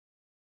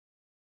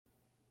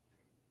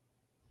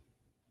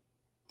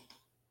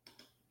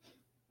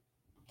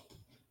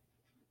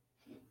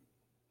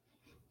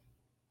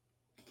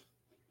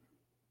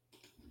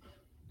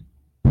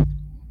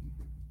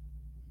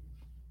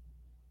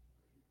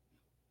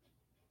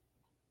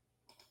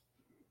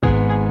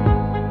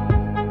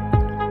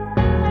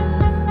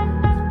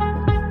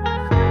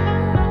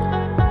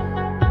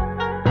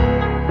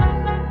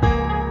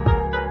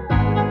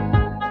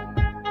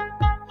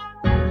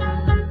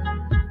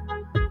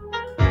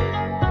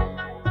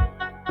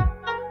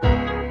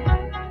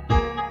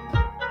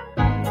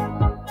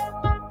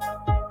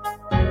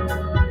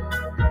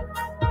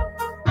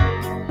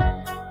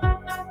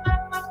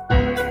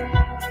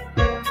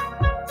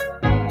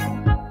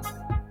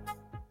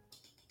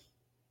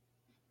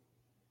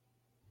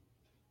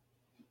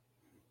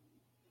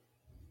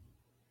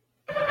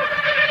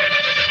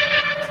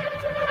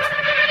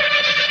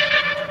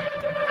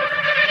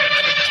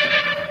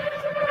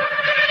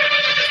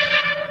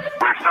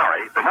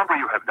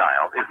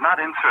not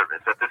in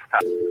service at this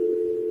time.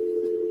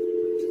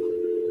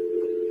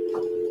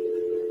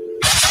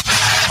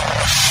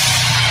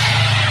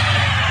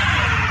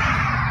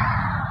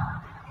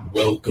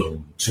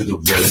 Welcome to the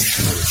Red Pill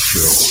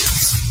Show.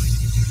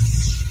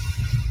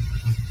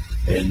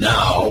 And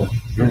now,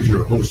 here's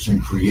your host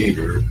and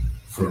creator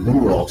for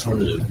New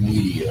Alternative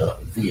Media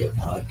via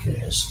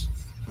podcast.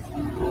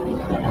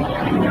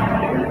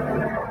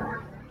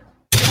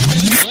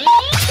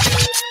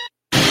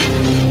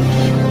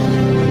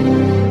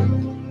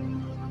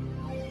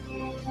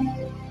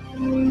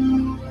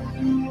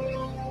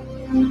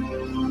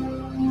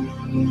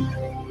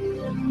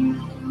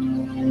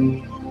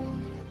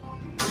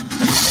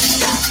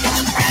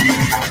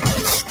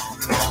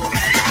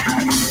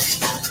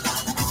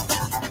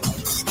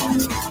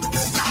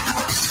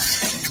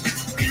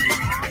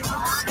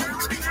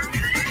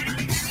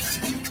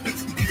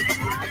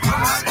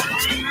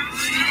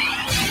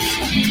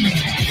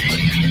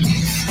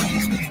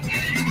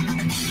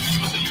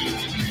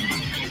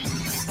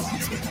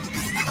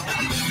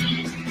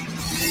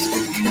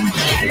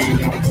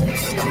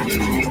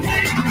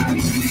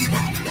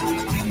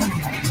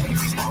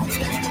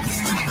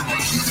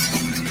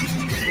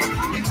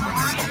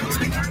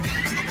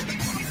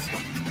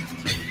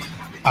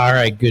 All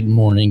right, good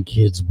morning,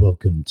 kids.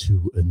 Welcome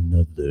to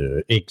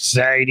another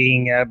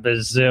exciting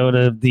episode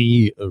of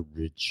the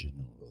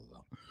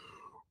original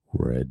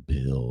Red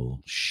Pill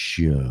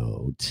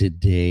Show.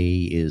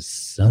 Today is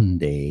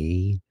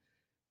Sunday,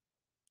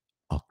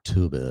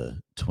 October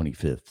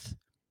 25th,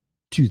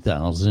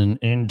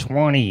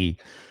 2020.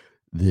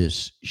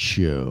 This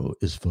show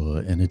is for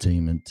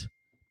entertainment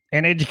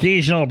and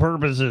educational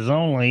purposes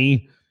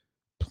only.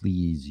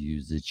 Please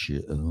use it at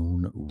your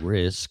own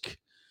risk.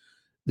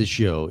 The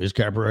show is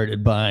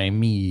copyrighted by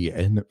me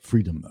and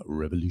Freedom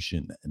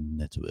Revolution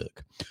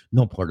Network.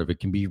 No part of it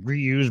can be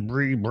reused,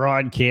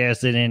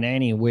 rebroadcasted in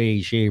any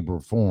way, shape, or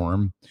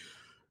form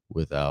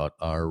without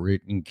our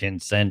written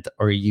consent,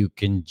 or you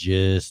can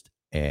just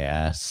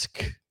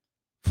ask.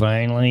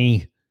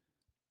 Finally,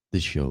 the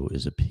show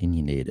is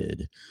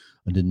opinionated.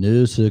 Under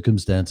no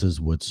circumstances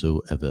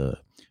whatsoever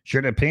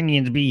should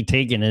opinions be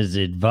taken as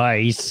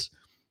advice.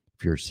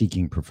 If you're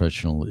seeking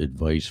professional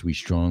advice, we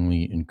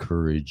strongly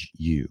encourage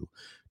you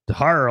to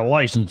hire a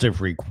license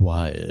if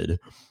required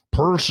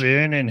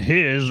person in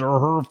his or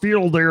her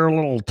field there,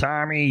 little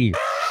Tommy.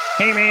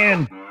 Hey,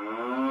 man.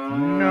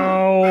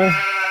 No.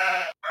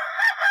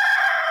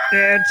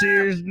 That's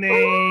his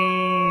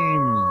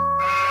name.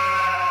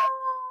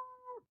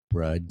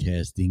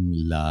 Broadcasting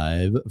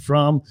live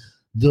from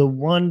the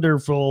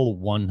wonderful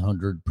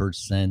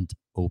 100%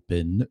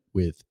 open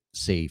with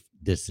safe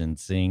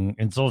distancing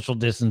and social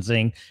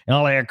distancing and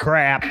all that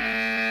crap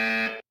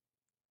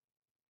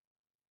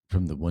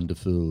from the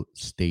wonderful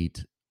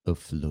state of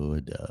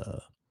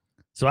Florida.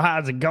 So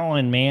how's it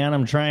going, man?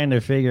 I'm trying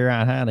to figure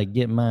out how to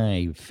get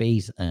my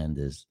face on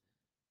this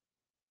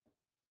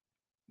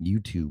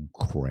YouTube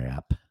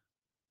crap,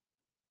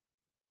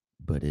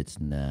 but it's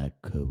not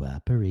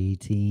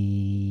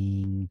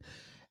cooperating.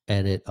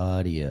 Edit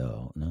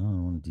audio. No, I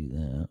don't want to do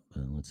that,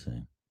 but let's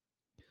see.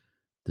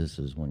 This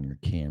is when your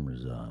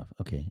camera's off.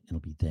 Okay,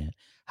 it'll be that.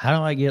 How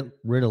do I get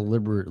rid of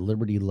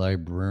Liberty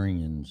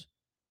Librarians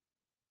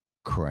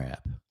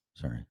crap?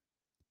 Sorry.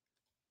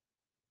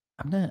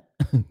 I'm not.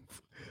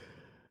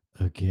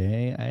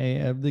 Okay, I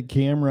have the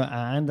camera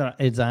on.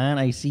 It's on.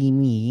 I see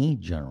me,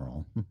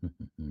 General.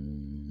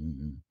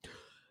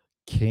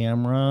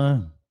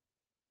 Camera.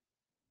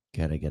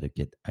 I gotta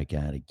get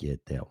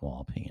that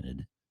wall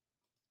painted.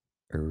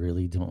 I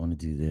really don't want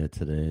to do that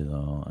today,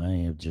 though.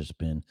 I have just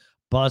been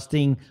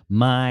busting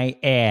my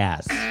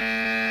ass,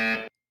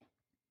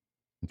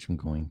 which I'm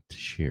going to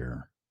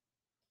share.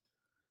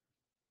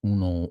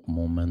 Uno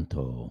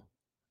momento.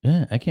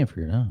 Yeah, I can't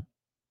figure it out.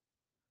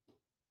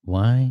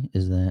 Why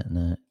is that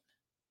not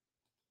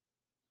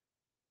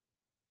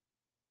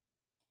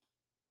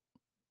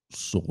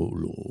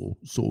solo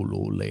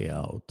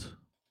layout?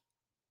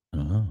 I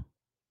don't know.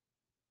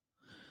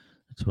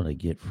 That's what I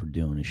get for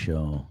doing a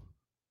show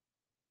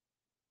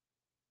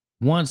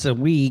once a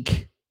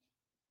week.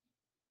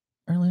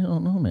 I really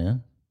don't know,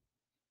 man.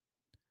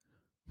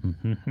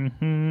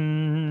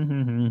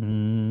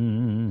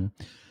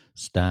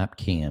 Stop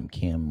cam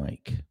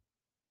mic.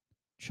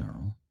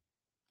 Charles.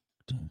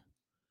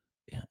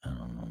 Yeah, I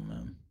don't know,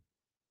 man.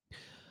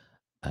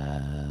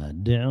 I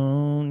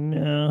don't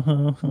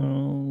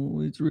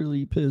know. It's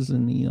really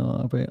pissing me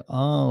off. I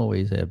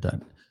always have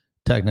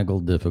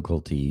technical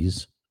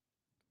difficulties.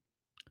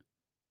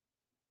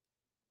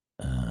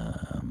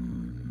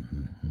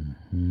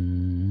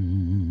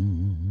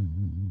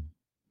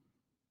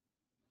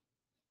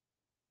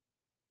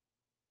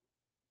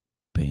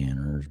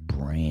 Banners,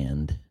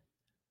 brand.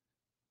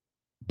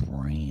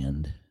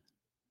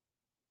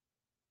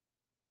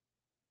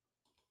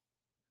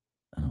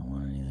 I don't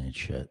want any of that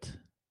shit.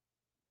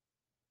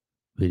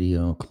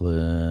 Video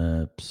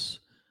clips.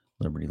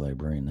 Liberty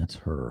Librarian, that's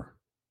her.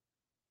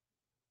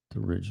 The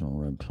original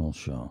Red Pill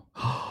Show.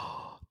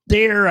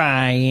 There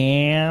I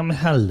am.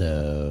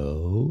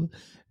 Hello.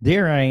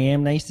 There I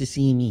am. Nice to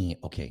see me.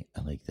 Okay,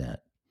 I like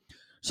that.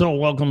 So,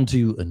 welcome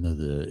to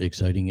another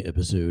exciting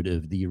episode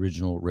of the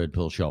original Red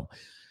Pill Show.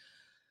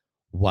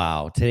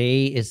 Wow,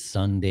 today is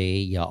Sunday.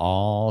 You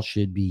all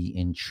should be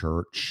in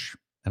church.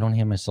 I don't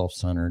have myself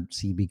centered.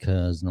 See,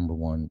 because number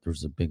one,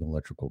 there's a big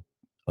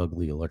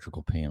ugly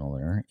electrical panel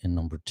there. And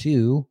number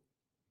two,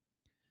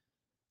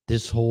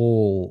 this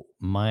whole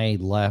my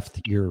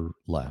left, your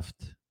left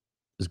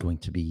is going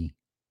to be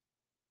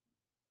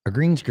a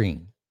green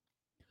screen.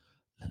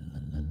 La,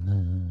 la, la,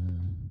 la.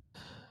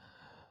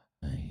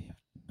 I have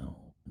to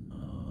open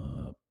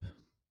up.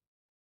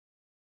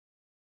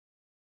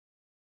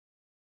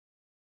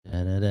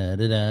 Da, da, da,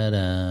 da, da,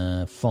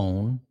 da.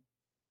 Phone.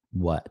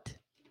 What?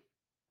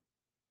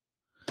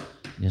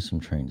 Yes, I'm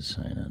trying to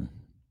sign in.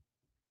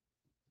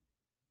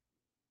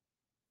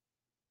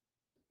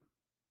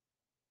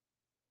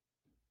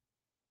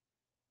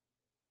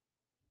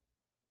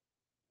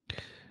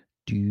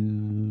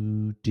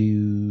 Do.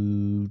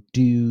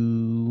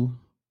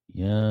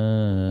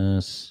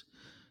 Yes.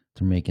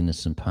 They're making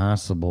this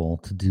impossible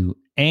to do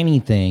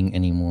anything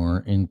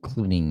anymore,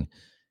 including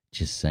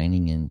just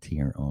signing into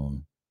your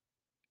own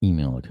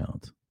email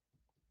account.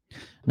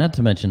 Not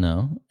to mention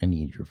now, I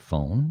need your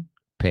phone,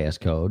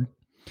 passcode,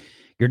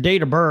 your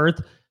date of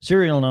birth,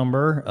 serial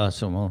number. That's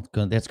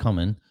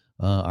coming.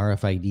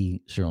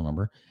 RFID serial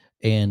number,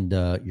 and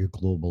your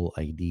global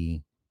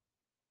ID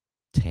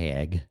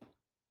tag.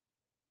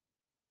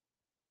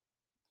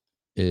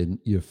 And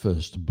your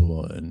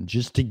firstborn,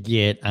 just to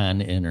get on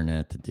the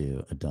internet to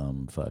do a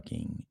dumb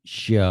fucking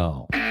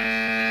show. All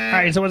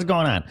right, so what's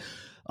going on?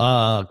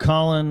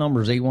 Call-in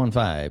numbers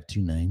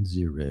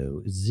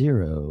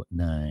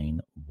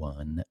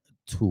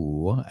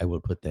 815-290-0912. I will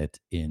put that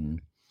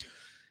in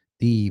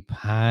the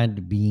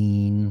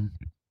Podbean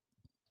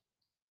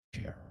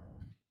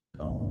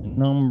calling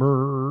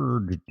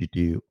number.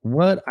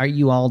 What are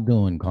you all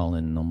doing?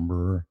 Call-in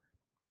number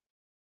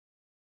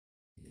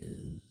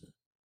is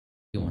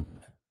 290-0912.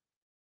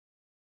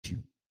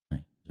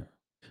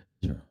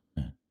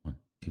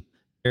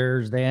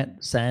 There's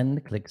that.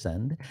 Send. Click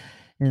send.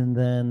 And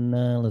then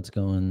let's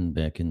go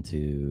back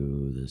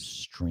into the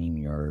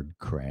StreamYard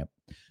crap.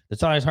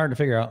 That's always hard to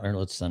figure out. Or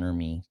let's center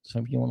me. So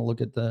if you want to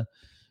look at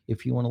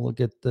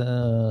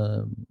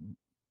the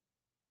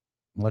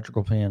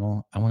electrical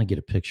panel, I want to get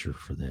a picture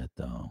for that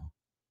though,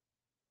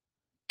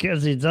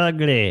 because it's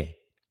ugly.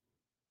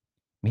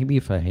 Maybe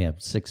if I have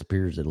 6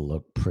 beers, it'll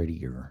look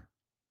prettier.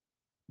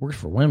 Works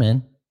for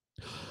women.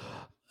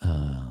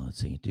 Let's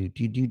see.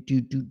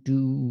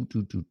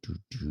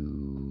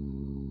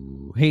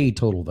 Hey,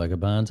 Total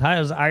Vagabonds.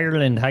 How's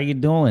Ireland? How you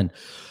doing?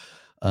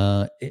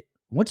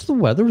 What's the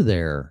weather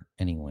there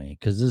anyway?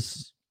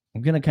 Because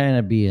I'm gonna kind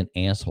of be an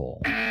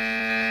asshole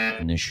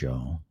in this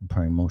show,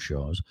 probably most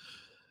shows.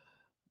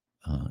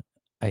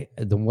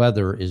 The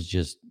weather is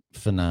just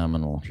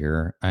phenomenal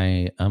here.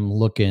 I'm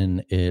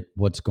looking at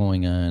what's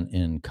going on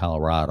in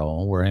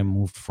Colorado, where I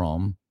moved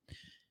from.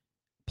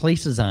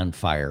 Place is on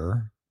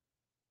fire.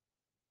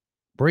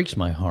 Breaks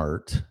my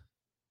heart.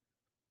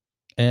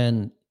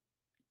 And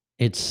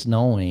it's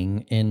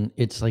snowing, and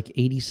it's like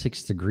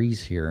 86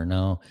 degrees here.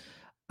 Now,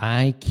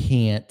 I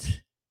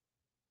can't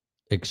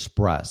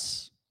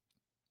express.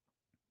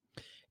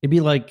 It'd be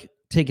like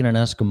taking an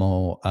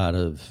Eskimo out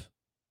of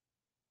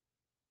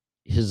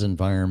his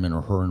environment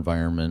or her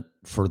environment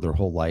for their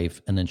whole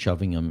life and then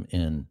shoving them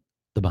in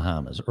the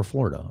Bahamas or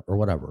Florida or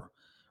whatever,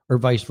 or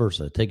vice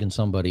versa. Taking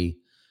somebody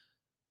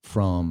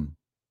from,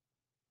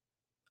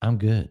 I'm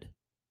good.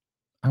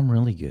 I'm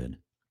really good.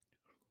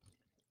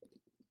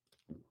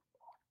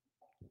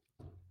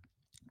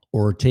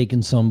 Or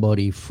taking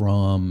somebody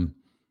from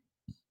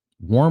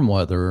warm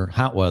weather,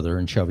 hot weather,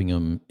 and shoving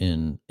them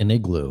in an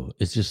igloo.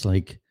 It's just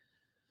like,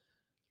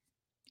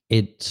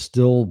 it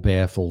still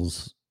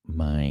baffles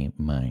my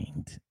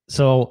mind.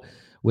 So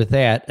with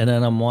that, and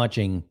then I'm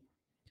watching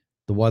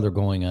the weather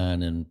going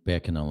on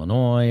back in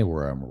Illinois,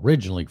 where I'm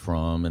originally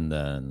from, and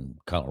then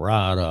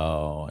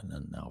Colorado, and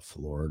then now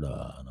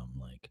Florida. And I'm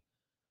like,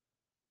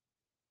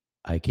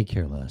 I could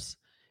care less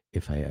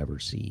if I ever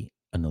see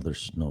another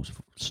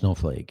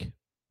snowflake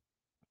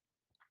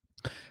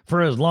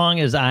for as long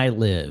as I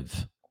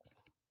live.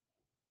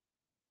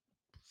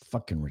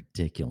 Fucking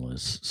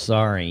ridiculous.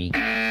 Sorry.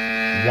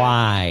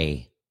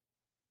 Why?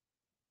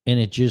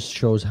 And it just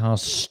shows how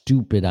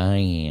stupid I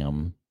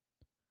am.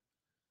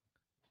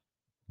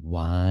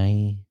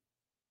 Why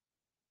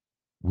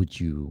would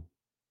you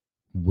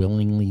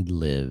willingly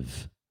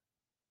live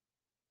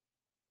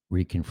where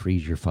you can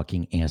freeze your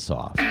fucking ass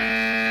off?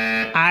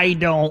 I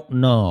don't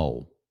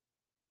know.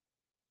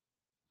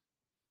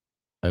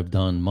 I've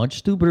done much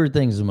stupider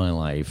things in my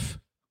life,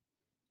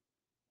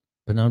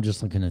 but now I'm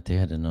just looking at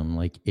that and I'm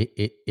like,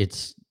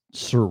 it's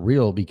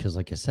surreal because,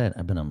 like I said,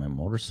 I've been on my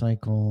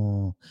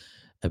motorcycle,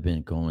 I've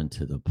been going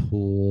to the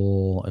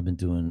pool, I've been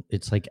doing,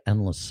 it's like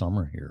endless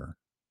summer here.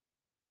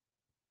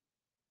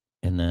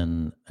 And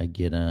then I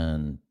get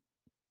on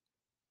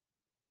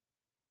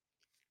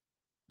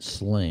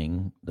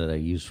Sling that I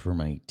use for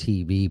my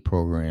TV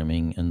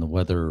programming, and the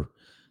weather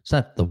It's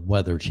not the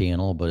Weather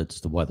Channel, but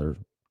it's the Weather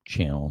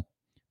Channel.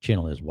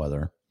 Channel is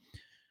weather.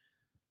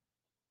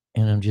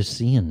 And I'm just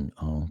seeing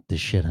this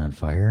shit on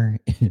fire,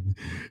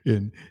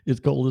 and it's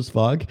cold as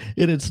fuck,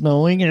 and it's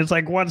snowing, and it's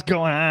like, what's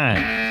going on?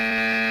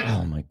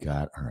 Oh my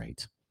god! All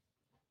right.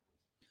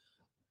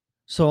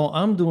 So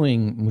I'm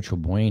doing mucho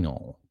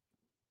bueno.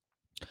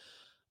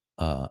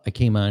 I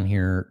came on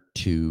here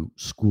to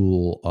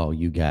school all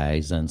you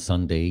guys on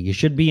Sunday. You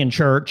should be in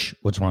church.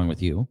 What's wrong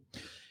with you?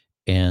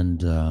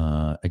 And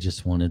I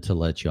just wanted to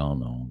let y'all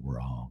know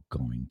we're all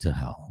going to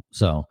hell.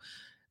 So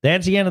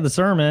that's the end of the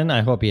sermon.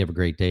 I hope you have a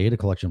great day. The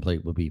collection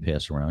plate will be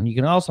passed around. You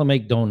can also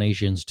make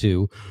donations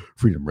to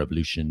Freedom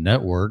Revolution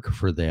Network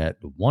for that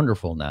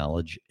wonderful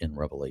knowledge and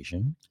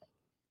revelation,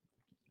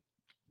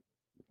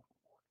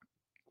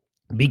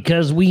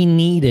 because we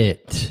need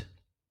it.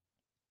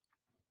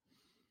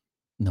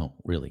 No,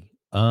 really.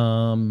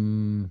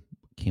 Came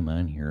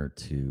on here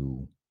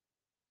to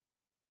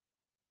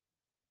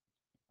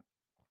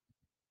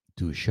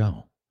do a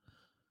show.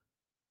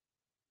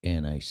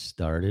 And I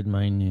started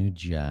my new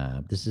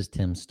job. This is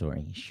Tim's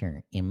story.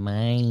 Sure. In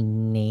my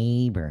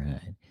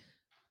neighborhood.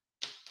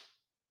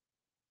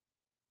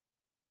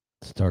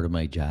 Started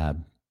my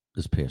job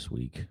this past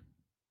week.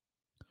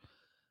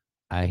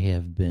 I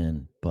have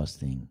been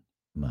busting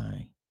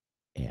my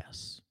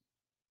ass.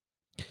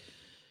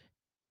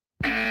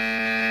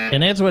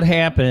 And that's what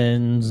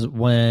happens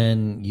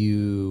when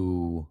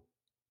you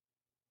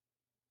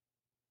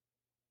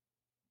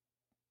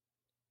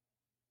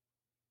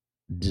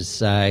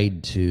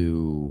decide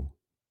to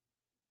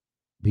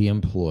be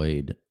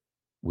employed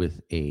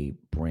with a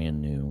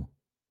brand new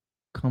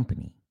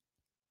company.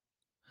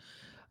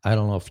 I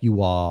don't know if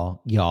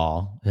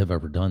y'all have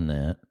ever done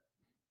that,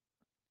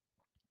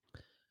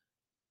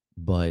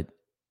 but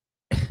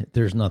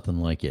there's nothing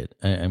like it.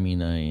 I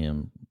mean, I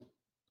am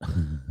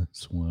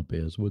swamp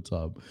ass. What's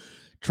up?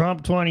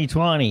 Trump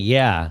 2020.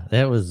 Yeah,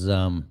 that was, I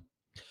don't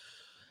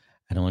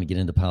want to get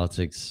into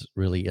politics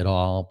really at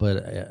all,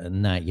 but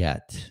not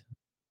yet.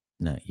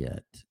 Not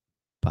yet.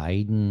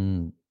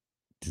 Biden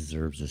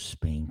deserves a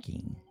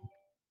spanking.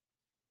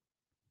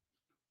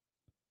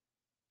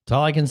 That's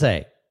all I can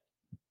say.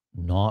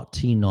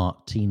 Naughty,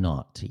 naughty,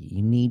 naughty.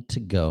 You need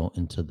to go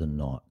into the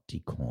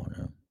naughty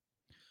corner.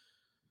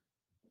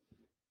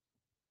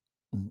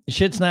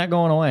 Shit's not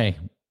going away.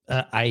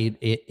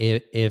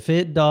 If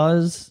it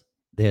does,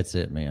 that's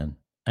it, man.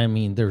 I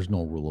mean, there's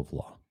no rule of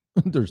law.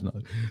 There's not.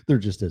 There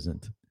just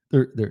isn't.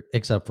 There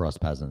except for us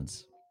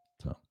peasants.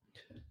 So,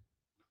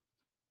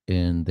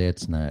 and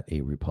that's not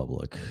a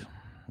republic.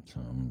 So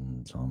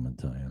that's all I'm gonna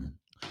tell you.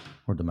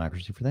 Or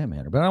democracy for that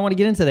matter. But I don't want to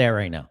get into that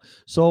right now.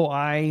 So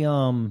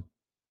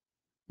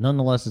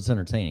nonetheless, it's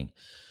entertaining.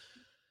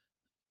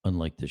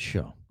 Unlike this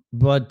show.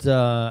 But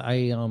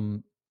I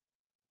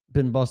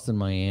been busting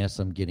my ass.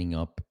 I'm getting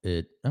up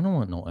at, I don't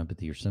want no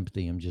empathy or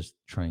sympathy. I'm just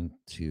trying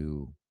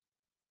to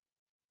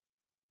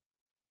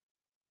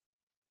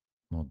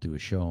do a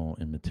show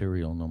and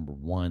material, number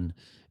one.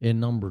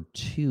 And number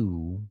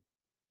two,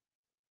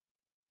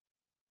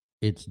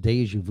 it's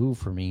deja vu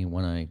for me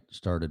when I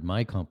started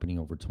my company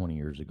over 20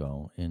 years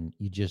ago. And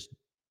you just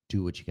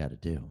do what you got to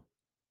do.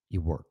 You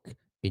work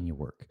and you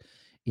work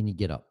and you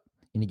get up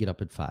and you get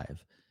up at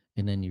 5.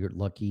 And then you're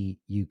lucky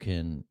you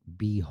can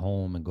be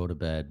home and go to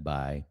bed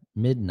by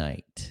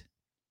midnight.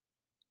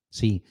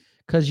 See,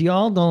 because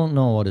y'all don't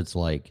know what it's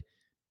like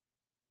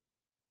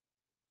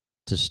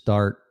to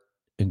start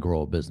and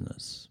grow a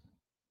business.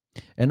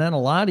 And then a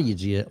lot of you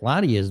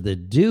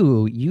that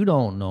do, you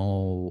don't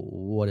know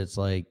what it's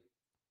like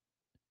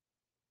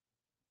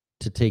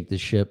to take the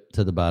ship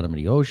to the bottom of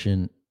the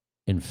ocean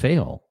and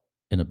fail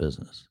in a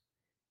business.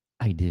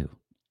 I do.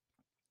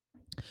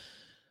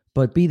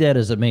 But be that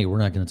as it may, we're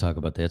not going to talk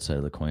about that side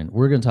of the coin.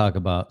 We're going to talk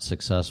about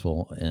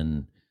successful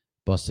and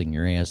busting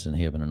your ass and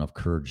having enough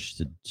courage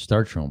to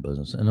start your own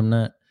business. And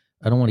I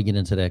don't want to get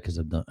into that because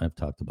I've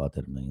talked about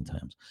that a million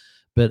times.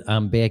 But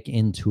I'm back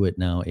into it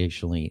now,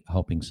 actually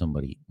helping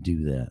somebody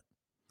do that.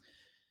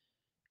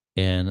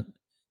 And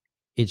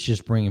it's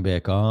just bringing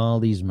back all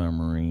these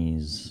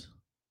memories.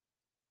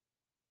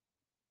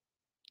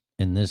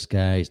 And this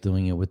guy's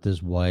doing it with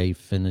his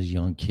wife and his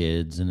young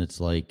kids. And it's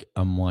like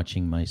I'm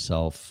watching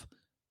myself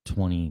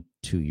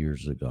 22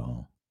 years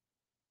ago.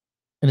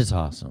 And it's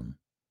awesome.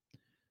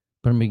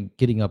 But I'm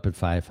getting up at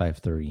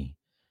 5:30.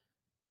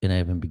 And I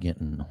haven't been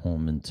getting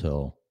home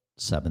until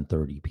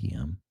 7:30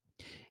 p.m.,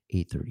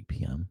 8:30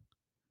 p.m.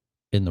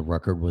 And the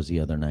record was the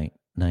other night,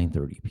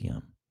 9:30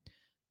 p.m.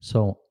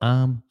 So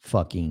I'm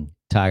fucking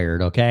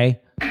tired, okay?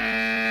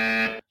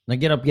 And I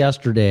get up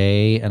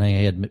yesterday and I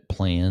had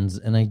plans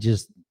and I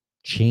just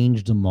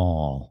changed them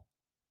all.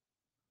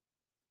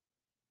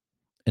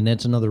 And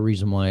that's another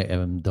reason why I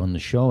haven't done the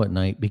show at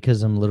night,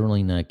 because I'm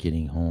literally not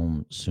getting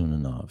home soon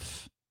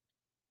enough.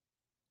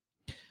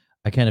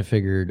 I kind of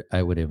figured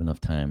I would have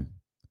enough time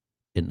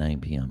at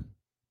 9 p.m.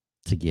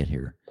 to get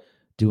here,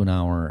 do an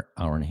hour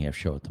and a half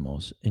show at the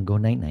most, and go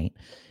night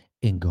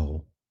and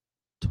go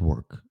to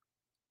work.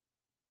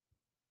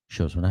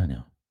 Shows what I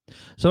know.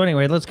 So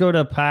anyway, let's go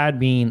to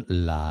Podbean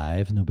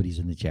Live. Nobody's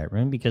in the chat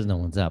room because no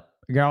one's up.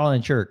 You're all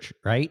in church,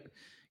 right?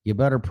 You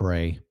better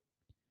pray.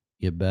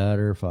 You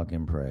better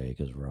fucking pray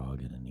because we're all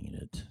going to need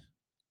it.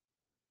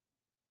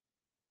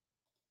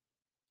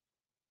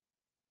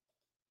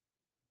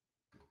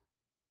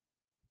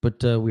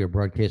 But we are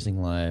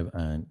broadcasting live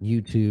on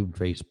YouTube,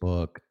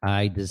 Facebook.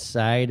 I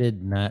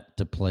decided not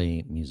to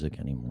play music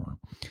anymore.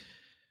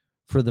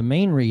 For the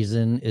main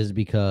reason is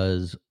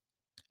because,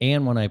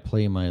 and when I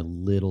play my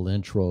little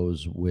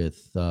intros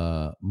with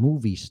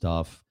movie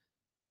stuff,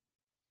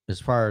 as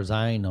far as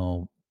I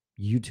know,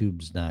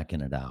 YouTube's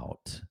knocking it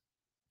out.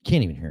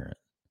 Can't even hear it.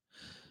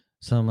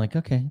 So I'm like,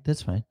 okay,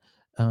 that's fine.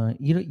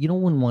 You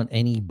don't want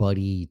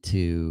anybody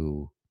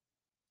to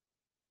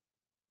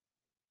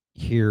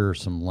hear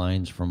some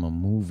lines from a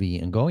movie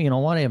and go, you know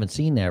what, I haven't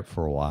seen that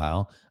for a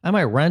while. I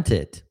might rent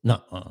it.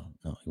 No,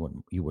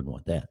 you wouldn't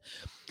want that.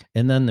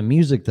 And then the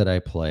music that I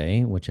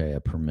play, which I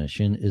have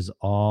permission, is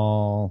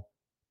all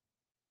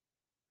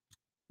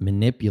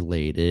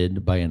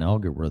manipulated by an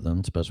algorithm.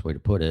 It's the best way to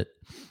put it.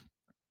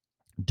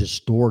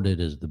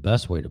 Distorted is the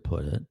best way to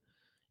put it.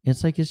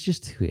 It's like, it's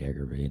just too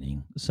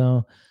aggravating.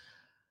 So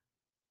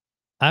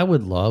I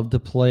would love to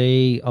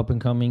play up and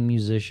coming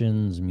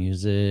musicians'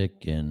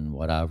 music and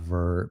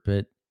whatever,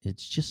 but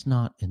it's just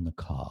not in the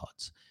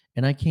cards.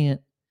 And I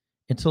can't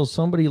until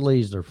somebody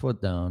lays their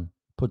foot down,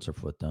 puts their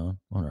foot down,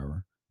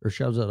 whatever, or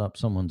shoves it up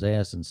someone's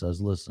ass and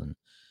says, listen,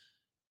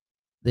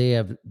 they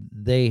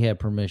have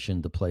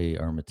permission to play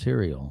our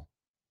material.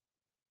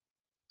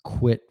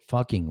 Quit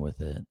fucking with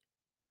it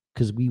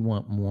because we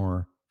want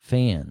more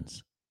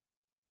fans.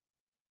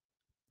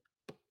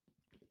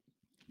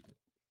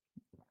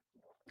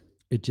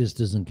 It just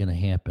isn't going to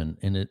happen.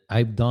 And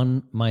I've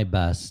done my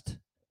best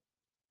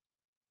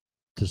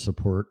to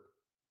support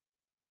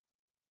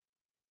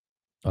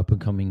up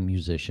and coming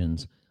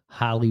musicians.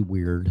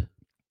 Hollyweird.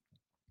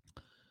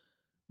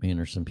 Man,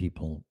 there's some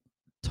people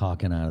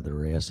talking out of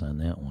their ass on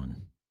that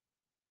one.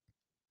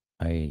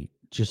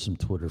 Just some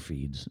Twitter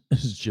feeds.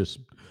 It's just,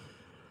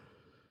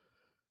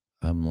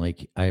 I'm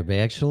like, I've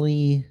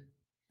actually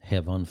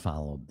have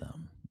unfollowed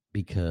them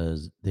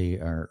because they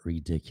are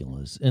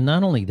ridiculous. And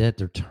not only that,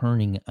 they're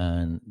turning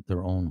on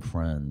their own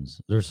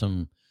friends. There's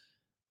some,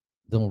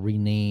 they'll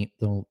remain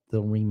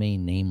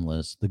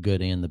nameless, the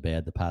good and the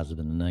bad, the positive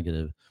and the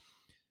negative.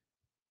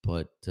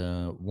 But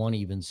one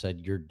even said,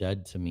 you're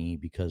dead to me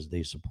because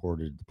they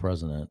supported the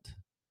president.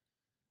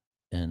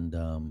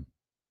 And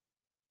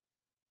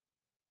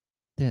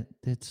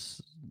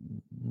that's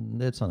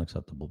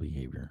unacceptable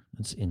behavior.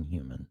 It's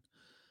inhumane.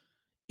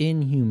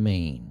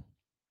 Inhumane.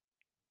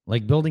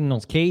 Like building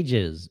those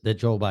cages that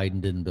Joe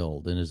Biden didn't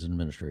build in his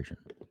administration.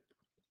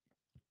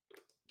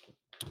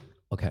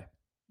 Okay.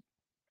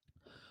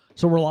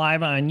 So we're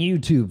live on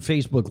YouTube,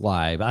 Facebook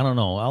Live. I don't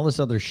know, all this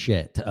other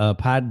shit.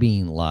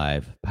 Podbean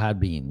Live.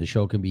 Podbean. The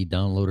show can be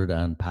downloaded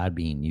on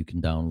Podbean. You can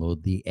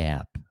download the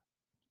app.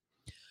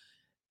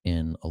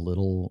 And a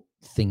little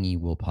thingy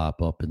will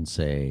pop up and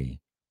say,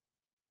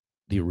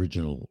 the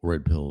original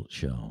Red Pill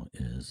show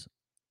is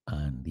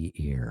on the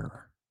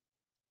air.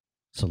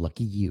 So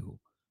lucky you.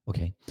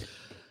 Okay.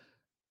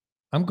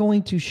 I'm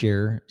going to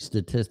share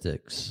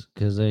statistics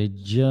because I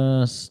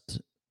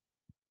just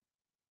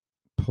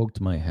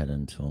poked my head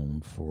into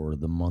them for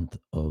the month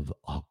of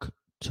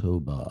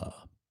October.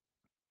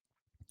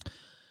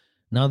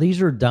 Now,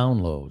 these are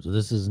downloads.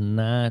 This is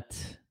not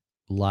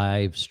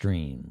live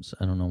streams.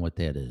 I don't know what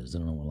that is. I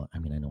don't know I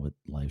know what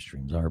live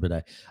streams are,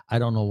 but I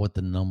don't know what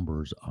the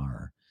numbers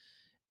are.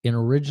 And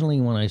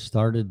originally when I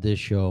started this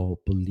show,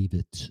 believe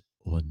it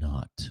or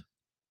not,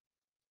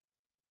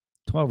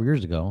 12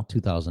 years ago,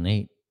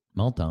 2008,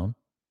 meltdown,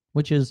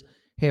 which is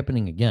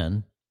happening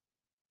again.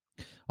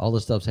 All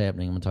this stuff's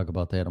happening. I'm going to talk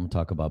about that. I'm going to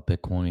talk about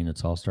Bitcoin.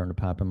 It's all starting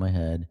to pop in my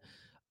head.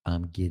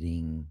 I'm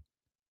getting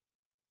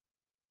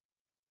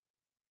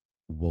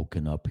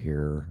woken up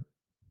here,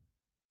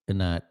 and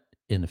not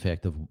in the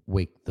fact of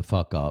wake the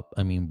fuck up.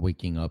 I mean,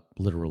 waking up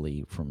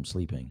literally from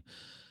sleeping.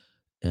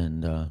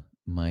 And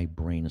my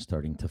brain is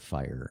starting to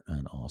fire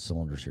on all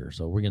cylinders here.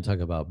 So we're going to talk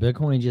about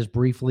Bitcoin just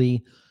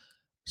briefly,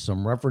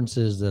 some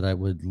references that I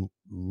would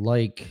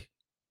like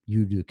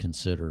you to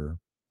consider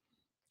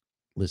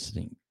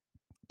listening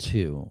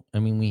to. I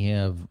mean, we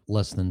have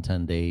less than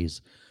 10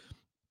 days,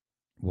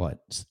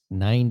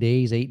 9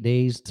 days, 8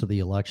 days to the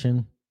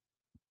election.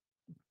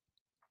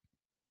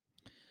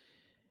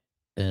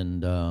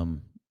 And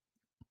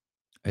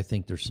I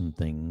think there's some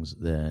things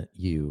that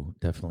you,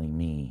 definitely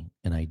me,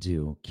 and I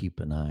do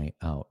keep an eye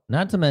out.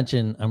 Not to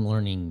mention, I'm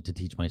learning to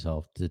teach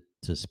myself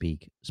to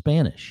speak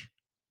Spanish.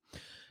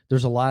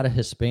 There's a lot of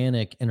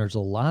Hispanic and there's a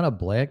lot of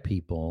Black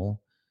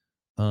people,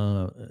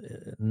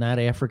 not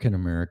African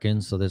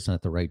Americans, so that's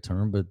not the right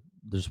term, but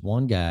there's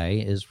one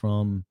guy is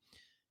from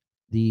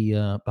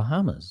the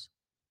Bahamas,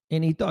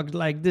 and he talks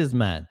like this,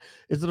 man.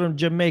 It's from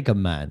Jamaica,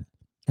 man.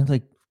 And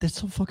like, that's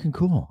so fucking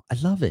cool. I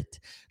love it.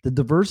 The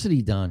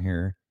diversity down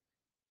here,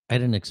 I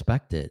didn't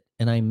expect it,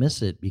 and I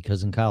miss it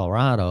because in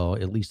Colorado,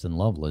 at least in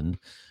Loveland,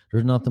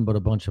 there's nothing but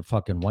a bunch of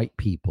fucking white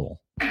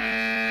people.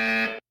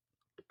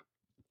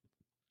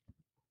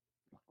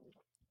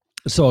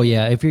 So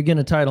yeah, if you're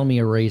gonna title me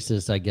a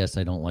racist, I guess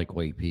I don't like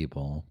white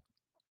people.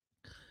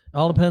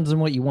 All depends on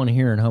what you want to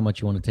hear and how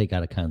much you want to take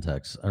out of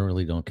context. I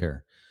really don't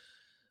care.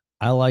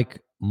 I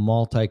like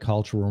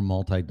multicultural,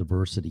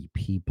 multi-diversity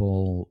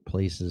people,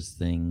 places,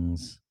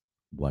 things,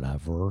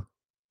 whatever.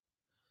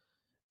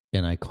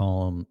 And I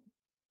call them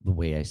the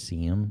way I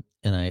see them.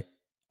 And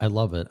I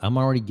love it. I'm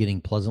already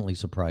getting pleasantly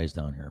surprised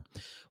down here.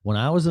 When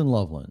I was in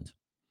Loveland,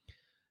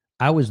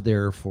 I was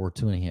there for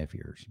 2.5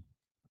 years.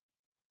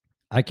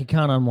 I could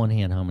count on one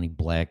hand how many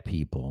black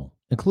people,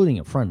 including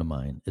a friend of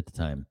mine at the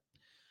time,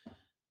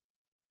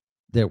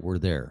 that were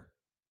there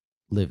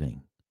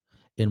living.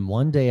 And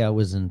one day I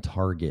was in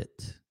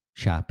Target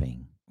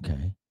shopping,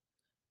 okay?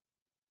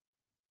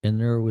 And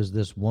there was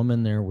this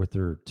woman there with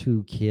her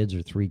 2 kids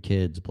or 3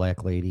 kids,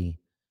 black lady.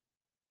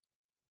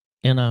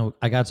 And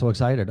I got so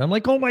excited. I'm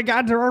like, oh my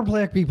God, there are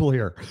black people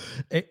here.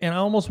 And I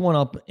almost went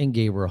up and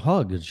gave her a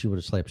hug and she would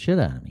have slapped shit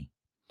out of me.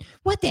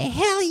 What the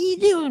hell are you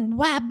doing,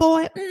 white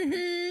boy?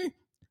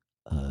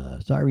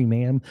 Sorry,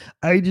 ma'am.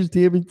 I just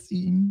haven't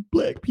seen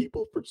black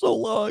people for so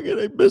long and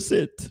I miss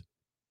it.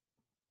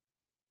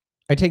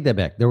 I take that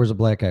back. There was a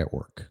black guy at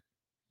work.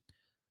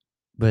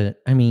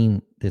 But I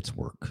mean, it's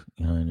work.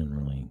 I didn't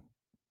really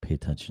pay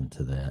attention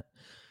to that.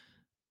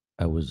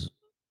 I was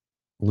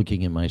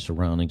looking at my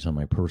surroundings on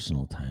my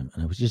personal time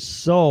and I was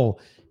just so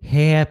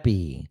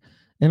happy.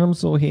 And I'm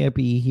so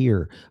happy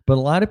here. But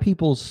a lot of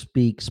people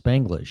speak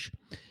Spanglish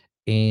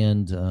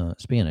and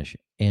Spanish.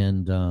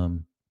 And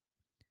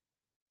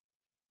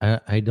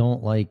I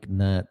don't like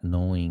not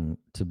knowing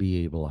to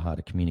be able how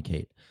to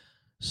communicate.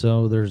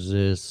 So there's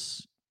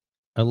this.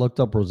 I looked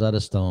up Rosetta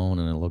Stone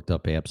and I looked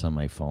up apps on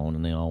my phone,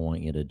 and they all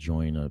want you to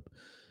join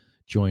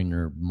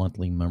their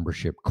monthly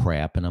membership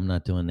crap, and I'm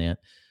not doing that.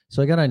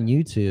 So I got on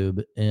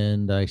YouTube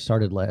and I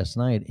started last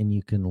night, and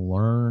you can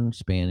learn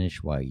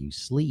Spanish while you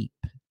sleep.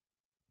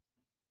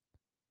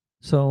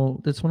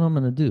 So that's what I'm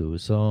going to do.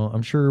 So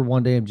I'm sure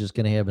one day I'm just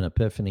going to have an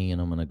epiphany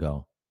and I'm going to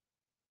go,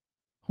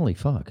 holy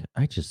fuck,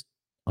 I just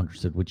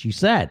understood what you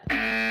said.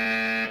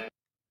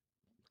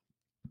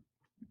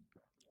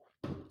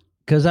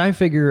 Because I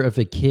figure if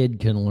a kid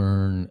can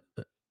learn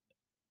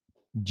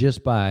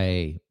just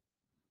by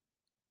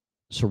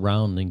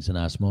surroundings and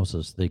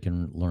osmosis, they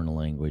can learn a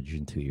language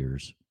in 2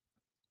 years.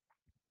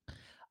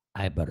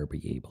 I better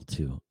be able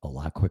to a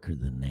lot quicker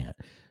than that.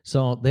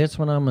 So that's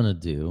what I'm going to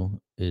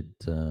do at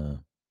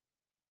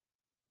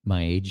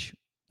my age.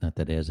 Not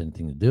that it has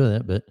anything to do with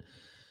it, but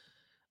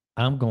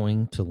I'm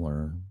going to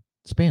learn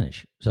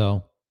Spanish.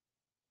 So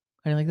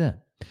I like that.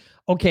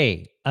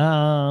 Okay,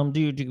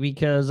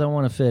 because I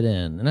want to fit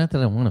in. Not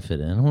that I want to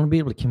fit in. I want to be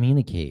able to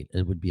communicate.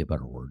 It would be a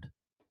better word.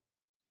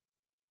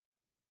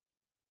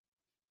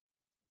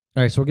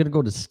 All right, so we're going to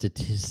go to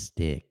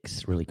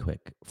statistics really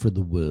quick for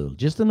the world.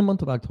 Just in the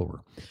month of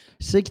October,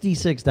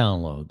 66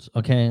 downloads.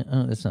 Okay,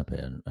 that's not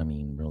bad. I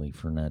mean, really,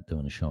 for not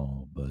doing a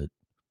show, but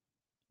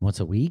once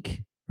a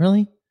week,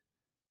 really?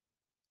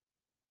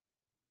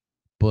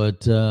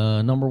 But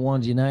number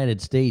one's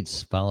United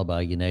States, followed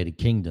by United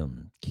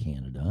Kingdom,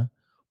 Canada,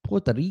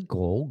 Puerto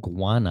Rico,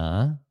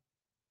 Guyana,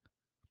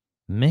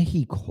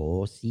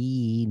 Mexico,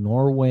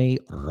 Norway,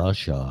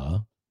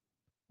 Russia,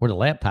 where the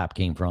laptop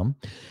came from,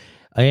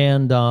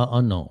 and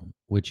unknown,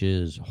 which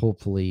is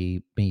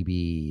hopefully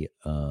maybe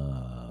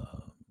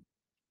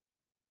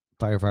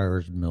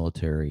firefighters,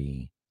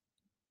 military,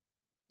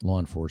 law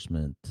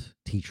enforcement,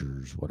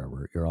 teachers,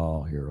 whatever. You're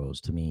all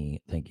heroes to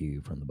me. Thank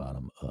you from the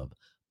bottom of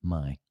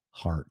my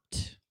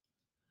heart.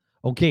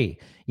 Okay,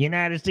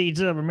 United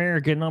States of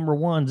America, number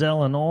one's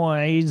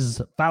Illinois,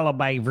 followed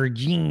by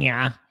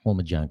Virginia, home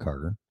of John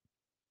Carter.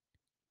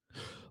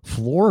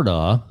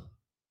 Florida,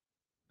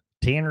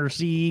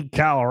 Tennessee,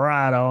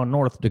 Colorado,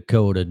 North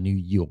Dakota, New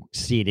York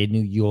City,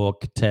 New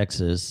York,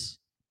 Texas,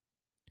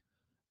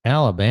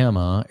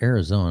 Alabama,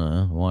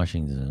 Arizona,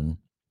 Washington,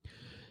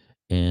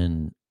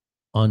 and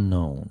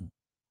unknown.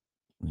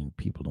 I mean,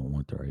 people don't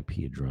want their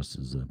IP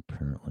addresses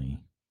apparently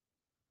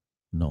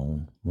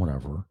known,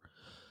 whatever.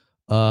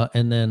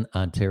 And then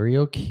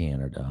Ontario,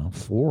 Canada,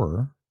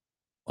 4.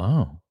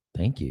 Wow,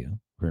 thank you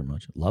very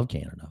much. Love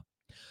Canada.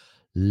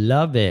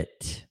 Love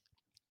it.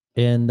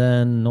 And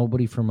then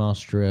nobody from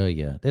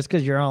Australia. That's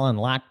because you're all on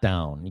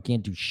lockdown. You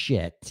can't do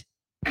shit.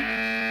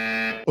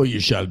 Or you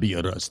shall be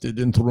arrested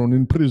and thrown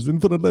in prison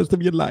for the rest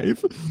of your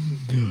life.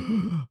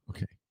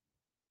 Okay.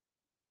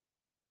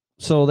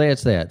 So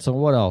that's that. So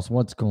what else?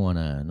 What's going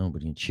on?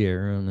 Nobody in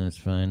chair room. That's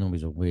fine.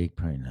 Nobody's awake.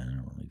 Probably not. I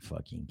don't really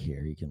fucking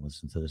care. You can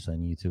listen to this on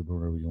YouTube or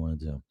whatever you want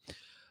to do.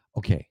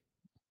 Okay.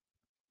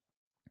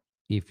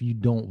 If you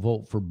don't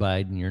vote for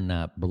Biden, you're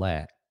not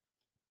black.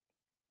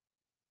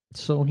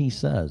 So he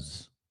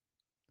says.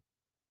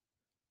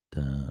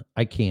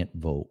 I can't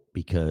vote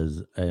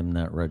because I am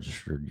not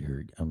registered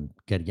here. I'm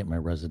got to get my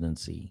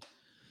residency.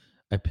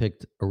 I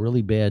picked a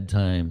really bad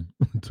time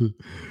to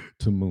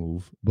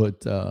move,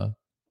 but from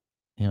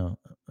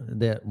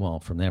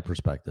that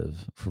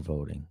perspective for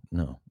voting,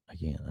 no, I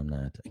can't.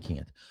 I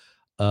can't.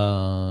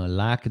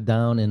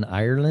 Lockdown in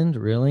Ireland,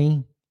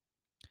 really?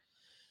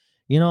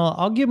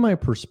 I'll give my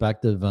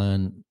perspective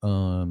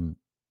on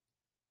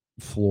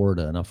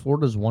Florida. Now,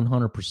 Florida's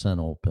 100%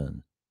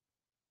 open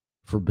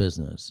for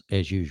business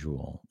as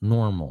usual,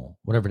 normal,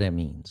 whatever that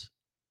means.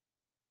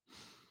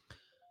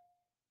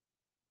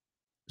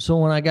 So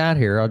when I got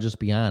here, I'll just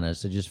be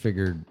honest, I just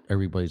figured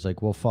everybody's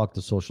like, well, fuck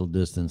the social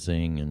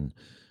distancing and,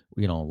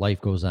 life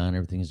goes on.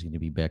 Everything is going to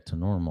be back to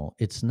normal.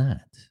 It's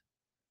not.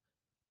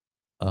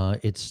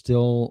 It's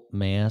still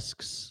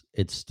masks.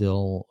 It's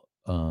still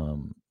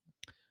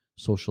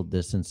social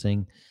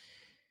distancing.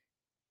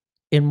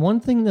 And one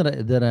thing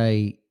that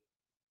I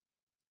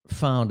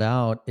found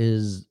out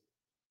is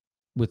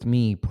with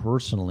me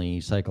personally,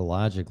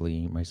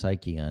 psychologically, my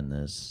psyche on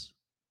this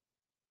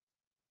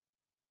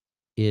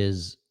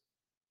is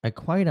I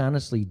quite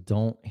honestly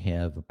don't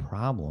have a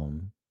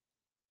problem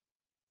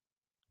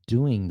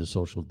doing the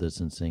social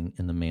distancing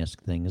and the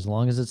mask thing as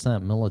long as it's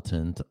not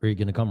militant or you're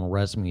going to come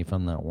arrest me if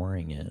I'm not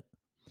wearing it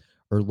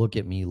or look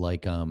at me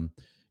like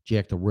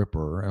Jack the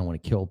Ripper. I don't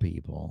want to kill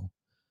people.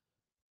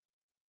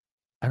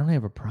 I don't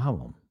have a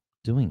problem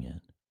doing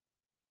it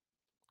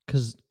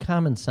because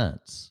common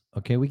sense.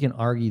 Okay, we can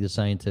argue the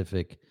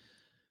scientific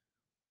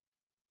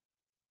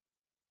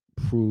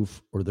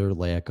proof or their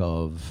lack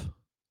of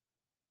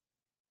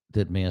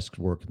that masks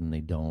work and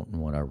they don't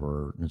and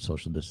whatever and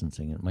social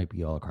distancing. It might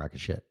be all a crock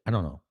of shit. I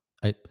don't know.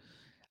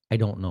 I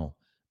don't know.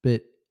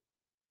 But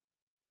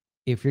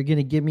if you're going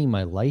to give me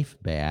my life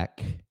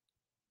back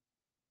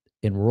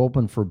and we're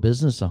open for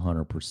business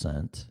 100%,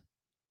 and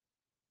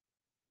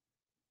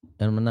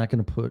I'm not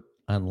going to put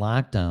on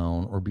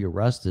lockdown or be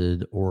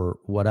arrested or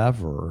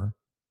whatever,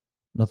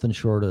 nothing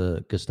short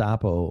of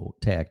Gestapo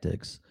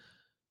tactics,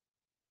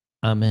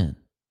 I'm in.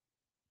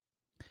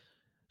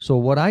 So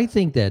what I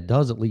think that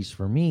does, at least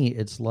for me,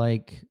 it's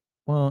like,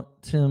 well,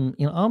 Tim,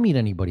 I'll meet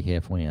anybody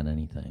halfway on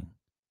anything.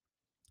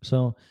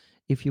 So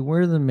if you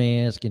wear the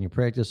mask and you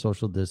practice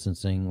social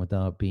distancing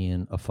without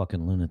being a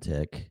fucking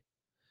lunatic,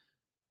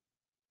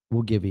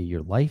 we'll give you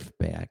your life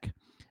back.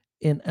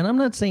 And I'm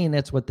not saying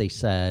that's what they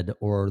said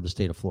or the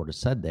state of Florida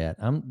said that.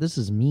 This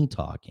is me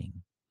talking.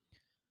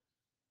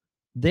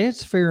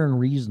 That's fair and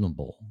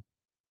reasonable.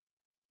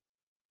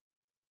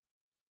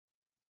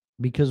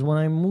 Because when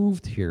I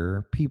moved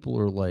here, people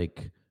are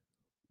like,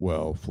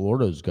 well,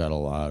 Florida's got a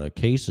lot of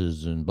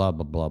cases and blah,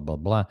 blah, blah, blah,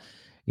 blah.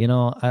 I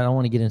don't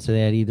want to get into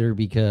that either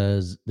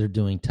because they're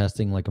doing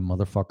testing like a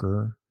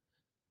motherfucker.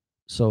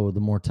 So the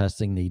more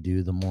testing they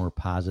do, the more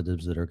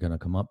positives that are going to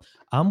come up.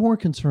 I'm more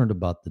concerned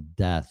about the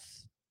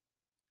death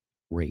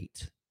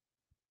rate,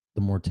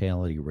 the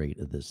mortality rate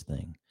of this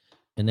thing.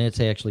 And that's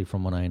actually,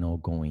 from what I know,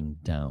 going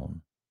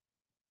down.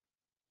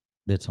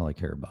 That's all I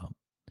care about.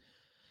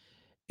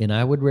 And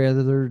I would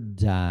rather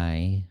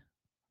die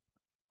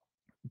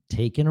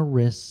taking a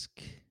risk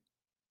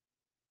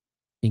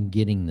in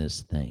getting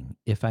this thing,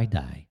 if I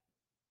die,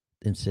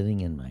 than sitting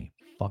in my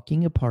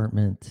fucking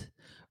apartment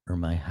or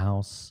my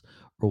house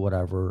or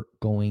whatever,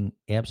 going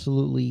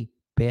absolutely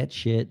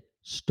batshit,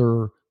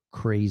 stir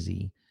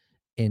crazy,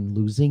 and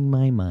losing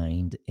my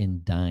mind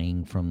and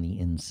dying from the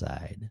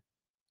inside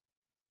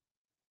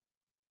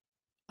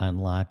on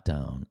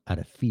lockdown out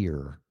of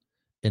fear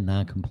and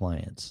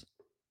noncompliance.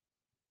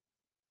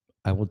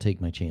 I will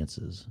take my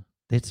chances.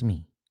 That's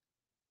me.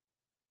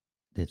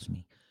 That's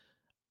me.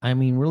 I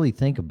mean, really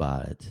think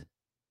about it.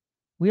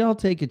 We all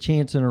take a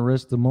chance and a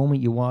risk the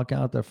moment you walk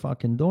out the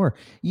fucking door.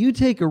 You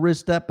take a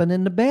risk stepping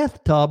in the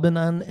bathtub and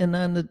on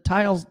the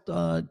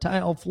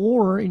tile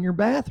floor in your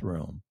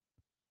bathroom.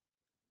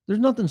 There's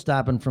nothing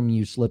stopping from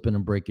you slipping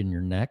and breaking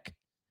your neck,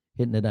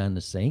 hitting it on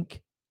the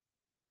sink.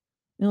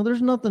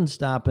 There's nothing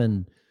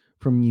stopping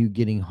from you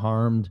getting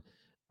harmed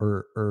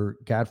or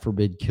God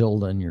forbid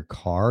killed on your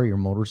car, your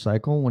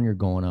motorcycle when you're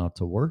going out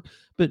to work.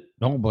 But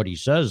nobody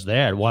says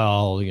that.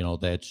 Well,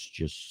 that's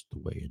just the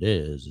way it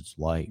is. It's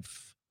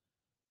life.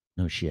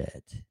 No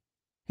shit.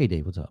 Hey,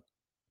 Dave, what's up?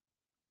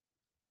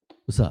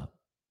 What's up?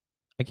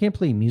 I can't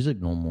play music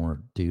no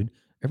more, dude.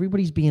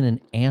 Everybody's being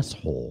an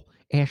asshole.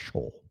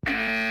 Asshole.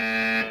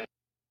 I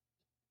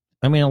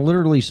mean, I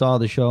literally saw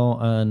the show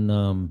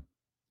on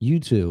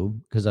YouTube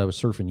because I was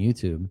surfing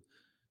YouTube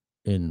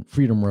and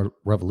Freedom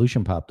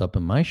Revolution popped up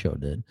and my show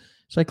did.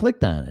 So I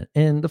clicked on it.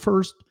 And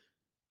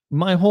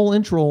my whole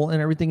intro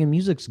and everything in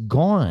music's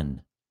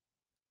gone.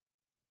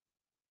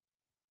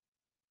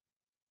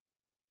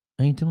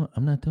 I'm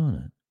not doing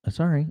it.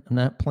 Sorry. I'm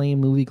not playing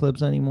movie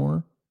clips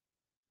anymore.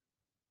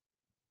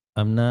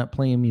 I'm not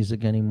playing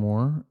music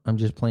anymore. I'm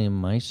just playing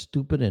my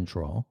stupid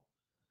intro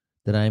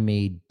that I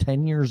made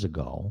 10 years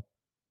ago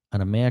on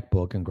a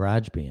MacBook and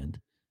GarageBand.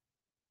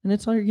 And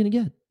that's all you're going to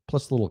get.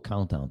 Plus the little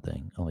countdown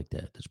thing. I like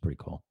that. That's pretty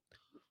cool.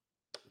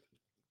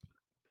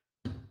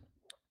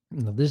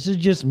 This is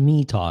just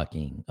me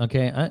talking.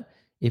 Okay.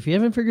 If you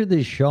haven't figured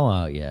this show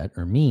out yet,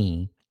 or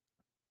me,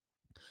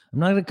 I'm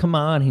not going to come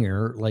on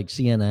here like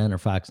CNN or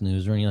Fox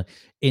News or anything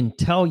and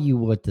tell you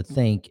what to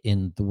think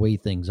in the way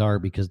things are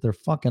because they're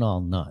fucking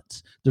all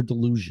nuts. They're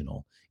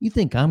delusional. You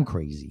think I'm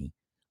crazy.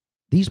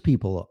 These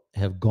people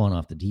have gone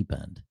off the deep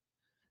end.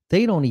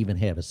 They don't even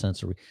have a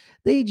sense of.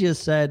 They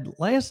just said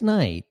last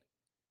night,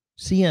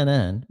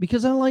 CNN,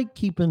 because I like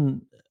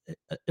keeping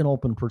an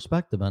open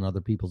perspective on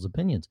other people's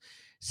opinions.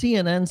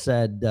 CNN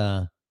said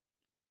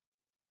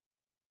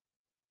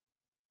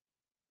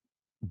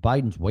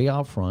Biden's way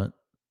out front.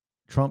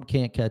 Trump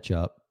can't catch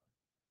up.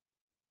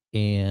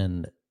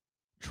 And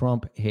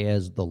Trump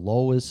has the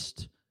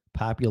lowest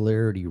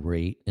popularity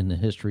rate in the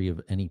history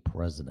of any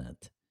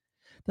president.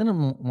 Then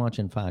I'm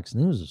watching Fox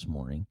News this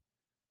morning,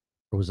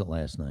 or was it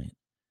last night?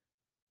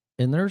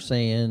 And they're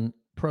saying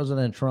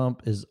President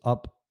Trump is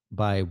up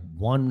by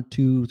 1,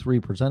 2, 3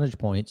 percentage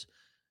points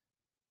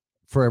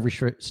for every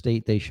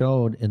state they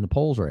showed in the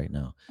polls right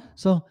now.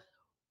 So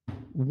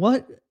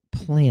what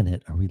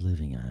planet are we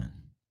living on?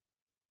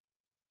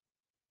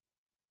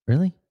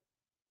 Really?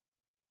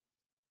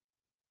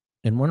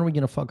 And when are we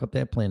going to fuck up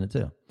that planet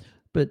too?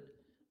 But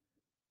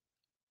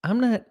I'm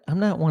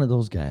not one of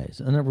those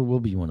guys. I never will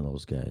be one of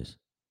those guys.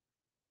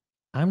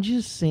 I'm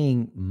just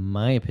saying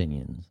my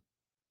opinions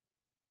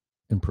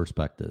in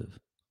perspective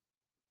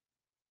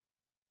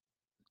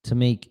to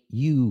make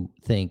you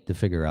think, to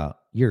figure out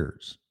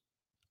yours.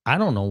 I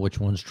don't know which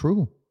one's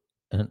true.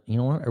 And you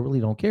know what? I really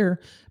don't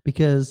care,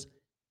 because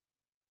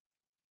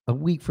a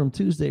week from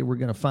Tuesday, we're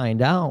going to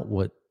find out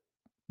what,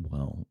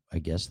 well, I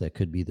guess that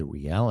could be the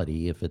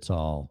reality if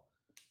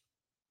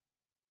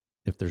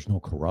there's no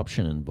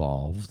corruption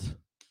involved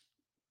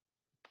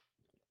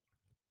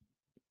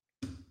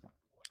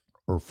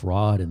or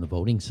fraud in the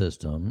voting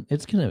system.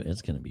 It's going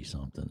to be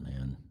something,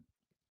 man.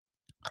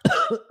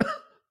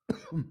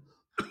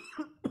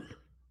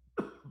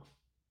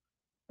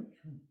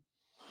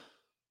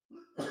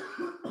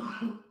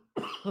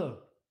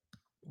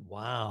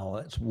 Wow,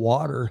 that's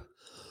water.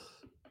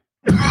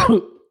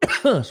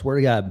 Swear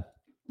to God,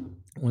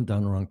 went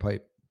down the wrong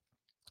pipe.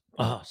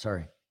 Oh,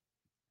 sorry.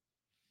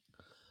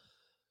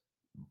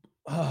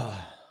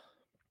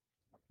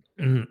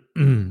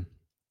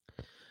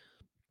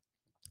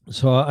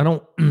 So I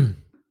don't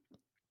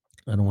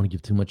want to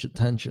give too much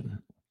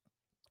attention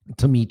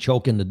to me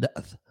choking to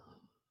death.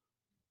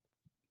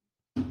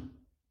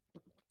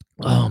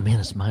 Oh man,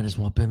 this might as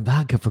well have been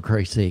vodka, for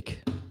Christ's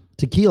sake.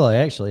 Tequila,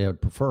 actually, I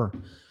would prefer.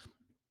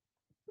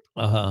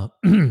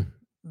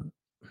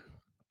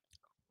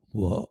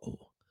 Whoa,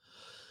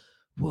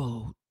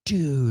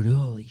 dude,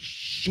 holy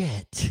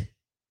shit.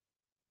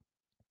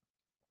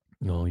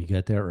 No, you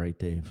got that right,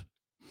 Dave.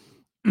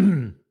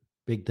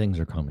 Big things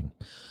are coming.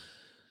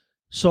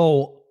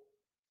 So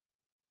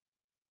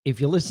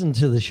if you listen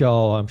to the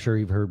show, I'm sure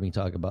you've heard me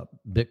talk about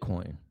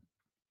Bitcoin.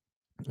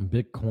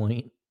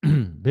 Bitcoin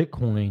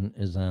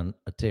is on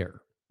a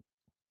tear.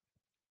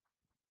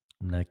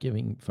 I'm not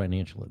giving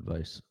financial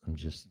advice. I'm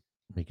just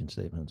making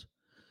statements.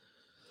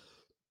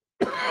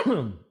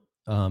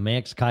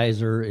 Max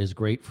Kaiser is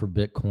great for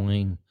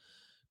Bitcoin.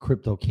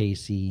 Crypto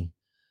Casey,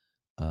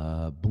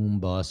 boom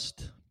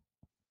bust.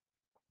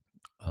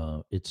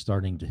 It's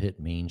starting to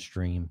hit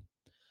mainstream.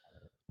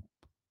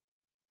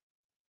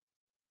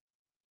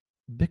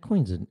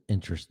 Bitcoin's an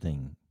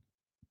interesting,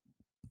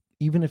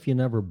 even if you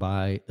never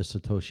buy a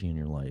Satoshi in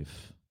your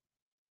life,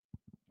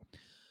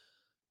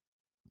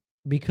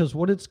 because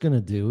what it's going to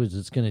do is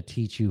it's going to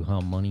teach you how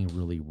money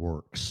really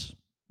works.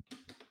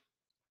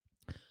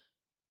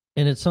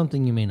 And it's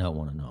something you may not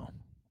want to know.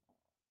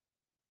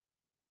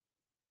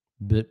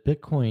 But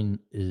Bitcoin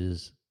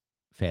is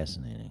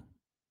fascinating.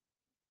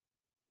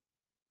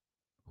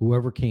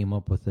 Whoever came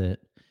up with it,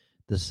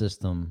 the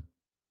system,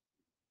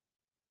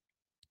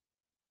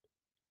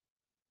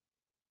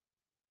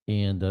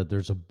 and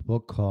there's a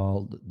book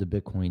called The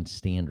Bitcoin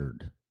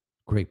Standard.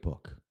 Great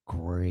book.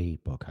 Highly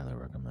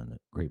recommend it.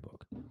 Great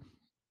book.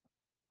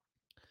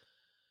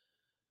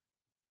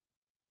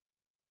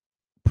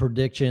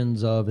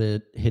 Predictions of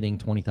it hitting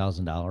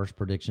 $20,000.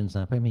 Predictions,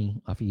 not by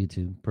me, off of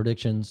YouTube.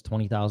 Predictions,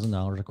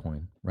 $20,000 a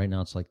coin. Right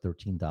now it's like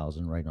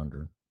 13,000, right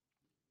under.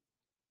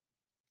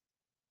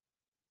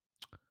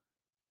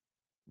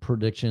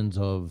 Predictions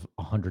of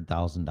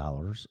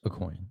 $100,000 a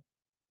coin.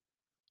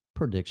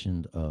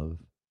 Prediction of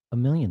 $1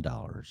 million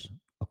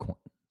a coin.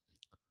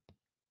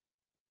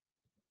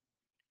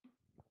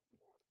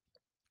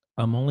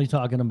 I'm only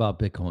talking about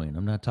Bitcoin.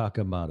 I'm not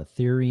talking about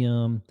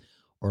Ethereum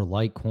or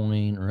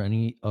Litecoin or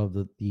any of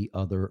the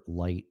other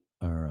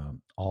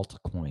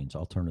altcoins,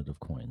 alternative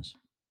coins.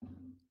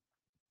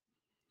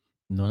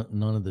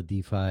 None of the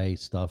DeFi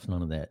stuff,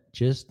 none of that.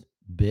 Just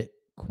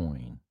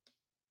Bitcoin.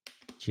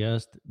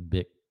 Just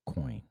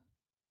Bitcoin.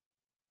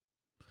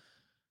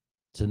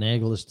 To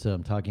analogous to,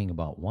 I'm talking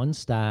about one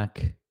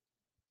stock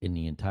in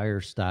the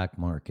entire stock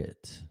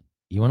market.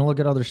 You want to look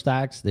at other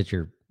stocks? That's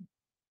your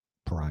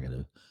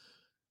prerogative.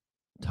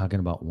 I'm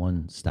talking about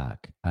one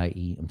stock,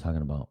 i.e., I'm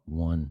talking about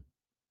one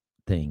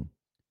thing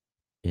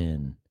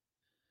in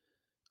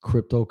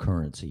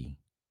cryptocurrency,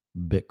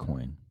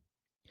 Bitcoin.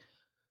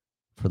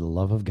 For the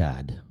love of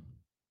God,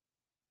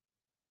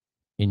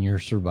 in your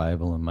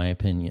survival, in my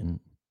opinion,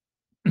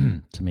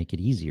 to make it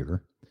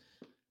easier,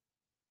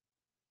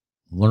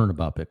 learn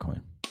about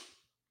Bitcoin.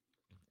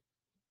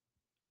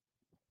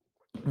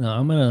 Now,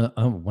 I'm going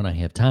to, when I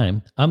have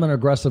time, I'm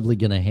aggressively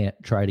going to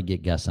try to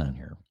get guests on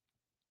here.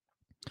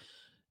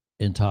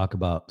 and talk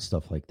about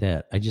stuff like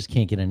that. I just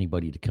can't get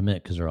anybody to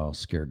commit because they're all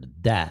scared to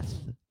death.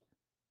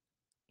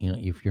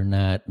 If you're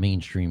not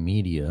mainstream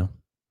media,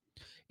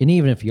 and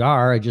even if you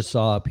are, I just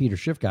saw Peter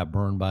Schiff got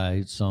burned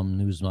by some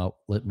news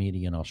outlet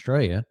media in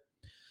Australia.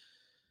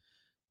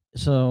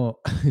 So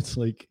it's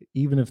like,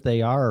 even if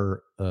they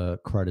are a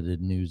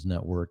credited news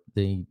network,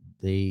 they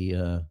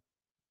their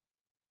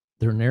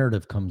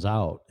narrative comes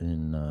out,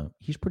 and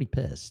he's pretty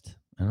pissed.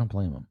 I don't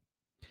blame him.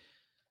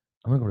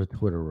 I'm gonna go to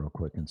Twitter real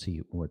quick and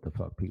see what the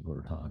fuck people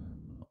are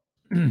talking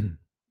about.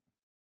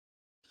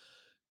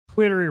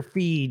 Twitter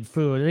feed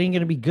food. It ain't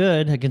gonna be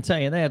good. I can tell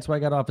you that. That's why I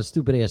got off a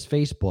stupid ass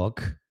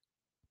Facebook.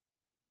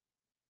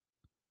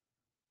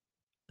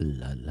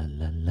 La la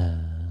la la.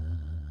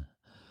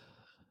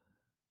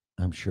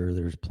 I'm sure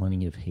there's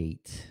plenty of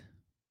hate.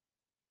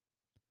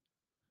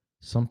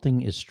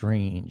 Something is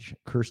strange.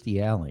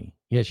 Kirstie Alley.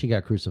 Yeah, she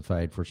got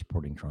crucified for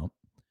supporting Trump.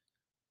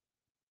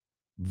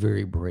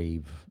 Very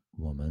brave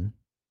woman.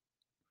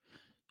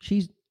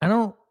 I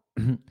don't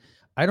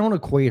I don't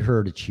equate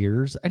her to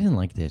Cheers. I didn't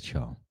like that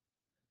show.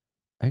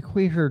 I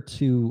equate her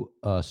to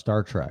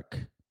Star Trek.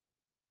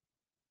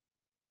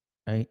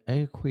 I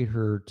equate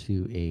her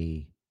to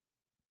a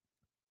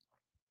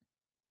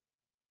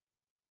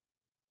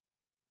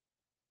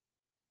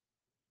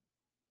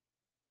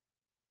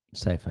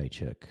sci-fi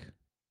chick.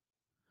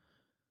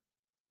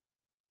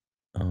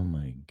 Oh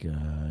my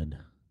God.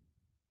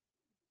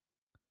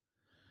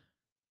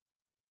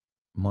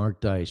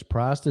 Mark Dice,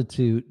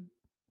 prostitute,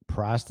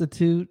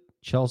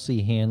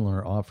 Chelsea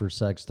Handler offers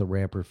sex to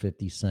rapper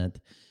 50 Cent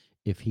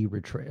if he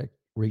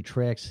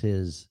retracts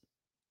his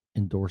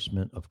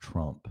endorsement of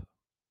Trump.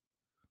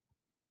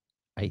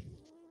 I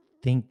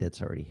think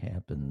that's already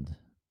happened.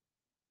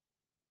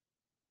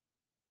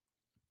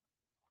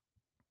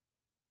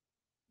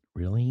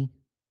 Really?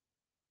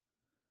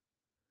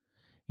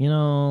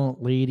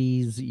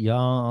 Ladies, you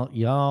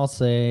all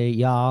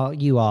say, all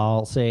you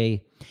want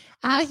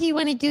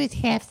to do is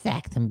have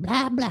sex and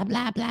blah, blah,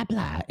 blah, blah,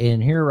 blah.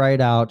 And here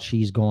right out,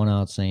 she's going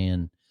out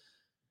saying,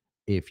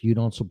 if you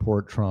don't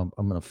support Trump,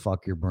 I'm going to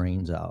fuck your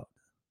brains out.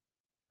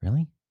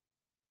 Really?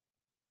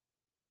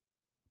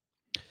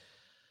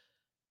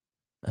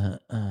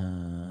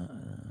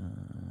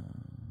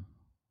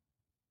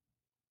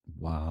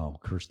 Wow,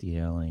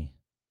 Kirstie Alley.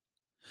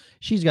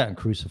 She's gotten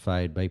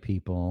crucified by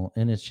people,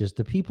 and it's just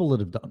the people that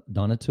have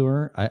done it to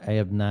her.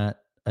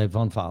 I've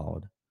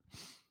unfollowed,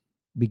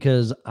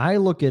 because I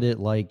look at it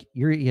like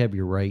you have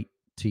your right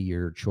to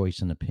your choice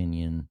and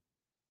opinion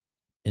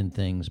in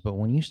things, but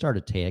when you start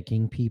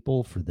attacking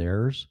people for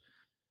theirs,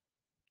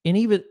 and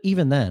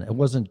even then, it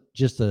wasn't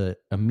just a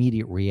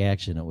immediate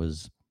reaction. It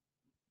was,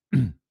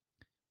 you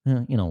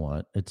know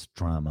what? It's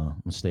drama.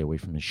 I'm gonna stay away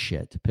from this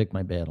shit. Pick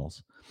my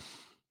battles.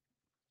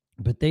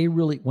 But they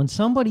really, when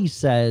somebody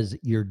says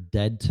you're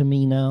dead to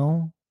me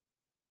now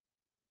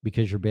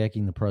because you're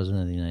backing the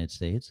president of the United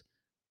States,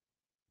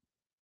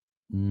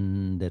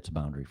 that's a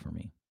boundary for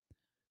me.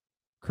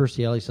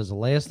 Kirstie Alley says, the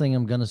last thing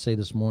I'm going to say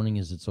this morning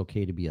is it's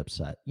okay to be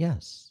upset.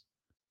 Yes,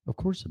 of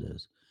course it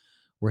is.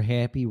 We're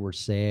happy. We're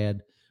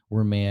sad.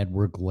 We're mad.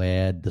 We're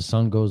glad. The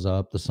sun goes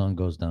up. The sun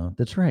goes down.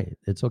 That's right.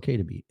 It's okay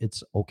to be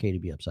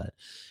upset.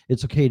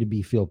 It's okay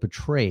to feel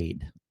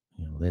betrayed.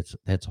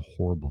 That's a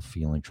horrible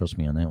feeling. Trust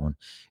me on that one.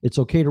 It's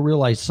okay to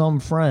realize some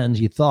friends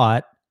you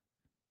thought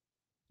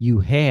you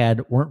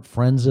had weren't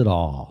friends at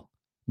all.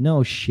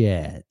 No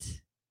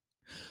shit.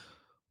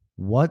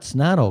 What's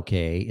not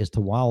okay is to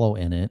wallow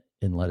in it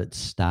and let it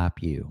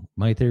stop you.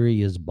 My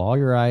theory is bawl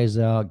your eyes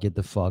out, get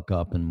the fuck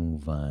up, and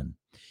move on.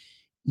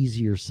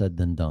 Easier said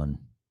than done.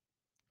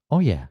 Oh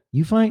yeah,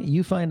 you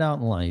find out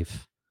in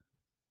life.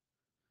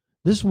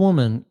 This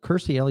woman,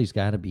 Kirstie Alley's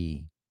got to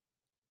be.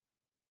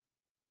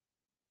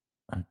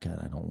 Oh God,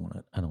 I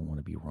don't want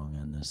to be wrong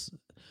on this.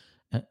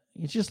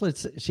 It's just,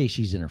 let's say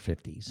she's in her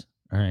 50s.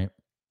 All right,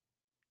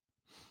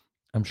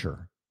 I'm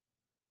sure.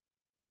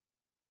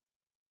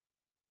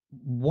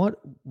 What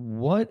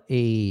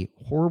a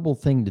horrible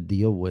thing to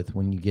deal with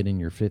when you get in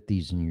your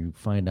 50s and you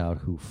find out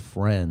who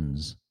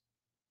friends,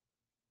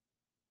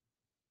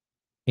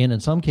 and in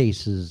some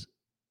cases,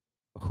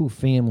 who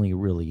family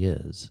really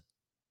is.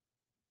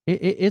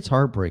 It's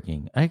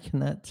heartbreaking. I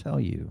cannot tell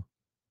you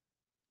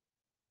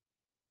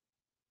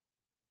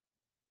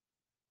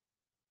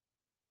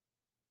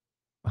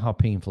how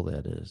painful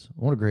that is.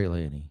 What a great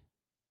lady.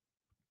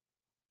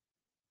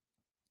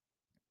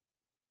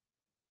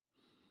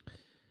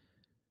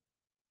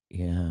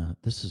 Yeah,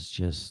 this is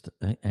just,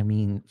 I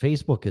mean,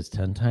 Facebook is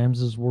 10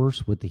 times as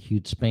worse with the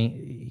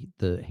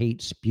the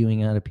hate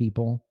spewing out of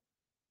people.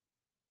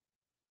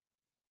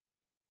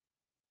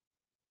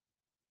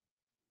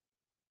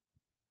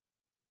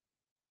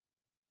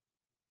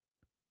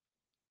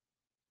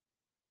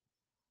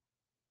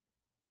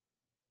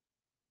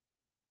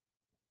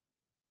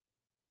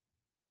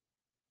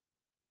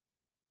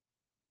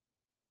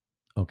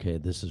 Okay,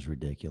 this is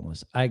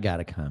ridiculous. I got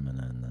to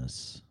comment on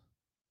this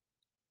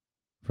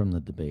from the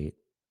debate.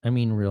 I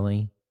mean,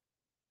 really?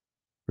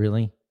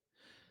 Really?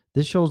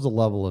 This shows the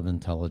level of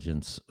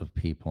intelligence of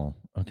people,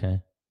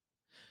 okay?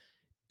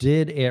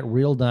 Did at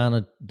real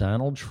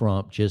Donald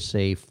Trump just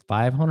say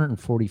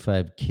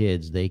 545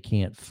 kids they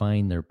can't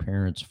find their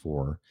parents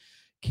for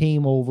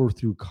came over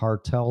through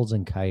cartels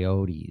and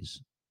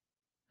coyotes?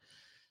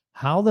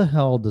 How the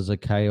hell does a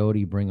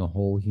coyote bring a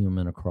whole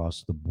human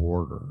across the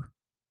border?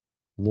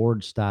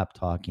 Lord, stop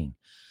talking.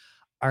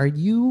 Are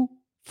you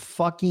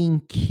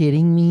fucking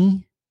kidding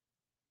me?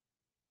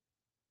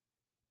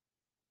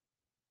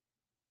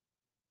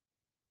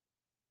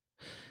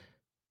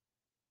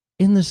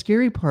 And the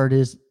scary part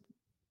is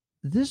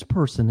this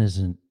person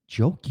isn't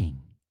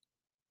joking.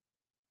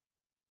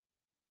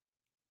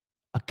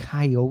 A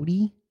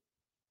coyote?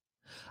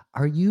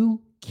 Are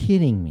you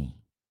kidding me?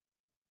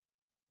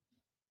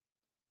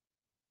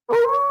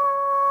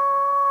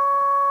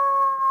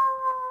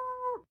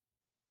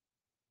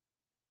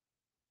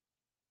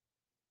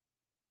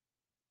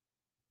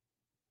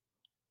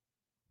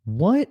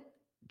 What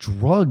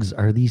drugs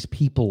are these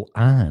people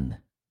on?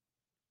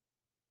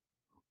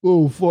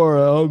 Oh, far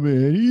out,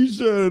 man. He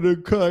said a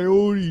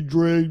coyote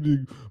dragged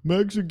a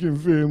Mexican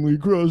family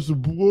across the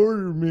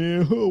border,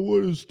 man. Oh,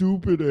 what a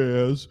stupid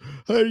ass.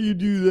 How do you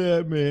do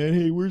that, man?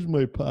 Hey, where's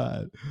my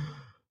pot?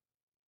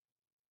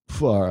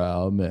 Far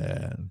out,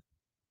 man.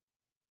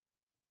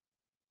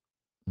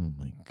 Oh,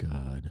 my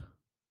God.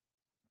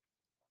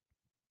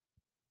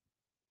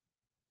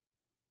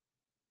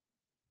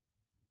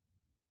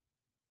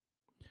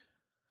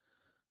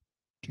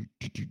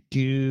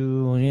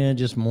 Yeah,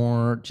 just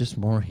more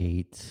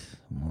hate,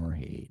 more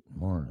hate,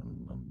 more.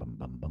 Bum, bum,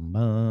 bum, bum,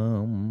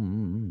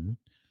 bum.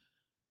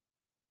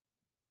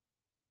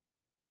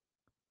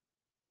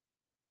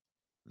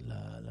 La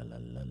la la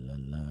la la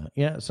la.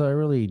 Yeah, so I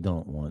really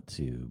don't want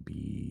to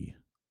be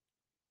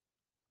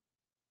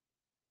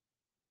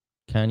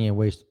Kanye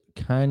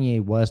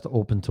West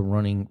open to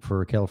running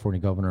for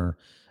California governor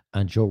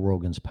on Joe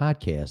Rogan's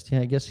podcast.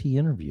 Yeah, I guess he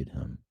interviewed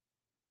him.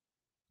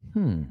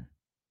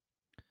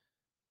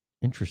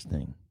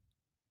 Interesting.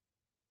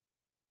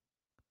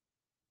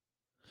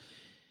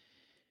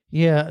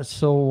 Yeah,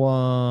 so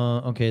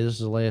okay, this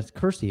is the last.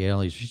 Kirstie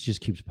Alley, she just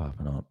keeps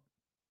popping up.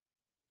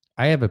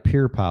 I have a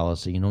peer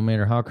policy. No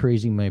matter how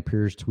crazy my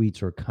peers'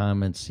 tweets or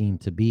comments seem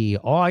to be,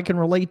 oh, I can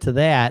relate to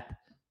that.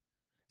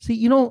 See,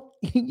 you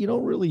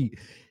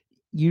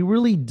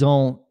really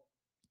don't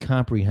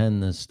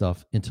comprehend this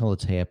stuff until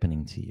it's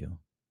happening to you.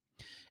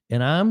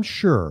 And I'm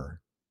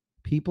sure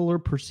people are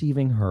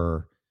perceiving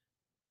her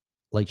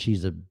like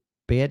she's a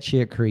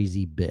batshit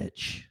crazy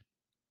bitch.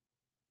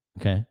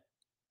 Okay.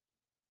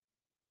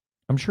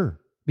 I'm sure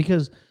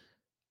because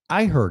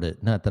I heard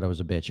it. Not that I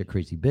was a batshit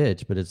crazy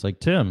bitch, but it's like,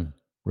 Tim,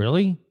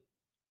 really?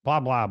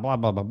 Blah, blah, blah,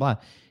 blah, blah, blah.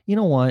 You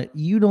know what?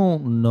 You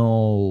don't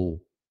know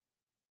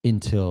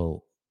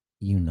until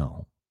you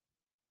know.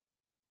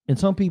 And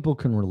some people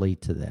can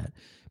relate to that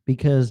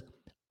because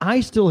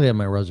I still have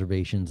my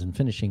reservations in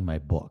finishing my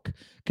book.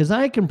 Because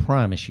I can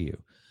promise you,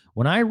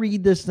 when I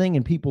read this thing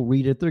and people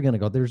read it, they're going to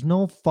go, there's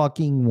no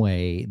fucking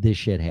way this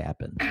shit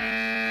happened.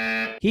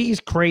 He's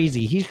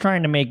crazy. He's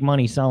trying to make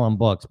money selling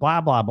books.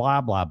 Blah, blah,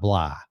 blah, blah,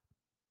 blah.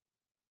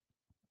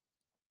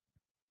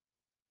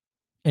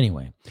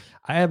 Anyway,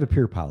 I have a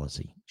peer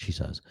policy, she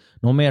says.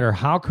 No matter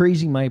how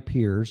crazy my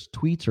peers'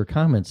 tweets or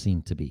comments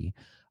seem to be,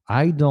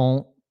 I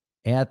don't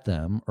at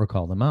them or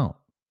call them out.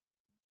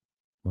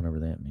 Whatever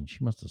that means.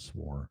 She must have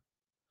swore.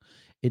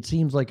 It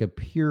seems like a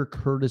pure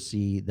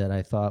courtesy that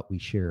I thought we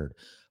shared,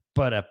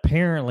 but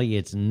apparently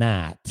it's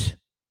not.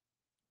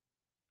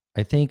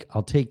 I think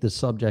I'll take the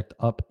subject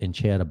up and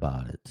chat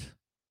about it.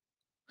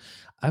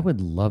 I would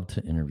love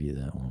to interview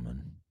that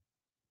woman.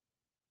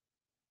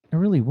 I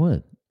really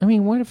would. I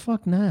mean, why the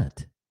fuck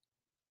not?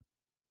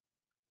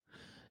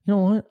 You know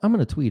what? I'm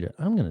going to tweet it.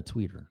 I'm going to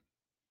tweet her.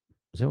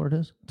 Is that what it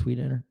is? Tweet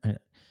at her?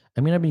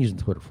 I mean, I've been using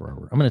Twitter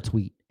forever. I'm going to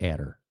tweet at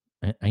her.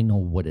 I know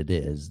what it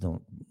is.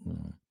 Don't.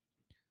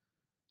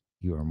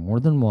 You are more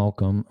than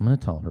welcome. I'm going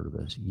to tell her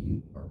this.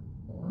 You are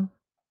more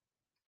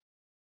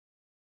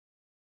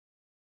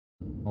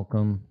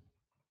welcome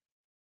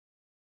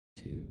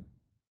to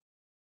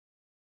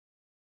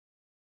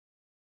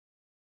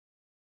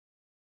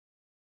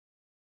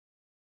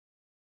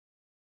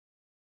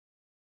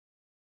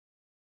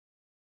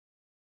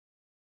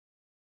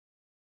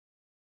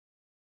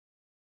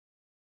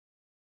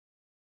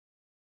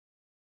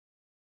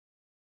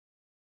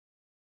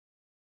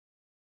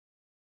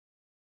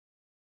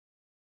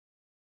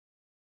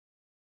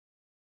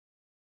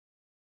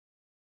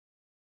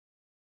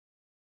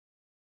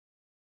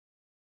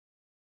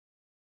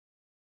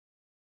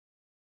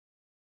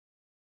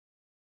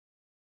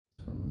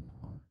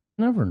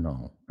never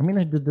know. I mean,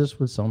 I did this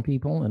with some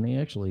people, and they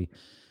actually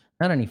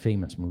not any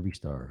famous movie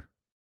star.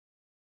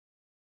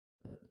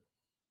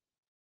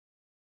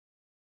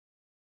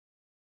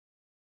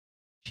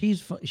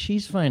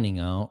 She's finding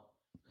out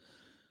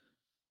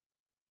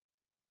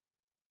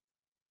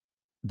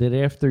that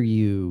after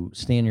you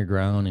stand your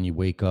ground and you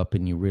wake up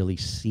and you really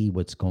see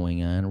what's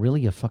going on,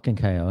 really a fucking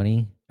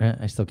coyote.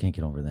 I still can't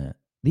get over that.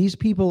 These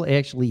people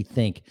actually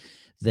think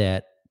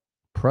that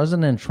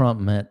President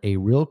Trump met a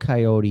real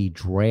coyote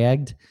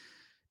dragged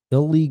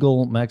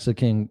illegal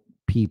Mexican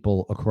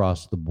people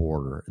across the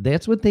border.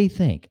 That's what they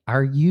think.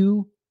 Are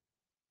you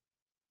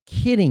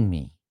kidding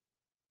me?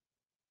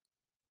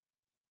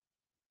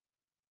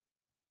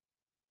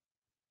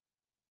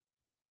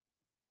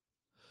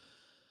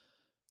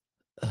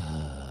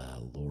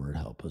 Lord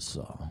help us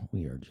all.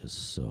 We are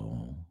just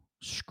so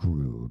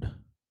screwed.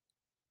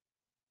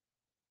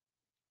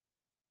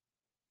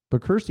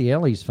 But Kirstie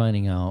Alley's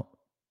finding out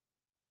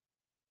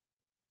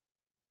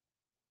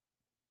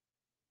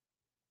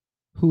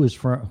who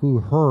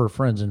her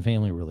friends and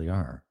family really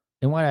are,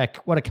 and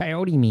what a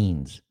coyote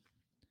means.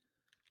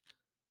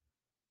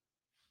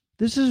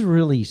 This is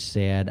really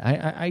sad.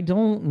 I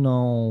don't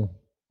know.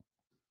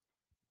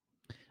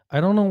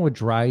 I don't know what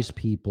drives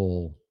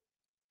people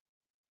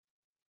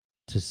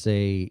to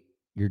say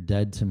you're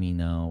dead to me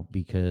now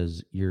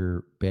because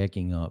you're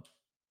backing up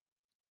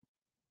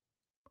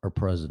our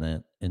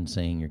president and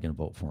saying you're going to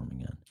vote for him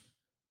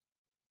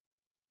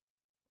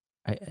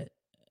again.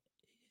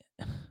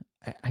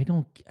 I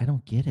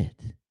don't get it.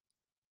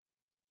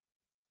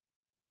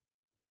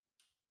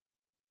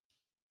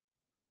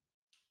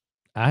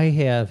 I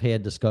have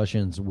had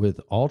discussions with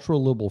ultra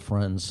liberal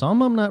friends.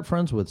 Some I'm not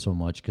friends with so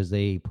much because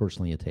they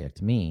personally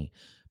attacked me,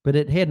 but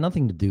it had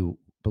nothing to do,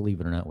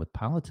 believe it or not, with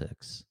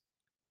politics.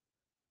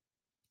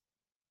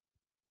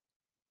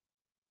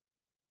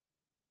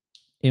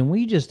 And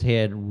we just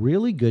had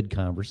really good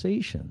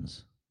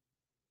conversations.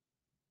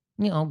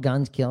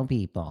 Guns kill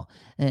people.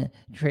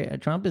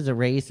 Trump is a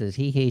racist.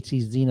 He hates.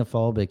 He's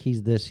xenophobic.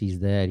 He's this. He's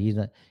that. He's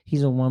a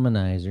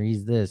womanizer.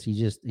 He's this.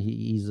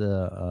 He's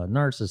a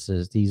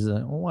narcissist. He's a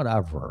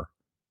whatever.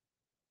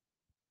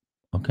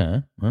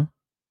 Okay. Huh?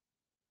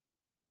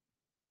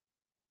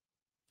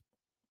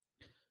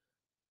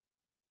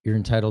 You're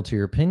entitled to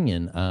your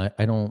opinion.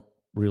 I don't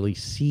really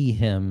see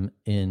him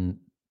in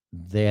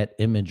that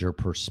image or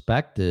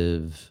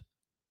perspective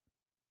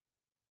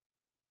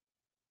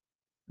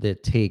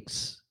that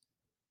takes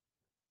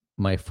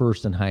my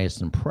first and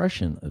highest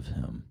impression of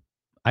him.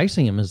 I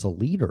see him as a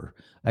leader.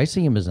 I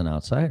see him as an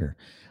outsider.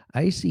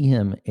 I see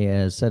him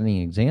as setting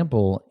an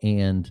example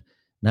and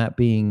not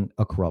being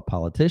a corrupt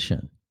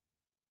politician.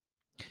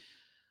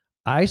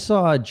 I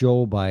saw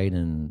Joe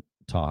Biden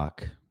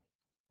talk.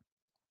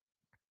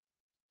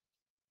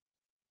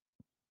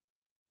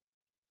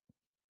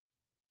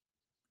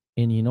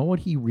 And you know what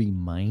he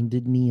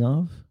reminded me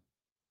of?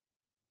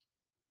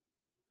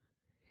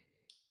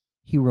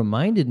 He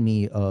reminded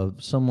me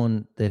of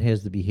someone that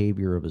has the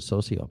behavior of a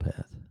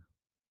sociopath.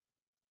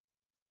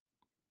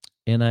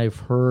 And I've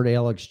heard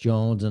Alex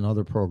Jones and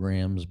other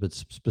programs, but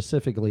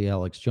specifically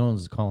Alex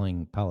Jones,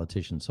 calling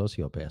politicians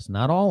sociopaths.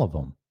 Not all of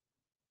them.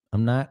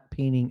 I'm not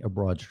painting a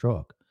broad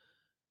stroke.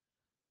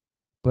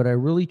 But I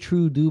really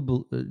do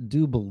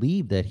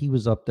believe that he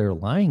was up there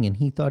lying and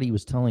he thought he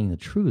was telling the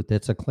truth.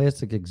 That's a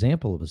classic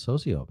example of a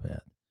sociopath.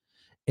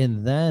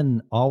 And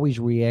then always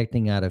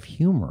reacting out of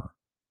humor.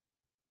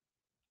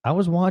 I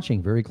was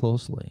watching very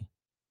closely.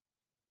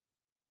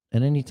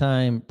 And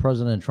anytime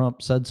President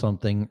Trump said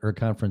something or a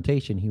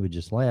confrontation, he would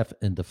just laugh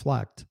and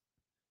deflect.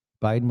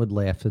 Biden would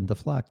laugh and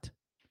deflect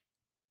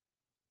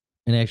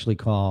and actually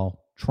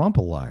call Trump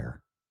a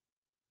liar.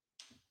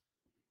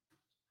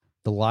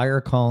 The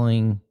liar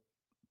calling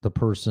the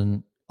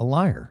person a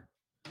liar.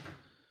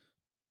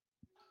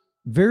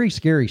 Very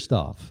scary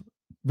stuff.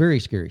 Very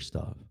scary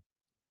stuff.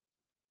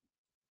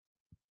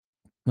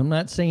 I'm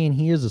not saying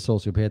he is a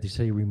sociopath. He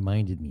said he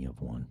reminded me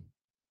of one.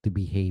 The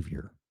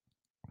behavior.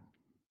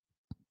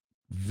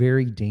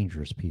 Very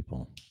dangerous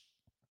people.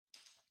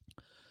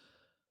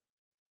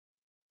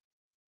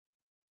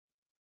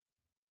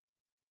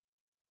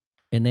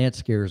 And that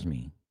scares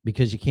me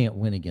because you can't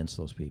win against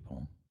those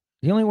people.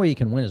 The only way you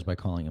can win is by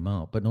calling them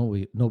out, but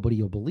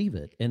nobody will believe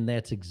it. And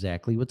that's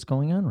exactly what's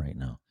going on right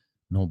now.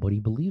 Nobody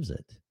believes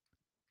it.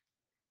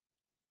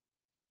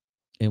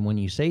 And when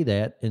you say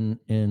that,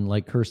 and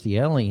like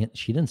Kirstie Alley,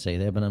 she didn't say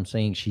that, but I'm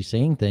saying she's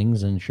saying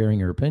things and sharing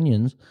her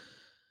opinions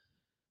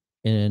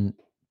and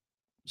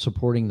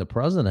supporting the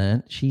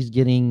president. She's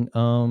getting,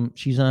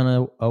 she's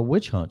on a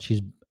witch hunt.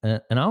 She's an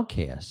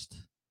outcast.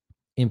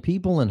 And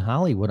people in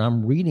Hollywood,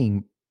 I'm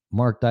reading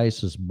Mark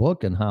Dice's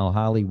book and how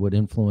Hollywood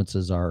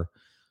influences our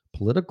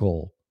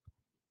political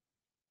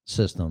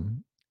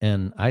system.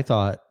 And I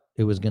thought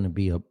it was going to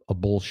be a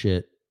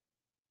bullshit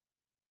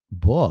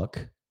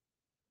book.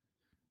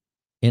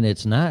 And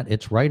it's not.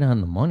 It's right on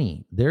the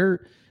money.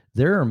 There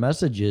are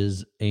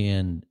messages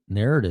and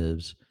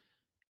narratives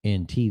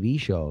in TV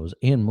shows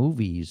and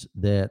movies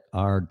that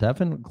are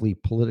definitely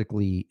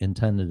politically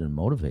intended and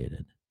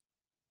motivated.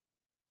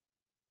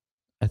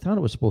 I thought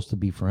it was supposed to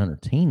be for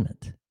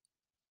entertainment,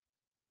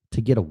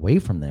 to get away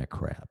from that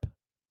crap.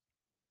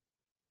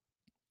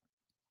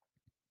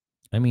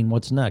 I mean,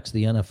 what's next?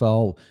 The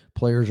NFL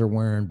players are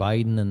wearing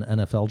Biden and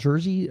NFL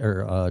jersey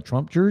or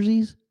Trump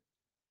jerseys.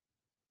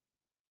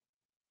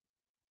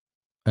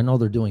 I know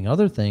they're doing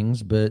other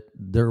things, but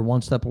they're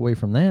one step away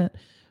from that.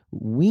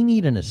 We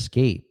need an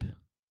escape.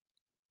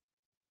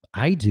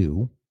 I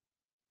do.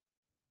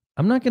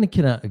 I'm not going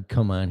to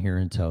come on here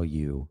and tell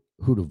you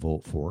who to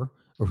vote for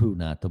or who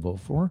not to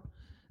vote for.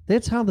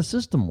 That's how the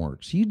system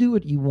works. You do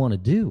what you want to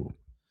do,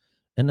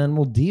 and then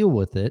we'll deal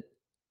with it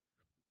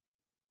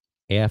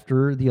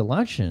after the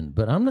election.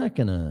 But I'm not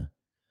gonna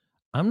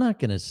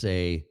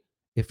say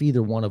if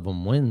either one of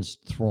them wins,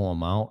 throw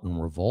them out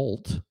and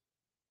revolt.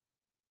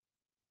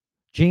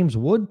 James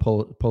Wood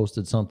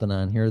posted something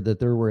on here that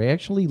there were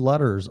actually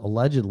letters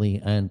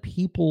allegedly on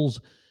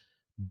people's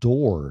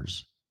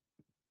doors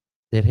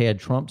that had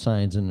Trump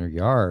signs in their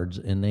yards,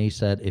 and they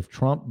said if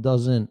Trump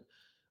doesn't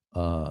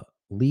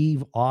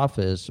leave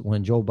office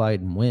when Joe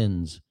Biden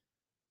wins,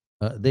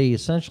 they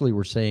essentially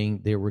were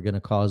saying they were going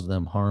to cause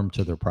them harm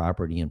to their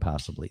property and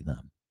possibly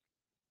them.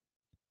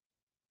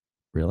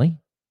 Really?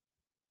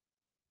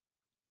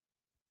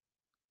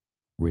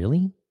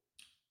 Really?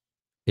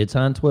 It's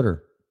on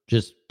Twitter.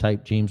 Just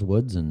type James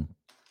Woods and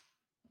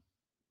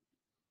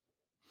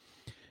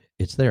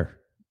it's there.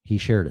 He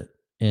shared it.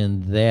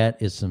 And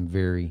that is some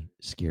very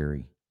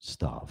scary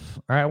stuff.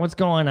 All right, what's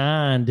going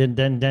on? Dun,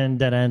 dun, dun,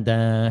 dun, dun,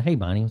 dun. Hey,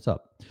 Bonnie, what's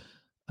up?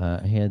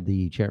 I had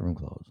the chat room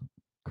closed.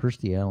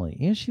 Kirstie Alley.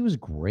 Yeah, she was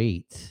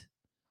great.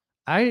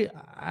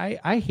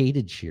 I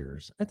hated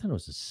Cheers. I thought it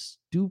was a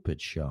stupid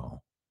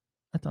show.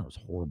 I thought it was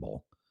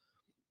horrible.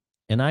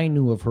 And I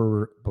knew of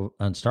her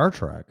on Star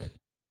Trek,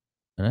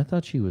 and I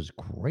thought she was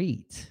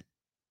great.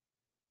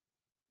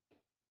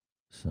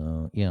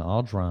 So, yeah,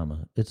 all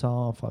drama. It's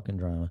all fucking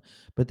drama.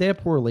 But that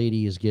poor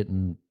lady is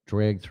getting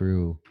dragged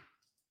through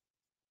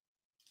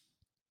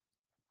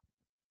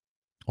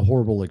a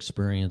horrible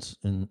experience.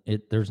 And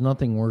there's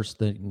nothing worse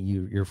than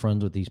you're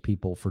friends with these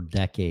people for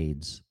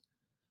decades,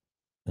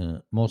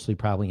 mostly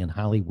probably in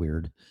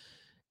Hollywood.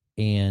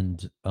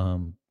 And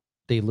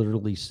they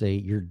literally say,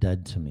 "You're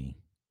dead to me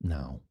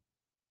now."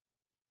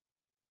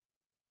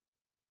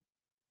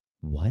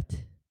 What?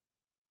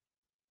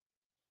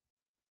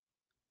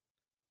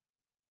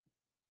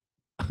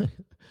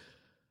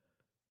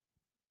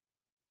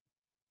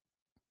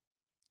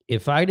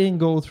 If I didn't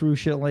go through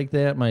shit like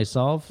that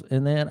myself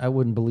and that, I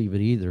wouldn't believe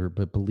it either,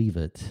 but believe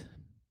it.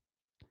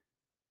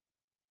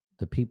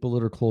 The people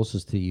that are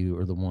closest to you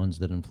are the ones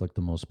that inflict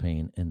the most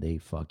pain, and they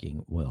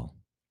fucking will.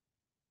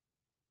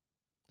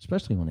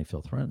 Especially when they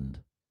feel threatened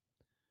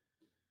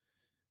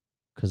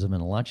because of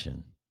an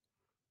election.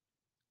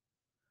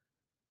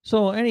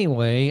 So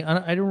anyway,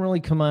 I don't really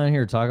come on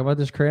here to talk about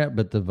this crap,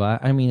 but the vibe,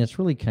 I mean, it's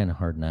really kind of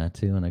hard not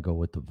to, and I go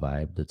with the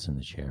vibe that's in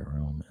the chat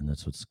room, and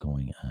that's what's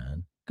going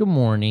on. Good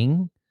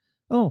morning.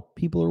 Oh,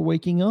 people are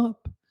waking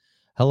up.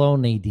 Hello,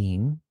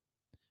 Nadine.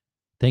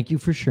 Thank you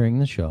for sharing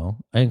the show.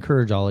 I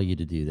encourage all of you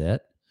to do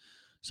that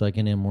so I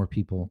can have more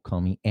people call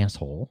me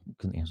asshole.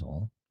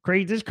 Asshole.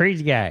 Crazy, this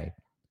crazy guy.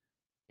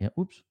 Yeah,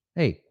 oops.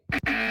 Hey.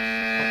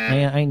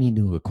 Man, I need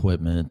new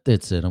equipment.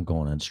 That's it. I'm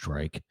going on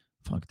strike.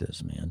 Fuck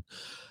this, man.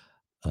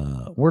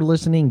 We're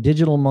listening.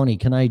 Digital Money.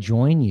 Can I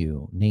join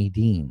you,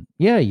 Nadine?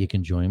 Yeah, you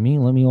can join me.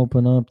 Let me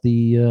open up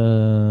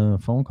the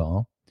phone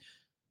call.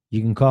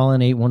 You can call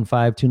in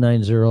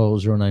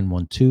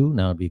 815-290-0912.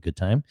 Now would be a good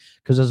time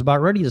because I was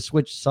about ready to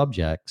switch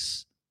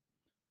subjects.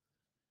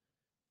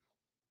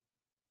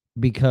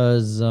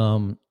 Because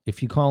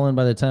if you call in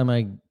by the time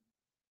I'll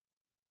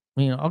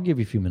give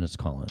you a few minutes to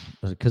call in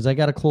because I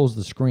got to close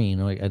the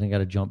screen. I got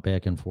to jump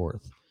back and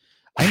forth.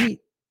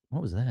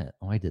 What was that?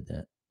 Oh, I did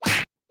that.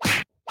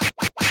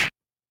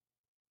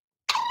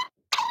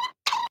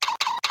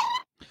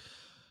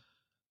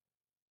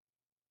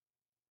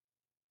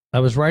 I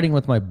was riding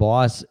with my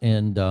boss,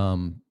 and I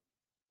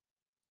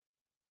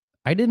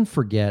didn't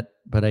forget,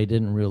 but I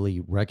didn't really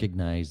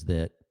recognize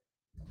that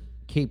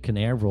Cape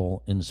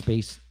Canaveral in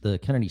the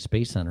Kennedy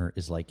Space Center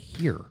is like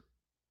here.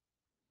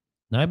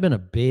 Now, I've been a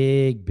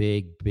big,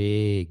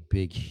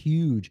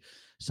 huge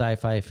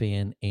sci-fi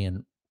fan,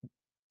 and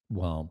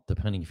well,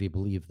 depending if you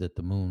believe that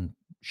the moon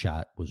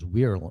shot was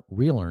real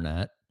or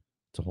not,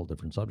 it's a whole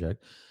different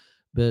subject.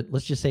 But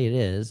let's just say it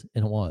is,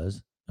 and it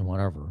was, and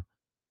whatever.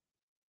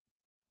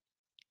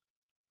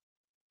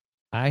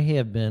 I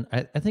have been,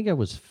 I think I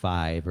was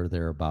 5 or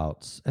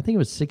thereabouts. I think it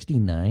was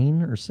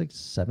 69 or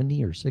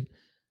 670 or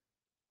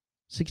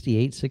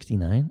 68,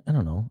 69. I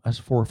don't know. I was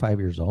 4 or 5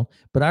 years old.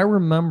 But I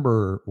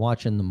remember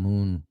watching the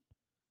moon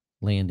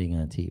landing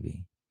on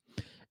TV.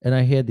 And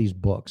I had these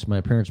books.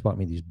 My parents bought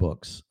me these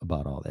books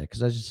about all that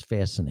because I was just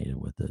fascinated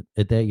with it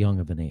at that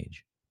young of an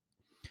age.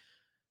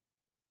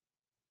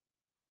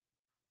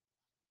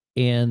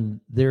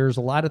 And there's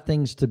a lot of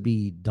things to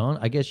be done.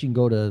 I guess you can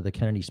go to the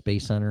Kennedy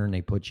Space Center and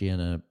they put you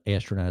in an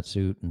astronaut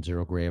suit and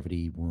zero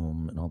gravity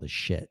room and all this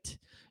shit.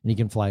 And you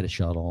can fly the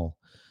shuttle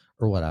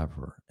or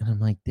whatever. And I'm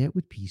like, that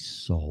would be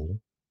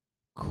so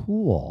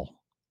cool.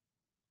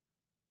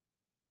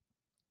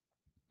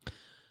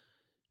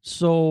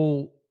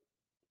 So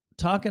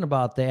talking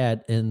about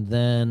that, and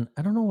then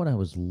I don't know what I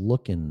was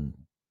looking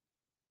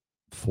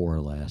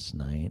for last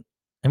night.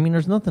 I mean,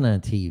 there's nothing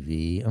on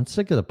TV. I'm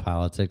sick of the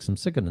politics. I'm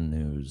sick of the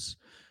news,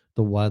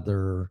 the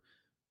weather,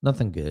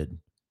 nothing good.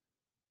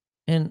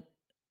 And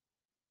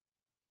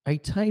I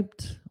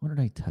typed, what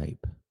did I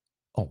type?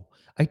 Oh,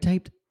 I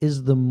typed,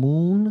 is the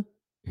moon,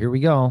 here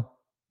we go.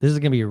 This is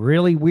going to be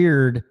really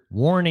weird.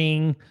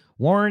 Warning.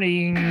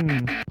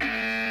 Warning.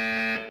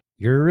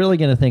 You're really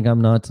going to think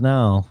I'm nuts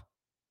now.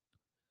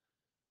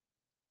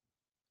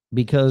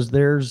 Because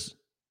there's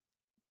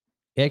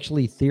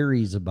actually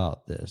theories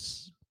about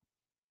this.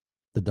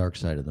 The dark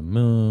side of the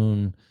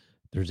moon.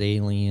 There's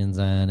aliens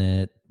on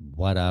it.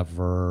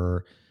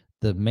 Whatever.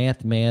 The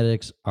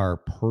mathematics are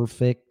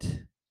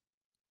perfect.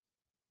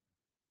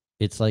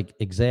 It's like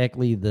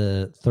exactly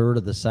the third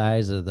of the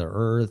size of the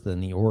Earth,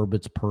 and the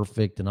orbit's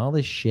perfect, and all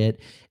this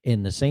shit.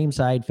 And the same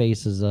side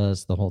faces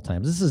us the whole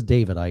time. This is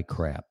David Icke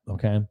crap,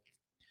 okay?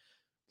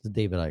 This is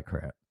David Icke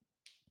crap,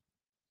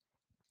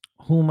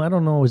 whom I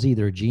don't know is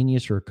either a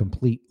genius or a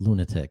complete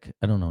lunatic.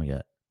 I don't know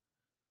yet.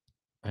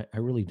 I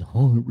really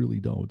don't. I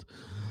really don't.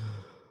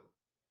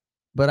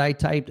 But I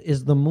typed,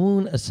 "Is the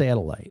moon a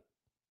satellite?"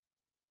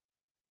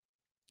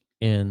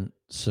 And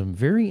some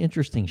very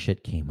interesting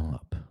shit came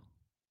up.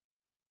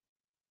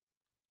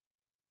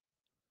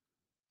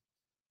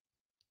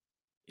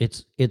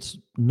 It's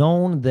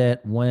known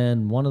that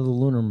when one of the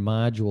lunar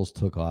modules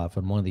took off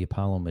on one of the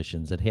Apollo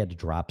missions, it had to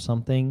drop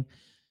something.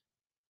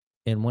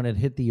 And when it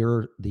hit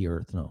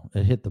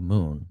it hit the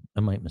moon.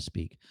 I might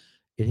misspeak.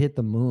 It hit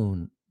the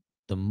moon.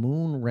 The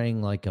moon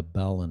rang like a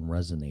bell and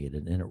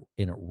resonated, and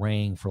it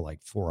rang for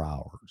like 4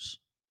 hours.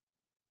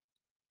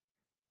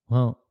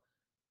 Well,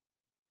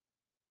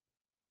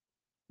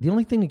 the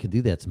only thing that could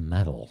do that's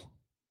metal.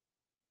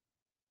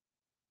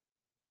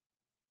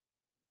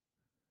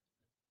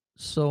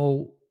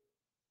 So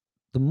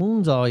the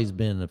moon's always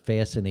been a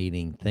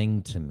fascinating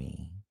thing to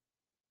me.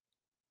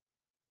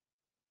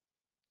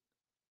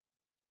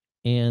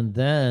 And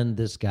then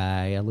this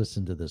guy, I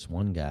listened to this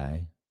one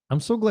guy. I'm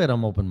so glad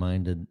I'm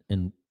open-minded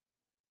and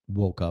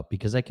woke up,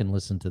 because I can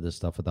listen to this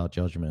stuff without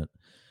judgment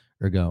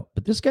or go,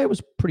 but this guy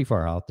was pretty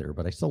far out there,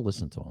 but I still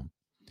listened to him.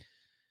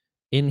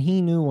 And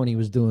he knew when he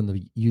was doing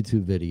the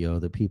YouTube video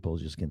that people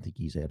just going to think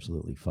he's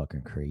absolutely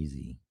fucking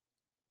crazy.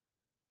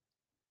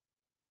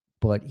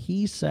 But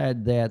he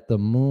said that the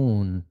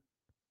moon,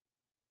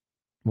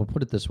 we'll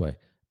put it this way,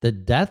 the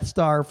Death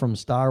Star from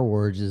Star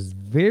Wars is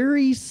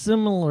very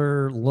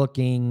similar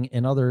looking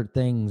and other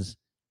things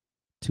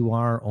to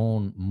our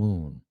own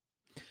moon.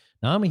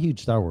 Now, I'm a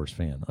huge Star Wars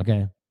fan,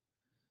 okay?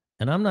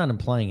 And I'm not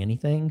implying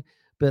anything,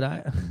 but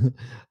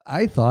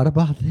I thought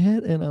about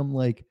that, and I'm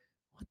like,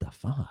 what the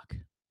fuck?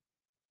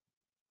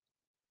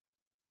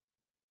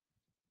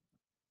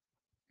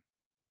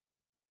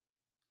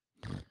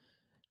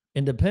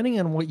 And depending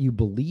on what you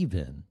believe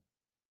in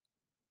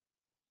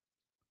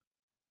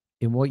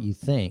and what you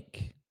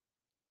think,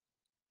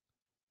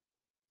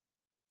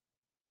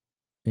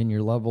 in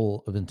your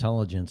level of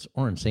intelligence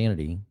or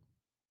insanity,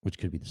 which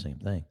could be the same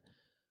thing,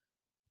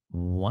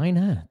 why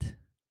not?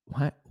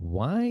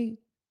 Why?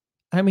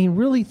 I mean,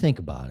 really think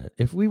about it.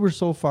 If we were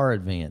so far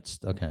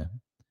advanced, okay,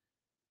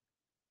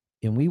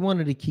 and we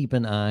wanted to keep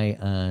an eye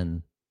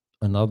on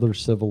another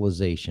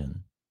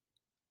civilization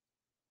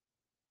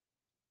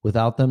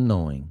without them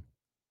knowing,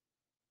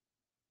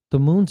 the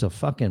moon's a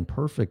fucking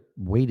perfect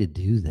way to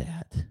do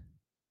that.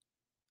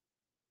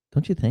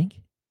 Don't you think?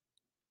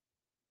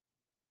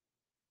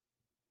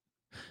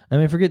 I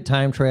mean, forget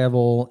time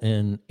travel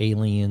and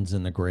aliens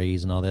and the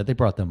Greys and all that. They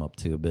brought them up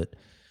too, but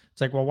it's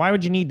like, well, why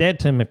would you need that,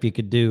 Tim, if you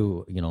could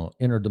do,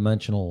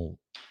 interdimensional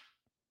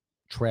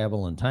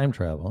travel and time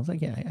travel? I was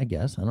like, yeah, I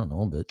guess. I don't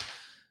know, but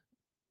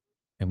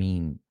I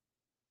mean,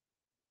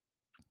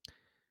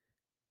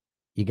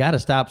 you got to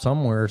stop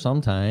somewhere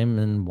sometime,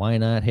 and why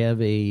not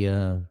have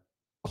a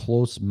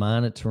close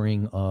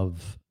monitoring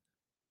of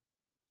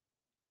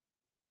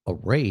a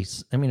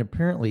race? I mean,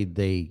 apparently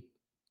they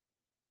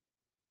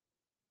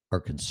are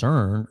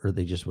concerned, or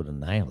they just would have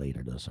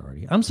annihilated us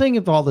already. I'm saying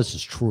if all this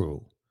is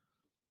true,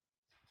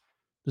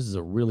 this is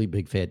a really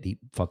big, fat, deep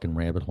fucking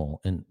rabbit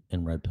hole in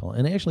Red Pill.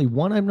 And actually,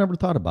 one I've never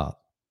thought about.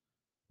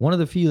 One of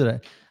the few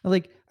that I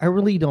like, I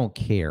really don't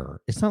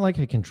care. It's not like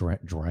I can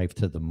drive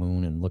to the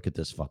moon and look at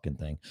this fucking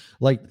thing,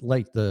 like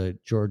the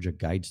Georgia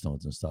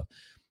Guidestones and stuff.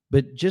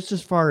 But just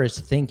as far as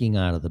thinking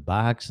out of the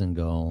box and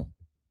go,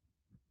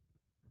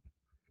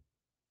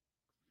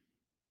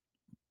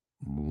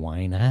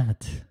 why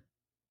not?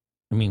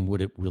 I mean,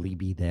 would it really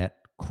be that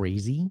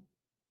crazy?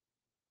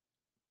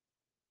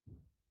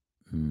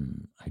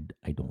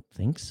 I don't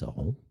think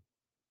so.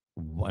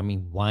 I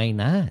mean, why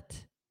not?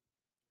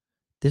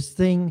 This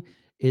thing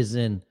is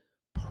in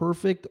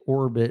perfect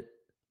orbit,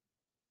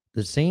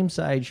 the same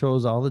side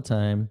shows all the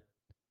time.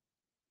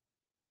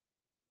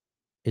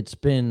 It's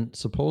been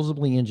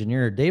supposedly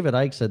engineered. David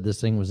Icke said this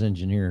thing was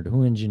engineered.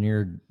 Who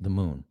engineered the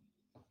moon?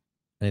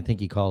 And I think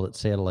he called it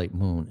Satellite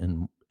Moon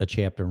in a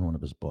chapter in one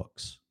of his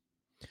books.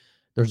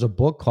 There's a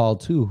book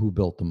called, too, Who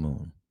Built the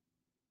Moon?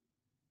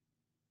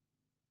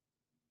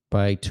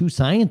 By two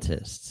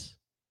scientists.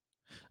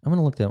 I'm going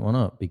to look that one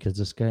up, because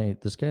this guy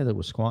that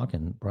was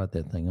squawking brought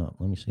that thing up.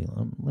 Let me see.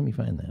 Let me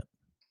find that.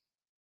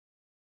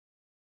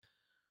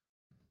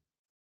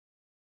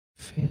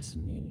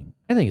 Fascinating.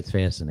 I think it's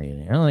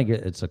fascinating. I don't think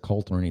it's a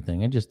cult or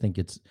anything. I just think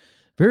it's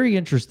very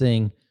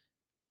interesting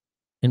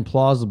and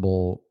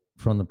plausible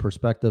from the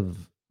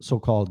perspective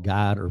so-called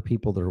God or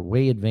people that are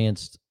way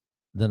advanced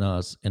than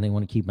us and they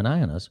want to keep an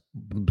eye on us,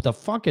 the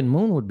fucking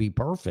moon would be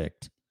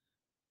perfect.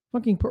 I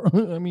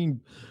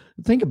mean,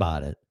 think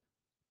about it.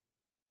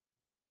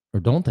 Or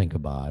don't think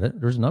about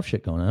it. There's enough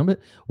shit going on, but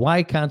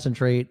why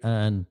concentrate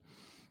on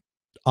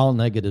all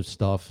negative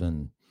stuff?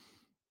 And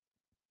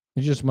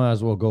you just might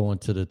as well go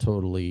into the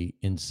totally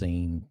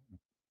insane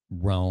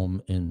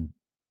realm and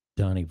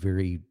down a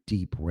very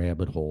deep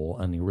rabbit hole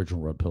on the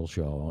original Red Pill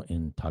show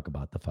and talk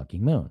about the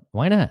fucking moon.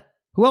 Why not?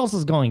 Who else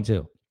is going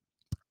to?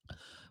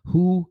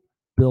 Who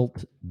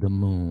built the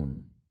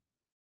moon?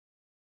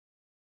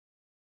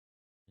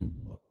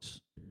 Books.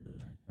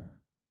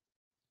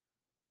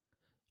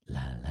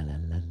 La la la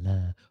la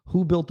la.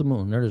 Who built the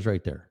moon? There it is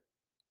right there.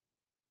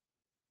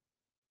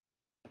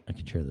 I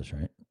can share this,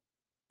 right?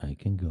 I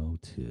can go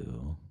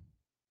to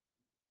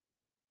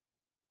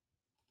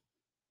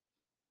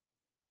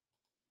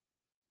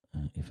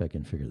if I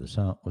can figure this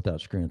out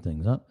without screwing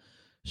things up.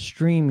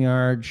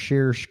 StreamYard,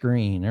 share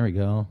screen. There we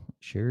go.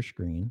 Share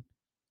screen.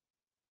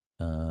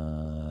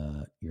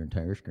 Your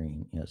entire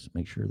screen. Yes.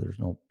 Make sure there's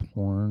no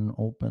porn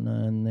open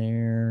on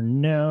there.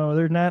 No,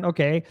 there's not.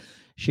 Okay.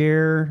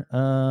 Share.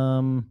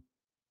 Chrome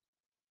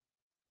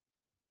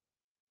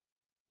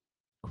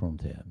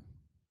tab.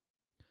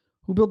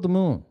 Who built the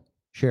moon?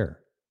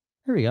 Share.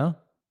 There we go.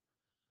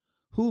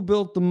 Who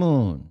built the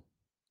moon?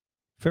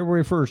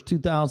 February 1st,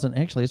 2000.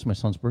 Actually, it's my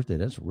son's birthday.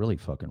 That's really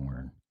fucking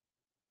weird.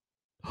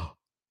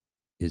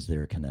 Is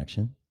there a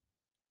connection?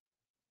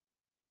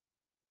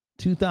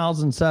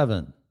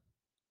 2007.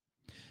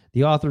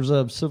 The authors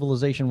of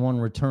Civilization One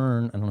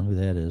Return, I don't know who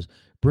that is,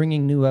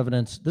 bringing new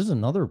evidence. This is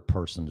another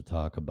person to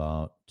talk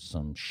about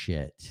some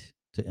shit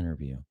to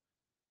interview.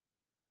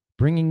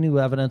 Bringing new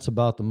evidence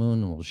about the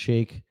moon will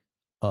shake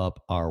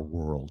up our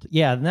world.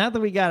 Yeah, not that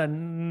we got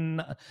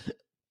not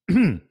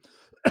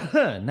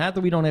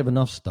that we don't have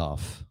enough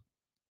stuff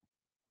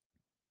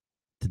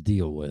to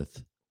deal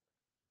with.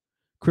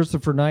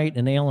 Christopher Knight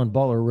and Alan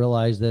Butler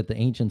realized that the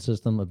ancient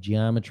system of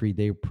geometry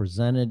they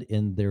presented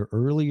in their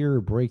earlier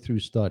breakthrough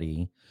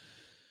study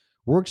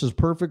works as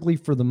perfectly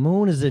for the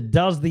moon as it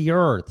does the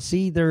earth.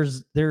 See,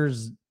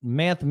 there's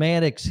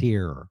mathematics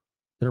here.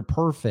 They're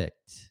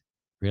perfect.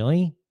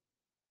 Really?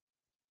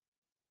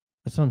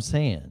 That's what I'm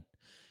saying.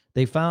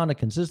 They found a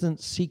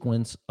consistent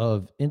sequence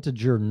of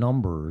integer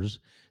numbers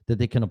that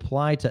they can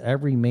apply to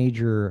every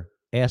major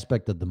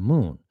aspect of the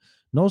moon.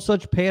 No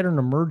such pattern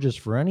emerges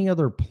for any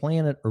other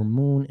planet or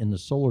moon in the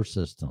solar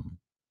system.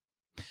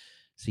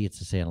 See,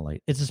 it's a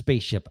satellite. It's a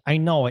spaceship. I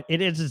know it.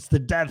 It is. It's the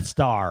Death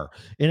Star.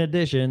 In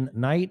addition,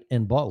 Knight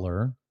and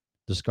Butler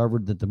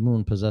discovered that the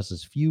moon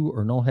possesses few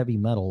or no heavy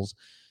metals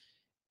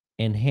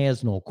and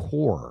has no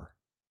core.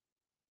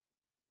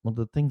 Well,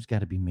 the thing's got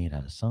to be made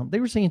out of something. They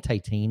were saying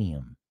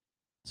titanium.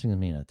 This thing is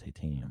made out of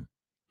titanium.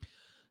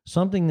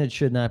 Something that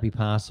should not be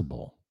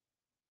possible.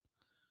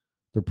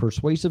 The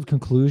persuasive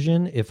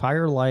conclusion, if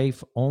higher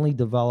life only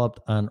developed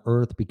on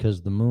Earth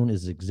because the moon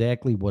is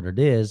exactly what it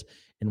is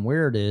and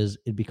where it is,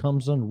 it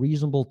becomes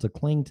unreasonable to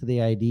cling to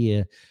the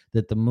idea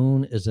that the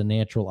moon is a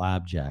natural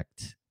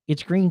object.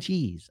 It's green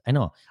cheese. I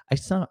know. I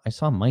saw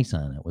mice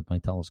on it with my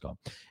telescope.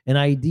 An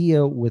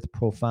idea with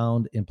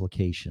profound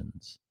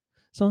implications.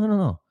 So I don't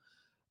know.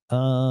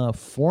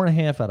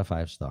 4.5 out of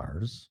 5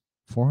 stars,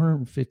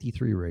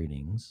 453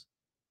 ratings.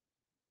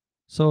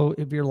 So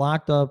if you're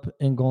locked up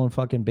and going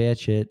fucking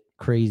batshit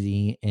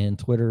crazy and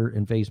Twitter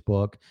and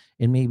Facebook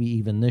and maybe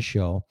even this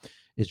show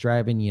is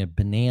driving you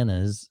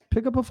bananas,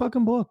 pick up a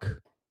fucking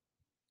book.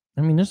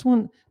 I mean, this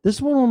one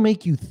will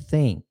make you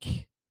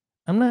think.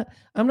 I'm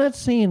not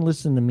saying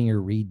listen to me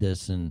or read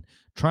this and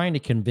trying to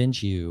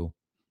convince you,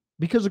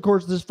 because of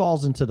course this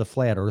falls into the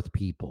flat earth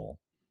people.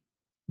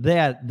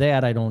 That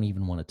I don't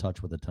even want to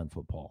touch with a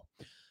 10-foot pole.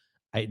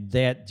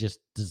 That just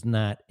does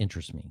not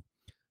interest me.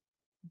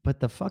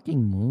 But the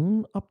fucking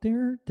moon up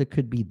there that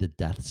could be the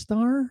Death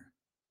Star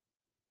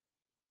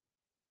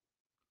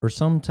or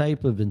some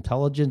type of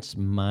intelligence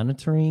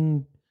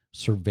monitoring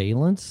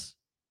surveillance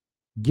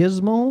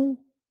gizmo.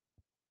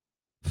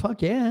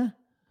 Fuck yeah.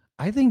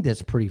 I think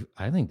that's pretty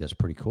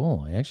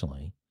cool,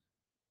 actually.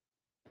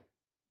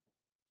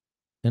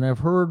 And I've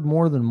heard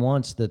more than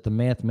once that the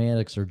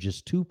mathematics are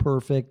just too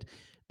perfect.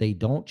 They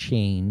don't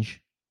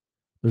change.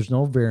 There's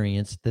no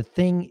variance. The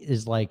thing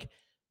is like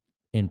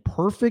in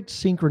perfect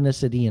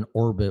synchronicity in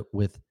orbit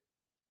with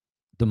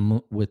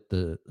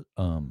the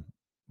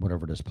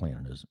whatever this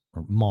planet is,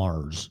 or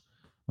Mars.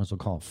 Might as well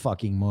call it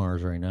fucking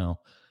Mars right now.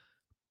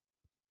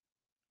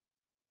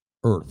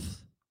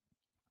 Earth.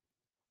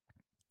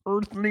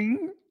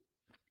 Earthling.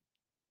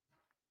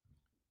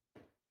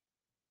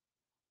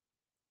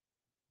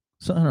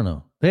 So I don't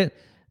know.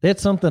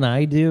 That's something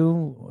I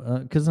do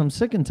because I'm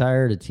sick and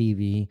tired of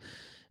TV,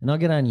 and I'll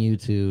get on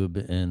YouTube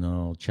and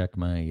I'll check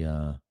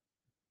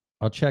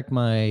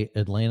my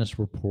Atlantis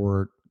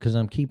report because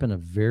I'm keeping a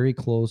very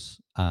close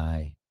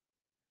eye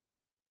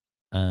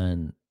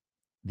on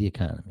the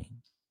economy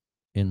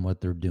and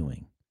what they're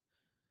doing.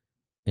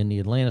 And the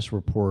Atlantis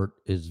report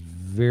is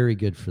very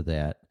good for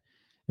that.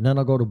 And then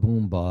I'll go to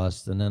Boom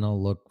Bust, and then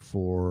I'll look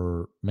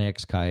for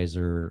Max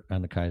Kaiser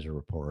on the Kaiser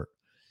Report.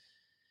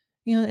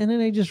 And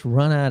then I just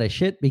run out of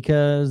shit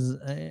because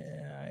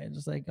I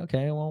just like,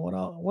 okay, well,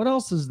 what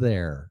else is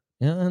there?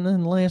 And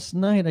then last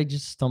night I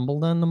just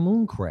stumbled on the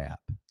moon crap.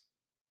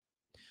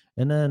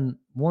 And then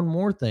one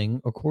more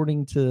thing,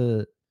 according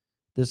to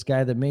this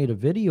guy that made a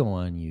video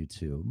on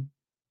YouTube,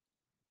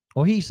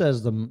 well, he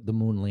says the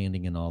moon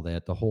landing and all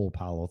that, the whole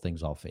Apollo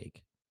thing's all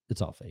fake.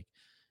 It's all fake.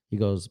 He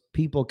goes,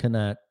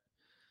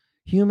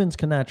 humans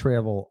cannot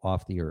travel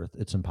off the earth.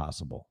 It's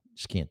impossible.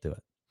 Just can't do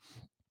it.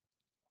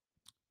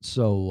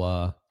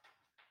 So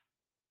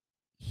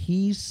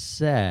he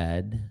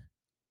said,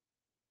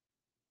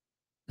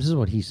 this is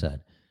what he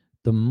said.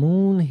 The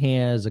moon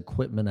has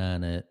equipment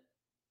on it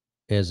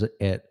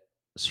at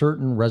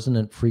certain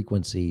resonant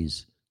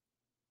frequencies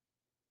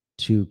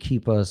to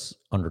keep us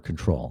under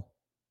control.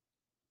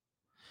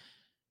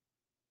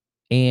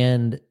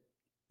 And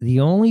the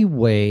only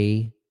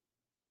way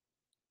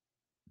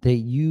that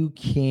you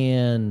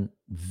can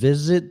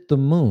visit the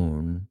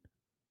moon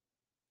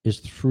is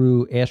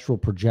through astral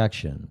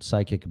projection,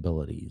 psychic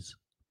abilities.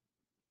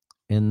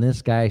 And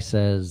this guy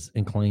says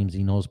and claims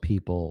he knows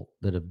people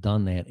that have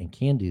done that and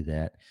can do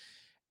that.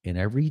 And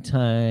every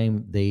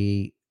time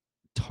they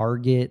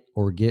target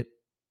or get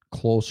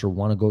close or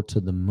want to go to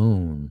the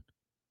moon,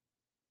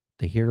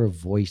 they hear a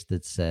voice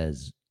that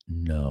says,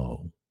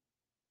 no.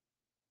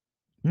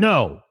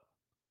 No.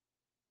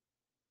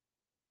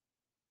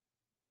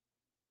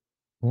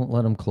 Won't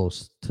let them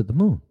close to the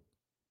moon.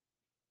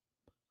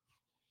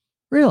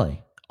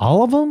 Really?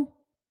 All of them?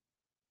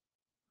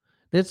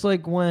 It's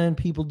like when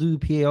people do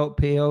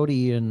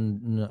peyote,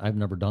 and I've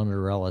never done it,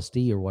 or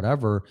LSD or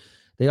whatever.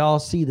 They all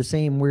see the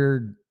same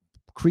weird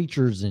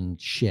creatures and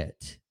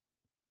shit.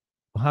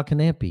 Well, how can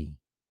that be?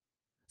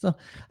 So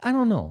I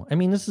don't know. I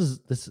mean, this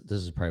is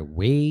probably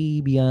way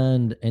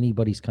beyond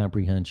anybody's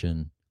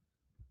comprehension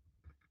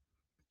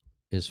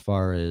as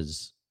far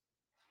as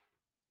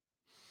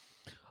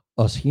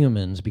us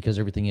humans, because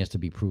everything has to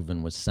be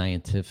proven with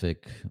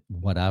scientific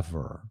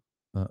whatever.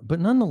 But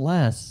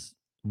nonetheless,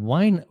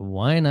 why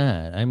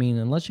not? I mean,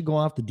 unless you go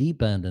off the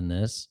deep end in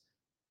this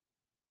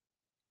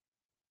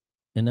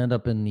and end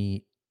up in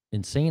the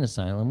insane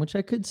asylum, which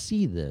I could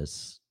see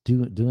this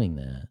doing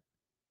that.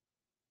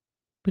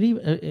 But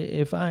even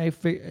if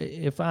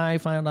I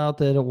found out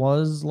that it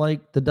was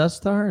like the Death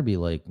Star, I'd be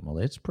like, well,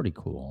 that's pretty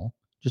cool.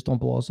 Just don't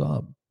blow us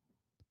up.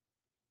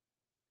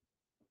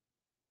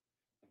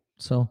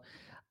 So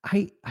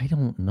I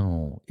don't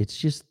know.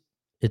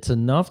 It's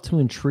enough to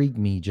intrigue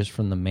me just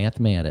from the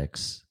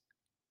mathematics.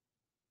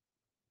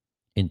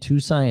 And two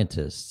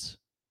scientists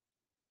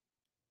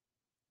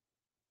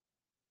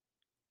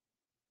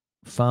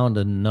found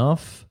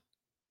enough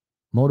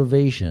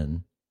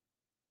motivation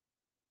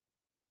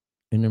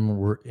and then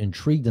were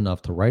intrigued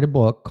enough to write a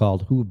book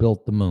called Who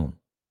Built the Moon.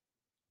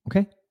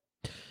 Okay.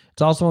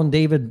 It's also on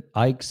David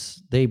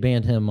Icke's. They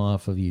banned him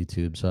off of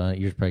YouTube, so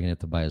you're probably going to have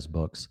to buy his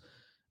books.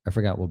 I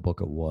forgot what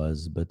book it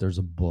was, but there's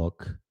a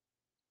book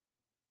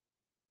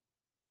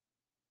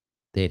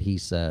that he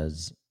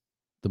says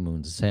the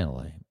moon's a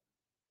satellite.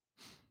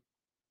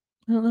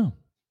 I don't know.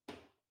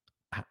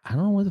 I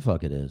don't know what the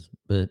fuck it is,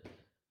 but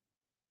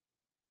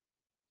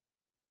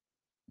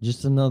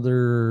just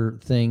another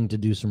thing to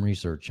do some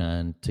research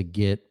on to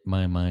get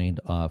my mind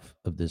off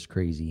of this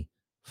crazy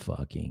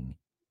fucking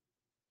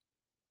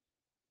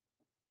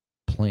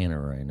planet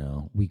right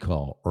now we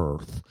call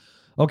Earth.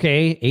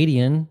 Okay,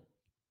 Adian,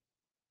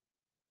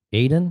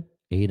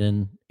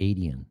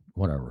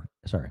 whatever.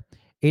 Sorry.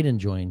 Aiden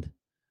joined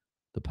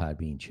the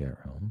Podbean chat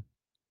room.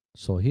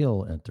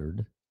 Sohail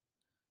entered.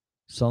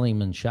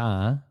 Suleiman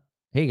Shah.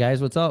 Hey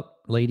guys, what's up,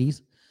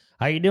 ladies?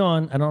 How you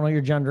doing? I don't know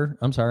your gender.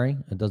 I'm sorry.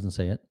 It doesn't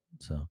say it.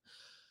 So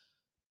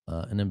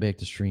and then back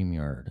to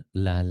StreamYard.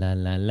 La la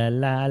la la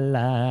la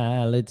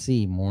la. Let's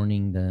see.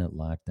 Morning the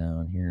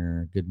lockdown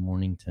here. Good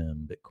morning,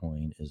 Tim.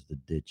 Bitcoin is the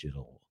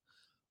digital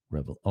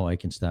rebel. Oh, I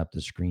can stop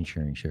the screen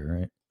sharing share,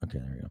 right? Okay,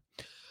 there we go.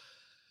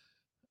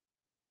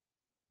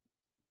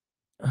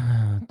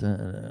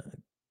 The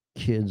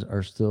kids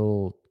are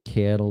still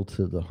cattle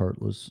to the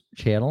heartless.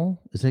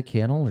 Chattel? Is that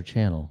cattle or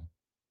channel?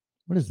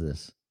 What is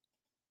this?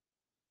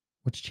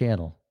 What's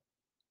chattel?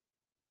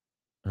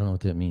 I don't know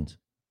what that means.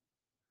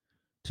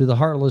 To the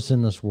heartless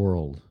in this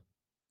world.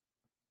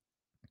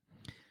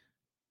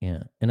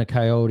 Yeah. And a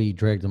coyote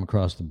dragged them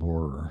across the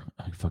border.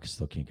 I fucking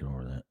still can't get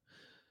over that.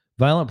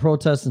 Violent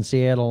protests in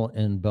Seattle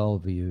and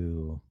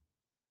Bellevue,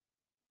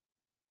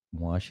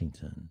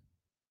 Washington.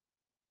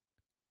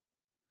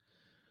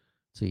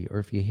 Let's see, or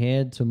if you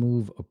had to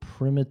move a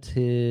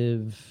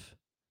primitive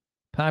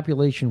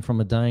population from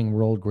a dying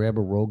world, grab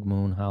a rogue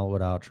moon, hollow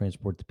it out,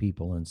 transport the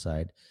people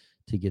inside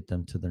to get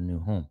them to their new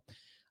home.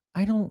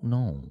 I don't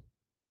know.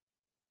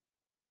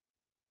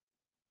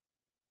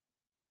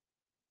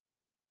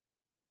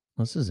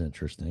 This is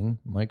interesting.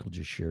 Michael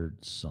just shared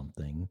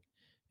something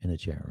in the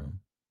chat room.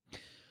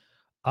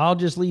 I'll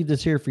just leave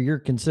this here for your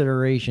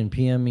consideration.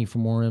 PM me for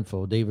more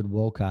info. David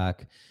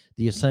Wilcock,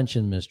 The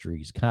Ascension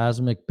Mysteries,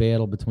 Cosmic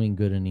Battle Between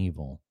Good and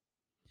Evil.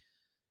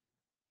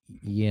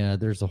 Yeah,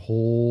 there's a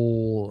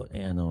whole,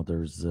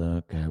 there's,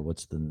 God,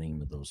 what's the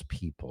name of those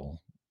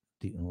people?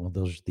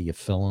 Those the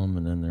Aphelum,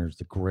 and then there's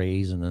the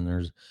Greys, and then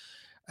there's,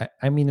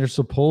 I mean, there's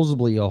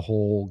supposedly a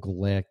whole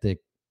galactic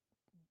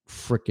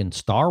freaking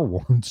Star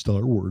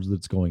Wars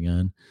that's going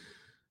on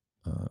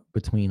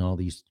between all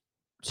these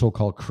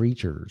so-called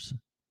creatures.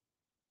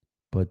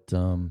 But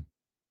I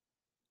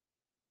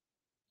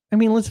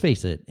mean, let's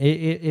face it.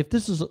 If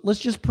this is, let's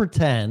just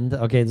pretend,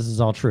 okay, this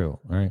is all true.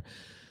 All right,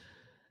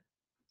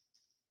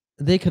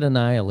 they could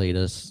annihilate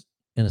us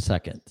in a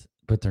second,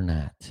 but they're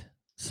not.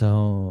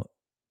 So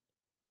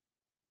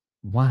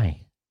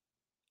why?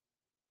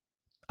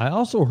 I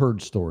also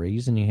heard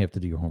stories, and you have to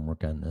do your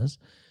homework on this,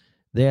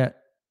 that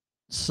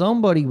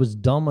somebody was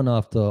dumb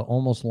enough to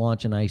almost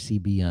launch an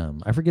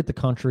ICBM. I forget the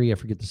country, I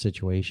forget the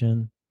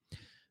situation,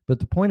 but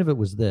the point of it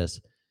was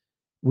this.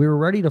 We were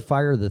ready to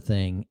fire the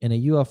thing, and a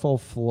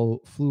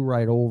UFO flew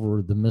right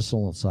over the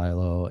missile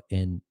silo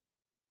and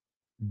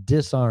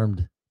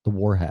disarmed the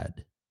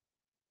warhead.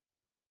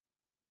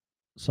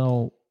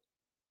 So,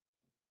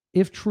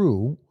 if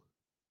true,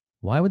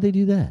 why would they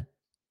do that?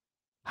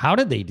 How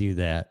did they do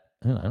that?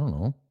 I don't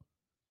know.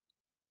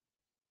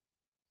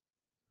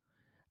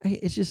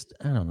 It's just,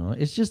 I don't know.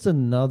 It's just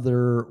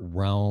another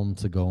realm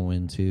to go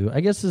into.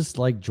 I guess it's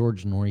like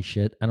George Norrie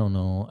shit. I don't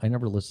know. I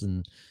never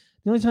listened.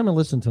 The only time I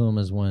listened to him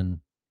is when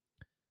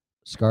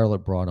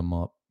Scarlett brought him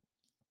up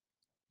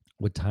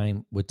with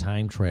time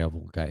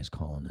travel guys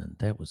calling in.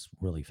 That was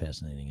really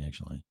fascinating,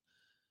 actually.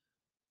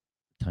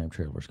 Time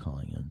travelers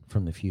calling in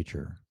from the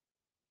future.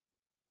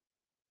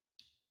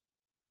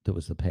 That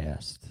was the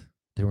past.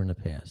 They were in the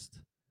past.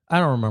 I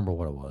don't remember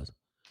what it was.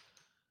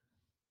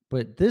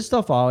 But this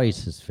stuff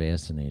always has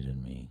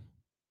fascinated me.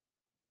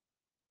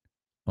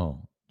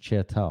 Oh,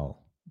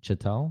 Chattel.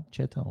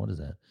 What is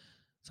that?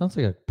 Sounds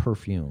like a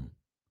perfume.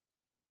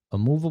 A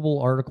movable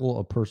article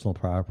of personal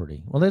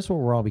property. Well, that's what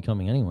we're all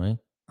becoming anyway,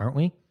 aren't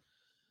we?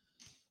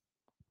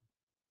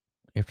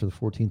 After the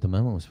 14th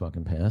Amendment was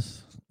fucking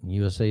passed,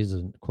 USA is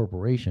a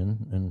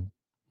corporation, and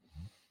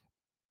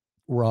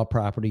we're all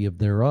property of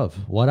thereof.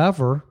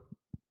 Whatever.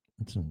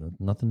 It's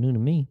nothing new to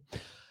me.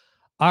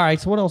 All right,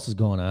 so what else is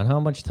going on? How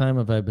much time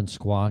have I been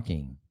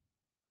squawking?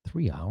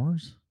 3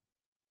 hours?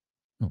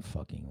 No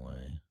fucking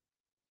way.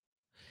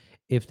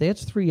 If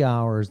that's 3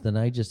 hours, then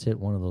I just hit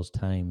one of those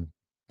time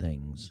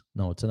things.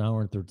 No, it's an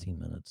hour and 13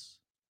 minutes.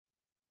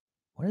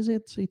 Why does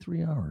it say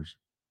 3 hours?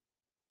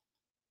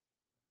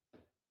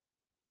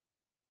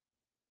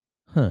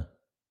 Huh.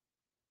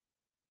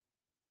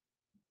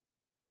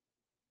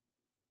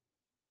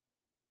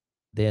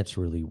 That's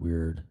really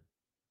weird.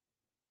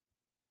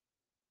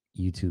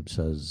 YouTube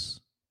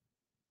says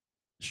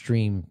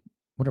stream,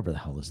 whatever the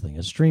hell this thing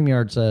is.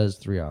 StreamYard says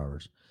 3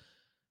 hours.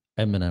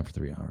 I've been on for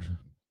 3 hours.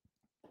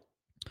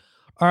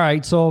 All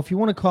right, so if you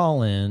want to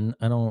call in,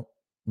 I don't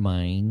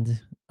mind.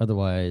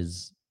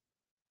 Otherwise,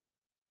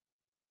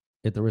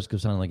 at the risk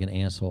of sounding like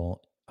an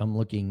asshole, I'm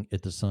looking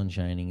at the sun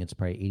shining. It's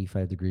probably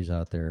 85 degrees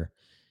out there.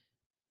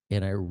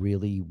 And I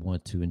really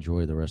want to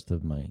enjoy the rest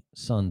of my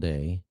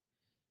Sunday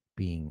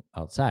being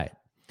outside.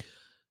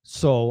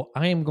 So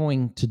I am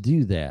going to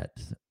do that.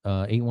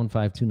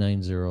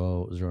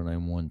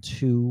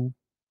 815-290-0912.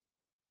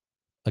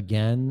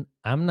 Again,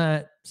 I'm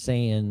not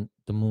saying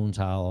the moon's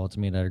hollow, it's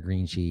made out of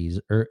green cheese,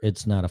 or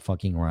it's not a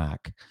fucking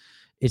rock.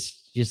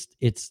 It's just,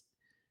 it's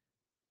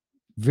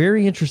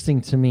very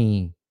interesting to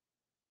me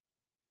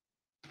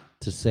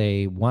to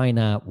say, why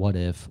not? What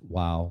if?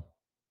 Wow.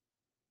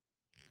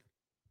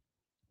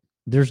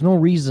 There's no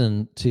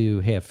reason to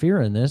have fear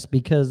in this,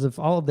 because if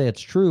all of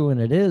that's true and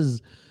it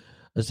is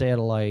a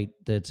satellite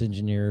that's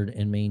engineered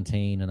and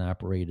maintained and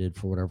operated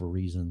for whatever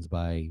reasons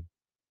by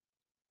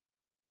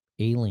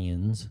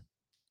aliens,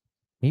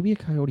 maybe a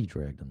coyote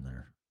dragged them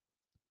there.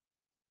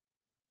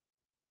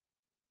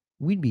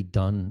 We'd be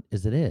done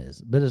as it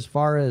is. But as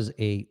far as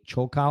a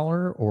choke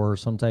collar or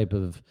some type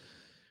of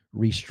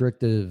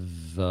restrictive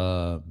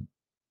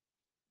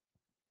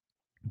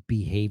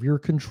behavior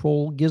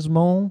control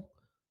gizmo,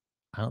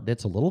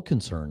 that's a little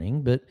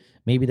concerning, but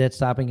maybe that's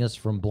stopping us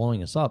from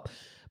blowing us up.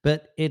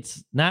 But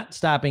it's not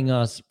stopping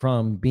us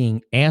from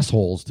being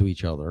assholes to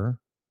each other.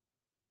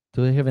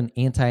 Do they have an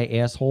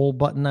anti-asshole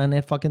button on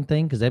that fucking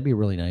thing? Because that'd be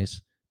really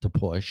nice to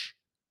push.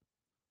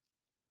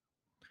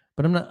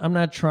 But I'm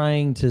not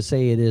trying to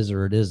say it is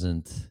or it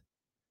isn't.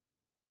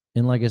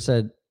 And like I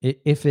said,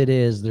 if it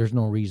is, there's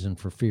no reason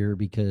for fear,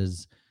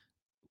 because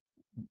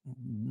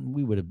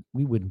we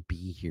wouldn't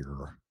be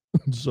here.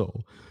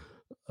 So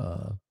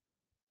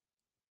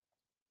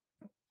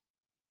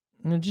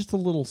just a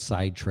little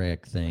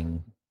sidetrack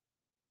thing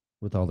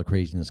with all the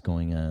craziness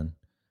going on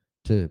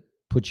to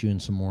put you in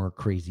some more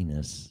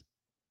craziness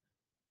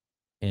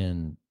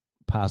and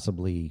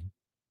possibly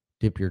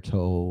dip your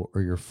toe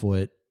or your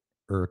foot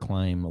or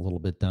climb a little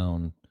bit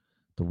down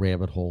the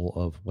rabbit hole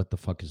of what the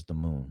fuck is the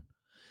moon.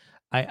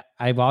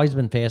 I've always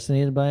been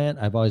fascinated by it.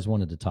 I've always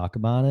wanted to talk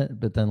about it,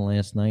 but then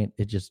last night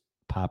it just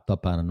popped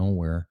up out of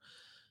nowhere,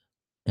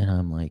 and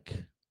I'm like,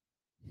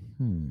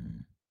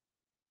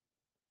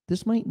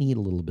 this might need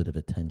a little bit of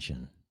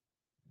attention.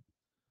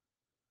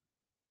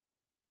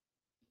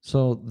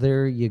 So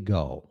there you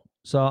go.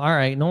 So all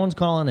right, no one's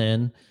calling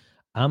in.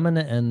 I'm going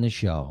to end the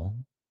show.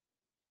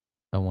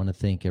 I want to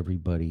thank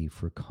everybody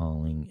for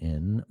calling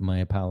in. My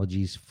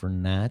apologies for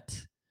not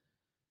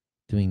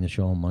doing the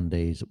show on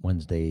Mondays,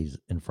 Wednesdays,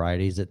 and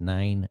Fridays at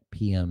 9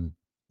 p.m.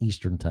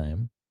 Eastern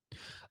Time.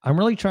 I'm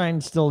really trying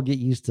to still get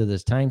used to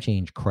this time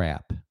change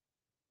crap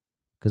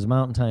because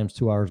Mountain Time's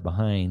 2 hours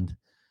behind,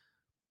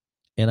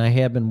 and I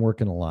have been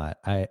working a lot.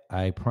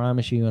 I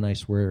promise you, and I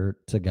swear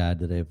to God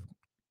that I've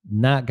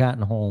not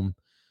gotten home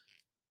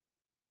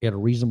at a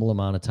reasonable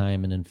amount of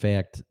time. And in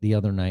fact, the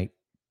other night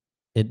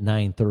at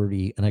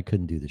 9:30, and I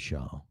couldn't do the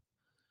show.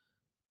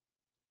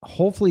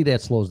 Hopefully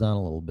that slows down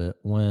a little bit.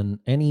 When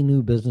any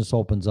new business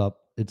opens up,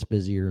 it's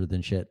busier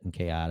than shit and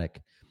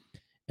chaotic.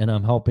 And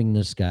I'm helping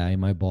this guy,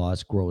 my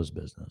boss, grow his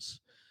business.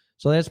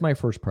 So that's my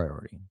first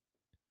priority.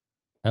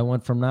 I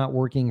went from not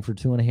working for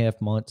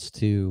 2.5 months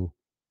to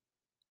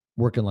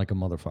working like a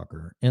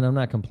motherfucker. And I'm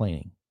not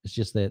complaining. It's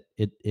just that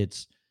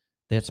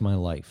that's my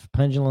life.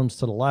 Pendulum's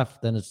to the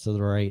left, then it's to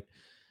the right.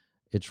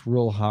 It's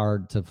real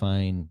hard to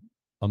find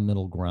a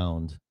middle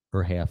ground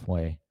or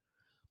halfway.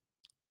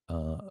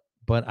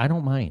 But I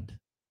don't mind.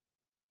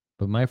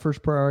 But my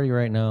first priority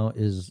right now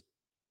is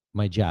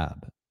my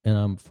job. And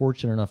I'm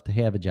fortunate enough to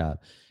have a job.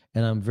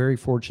 And I'm very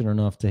fortunate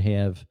enough to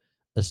have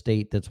a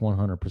state that's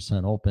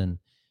 100% open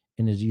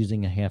and is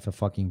using a half a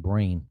fucking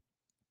brain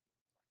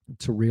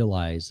to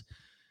realize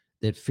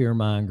that fear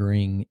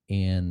mongering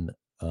and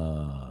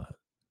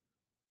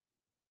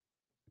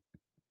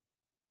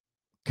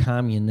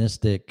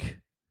communistic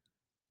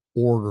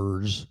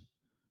orders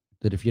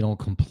that if you don't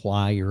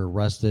comply, you're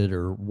arrested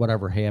or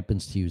whatever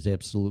happens to you is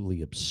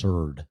absolutely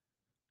absurd.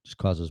 Just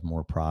causes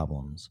more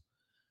problems.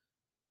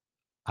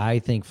 I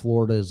think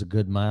Florida is a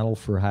good model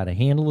for how to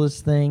handle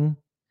this thing,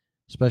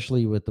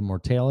 especially with the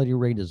mortality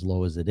rate as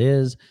low as it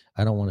is.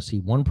 I don't want to see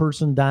one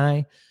person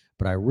die,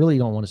 but I really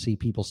don't want to see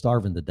people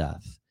starving to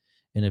death.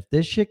 And if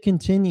this shit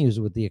continues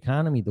with the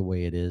economy the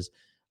way it is,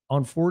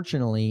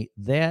 unfortunately,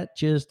 that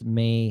just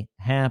may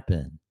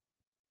happen.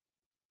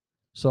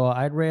 So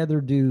I'd rather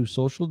do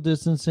social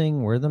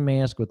distancing, wear the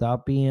mask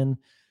without being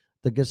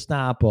the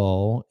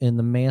Gestapo and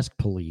the mask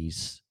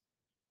police,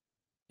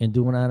 and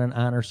do it on an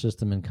honor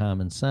system and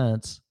common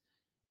sense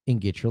and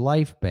get your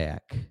life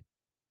back.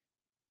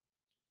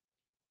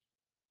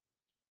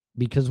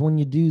 Because when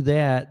you do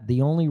that,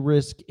 the only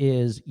risk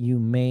is you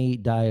may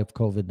die of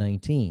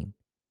COVID-19.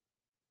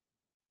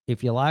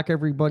 If you lock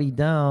everybody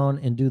down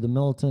and do the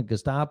militant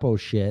Gestapo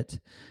shit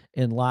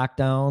and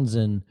lockdowns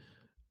and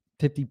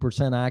 50%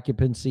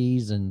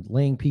 occupancies and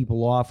laying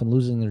people off and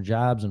losing their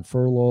jobs and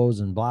furloughs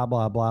and blah,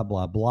 blah, blah,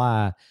 blah,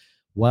 blah,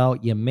 well,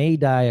 you may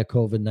die of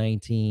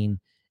COVID-19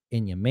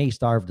 and you may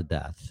starve to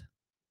death.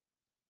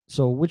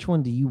 So which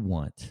one do you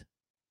want?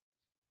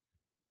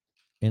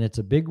 And it's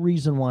a big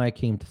reason why I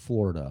came to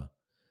Florida.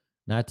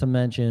 Not to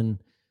mention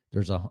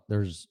there's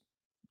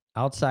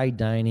outside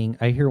dining.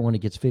 I hear when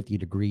it gets 50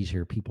 degrees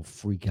here, people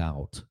freak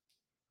out.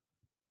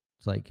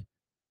 It's like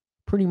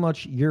pretty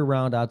much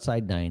year-round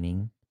outside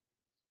dining.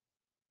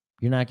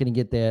 You're not going to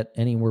get that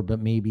anywhere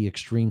but maybe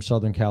extreme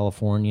Southern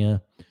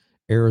California,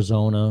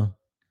 Arizona,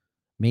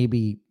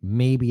 maybe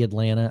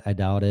Atlanta. I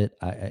doubt it.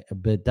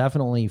 But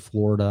definitely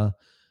Florida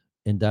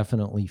and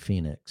definitely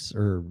Phoenix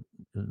or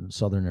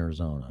Southern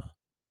Arizona.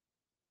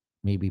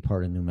 Maybe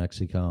part of New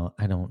Mexico.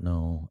 I don't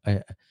know.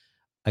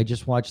 I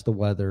just watch the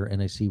weather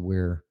and I see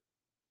where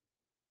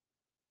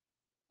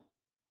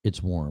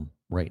it's warm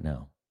right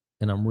now.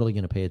 And I'm really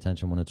going to pay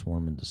attention when it's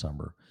warm in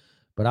December.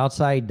 But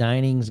outside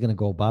dining is going to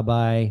go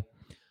bye-bye.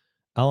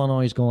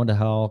 Illinois is going to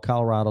hell.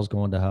 Colorado's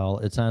going to hell.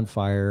 It's on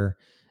fire.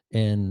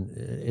 And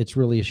it's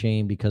really a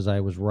shame because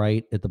I was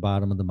right at the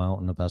bottom of the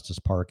mountain of Estes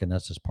Park, and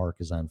Estes Park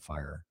is on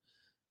fire.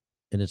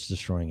 And it's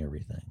destroying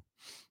everything.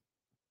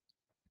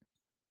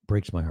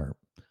 Breaks my heart.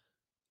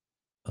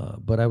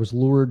 But I was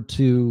lured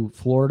to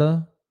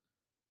Florida.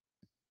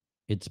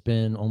 It's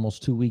been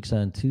almost 2 weeks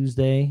on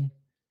Tuesday.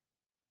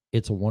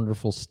 It's a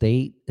wonderful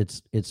state.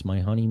 It's my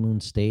honeymoon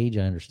stage.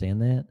 I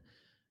understand that.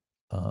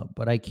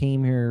 But I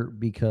came here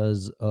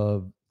because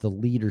of the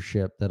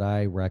leadership that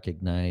I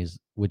recognize,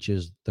 which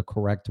is the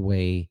correct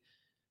way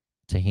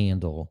to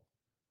handle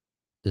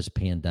this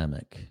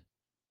pandemic.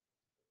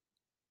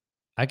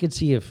 I could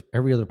see if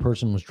every other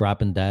person was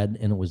dropping dead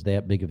and it was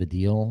that big of a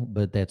deal,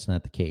 but that's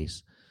not the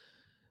case.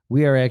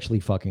 We are actually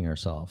fucking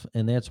ourselves.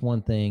 And that's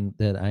one thing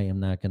that I am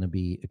not going to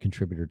be a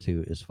contributor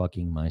to is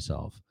fucking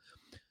myself.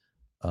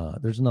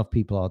 There's enough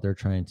people out there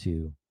trying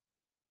to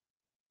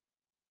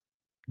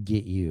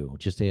get you.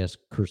 Just ask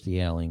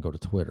Kirstie Alley and go to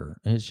Twitter.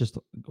 And it's just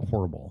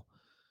horrible.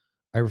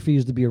 I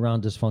refuse to be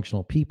around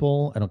dysfunctional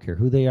people. I don't care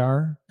who they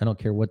are. I don't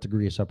care what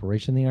degree of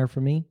separation they are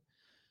from me.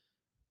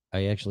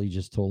 I actually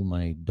just told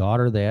my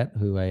daughter that,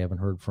 who I haven't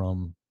heard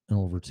from in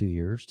over 2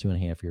 years,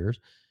 2.5 years.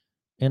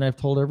 And I've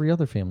told every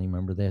other family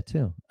member that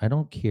too. I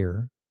don't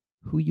care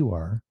who you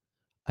are.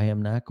 I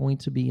am not going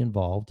to be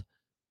involved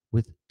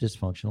with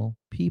dysfunctional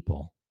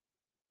people.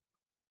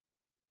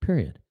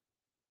 Period.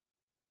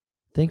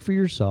 Think for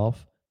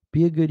yourself,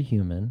 be a good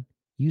human,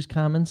 use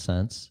common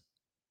sense,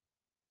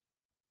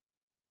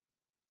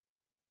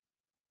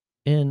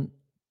 and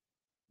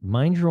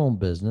mind your own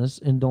business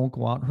and don't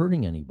go out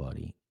hurting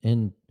anybody.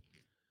 And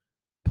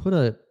put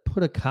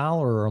a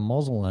collar or a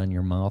muzzle on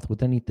your mouth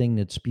with anything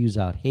that spews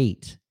out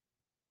hate.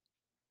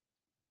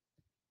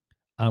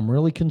 I'm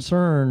really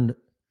concerned,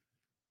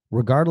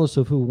 regardless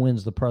of who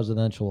wins the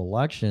presidential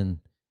election,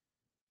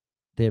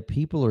 that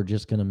people are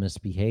just going to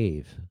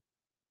misbehave.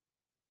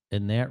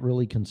 And that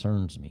really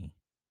concerns me.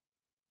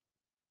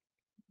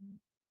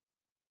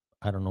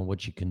 I don't know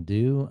what you can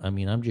do. I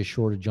mean, I'm just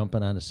short of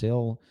jumping on a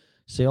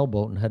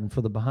sailboat and heading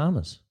for the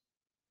Bahamas.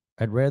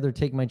 I'd rather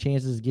take my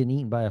chances of getting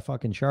eaten by a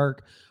fucking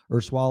shark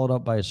or swallowed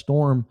up by a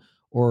storm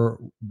or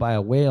by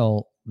a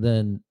whale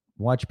than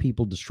watch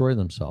people destroy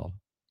themselves.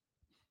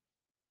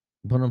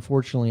 But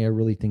unfortunately, I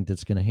really think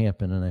that's going to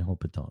happen, and I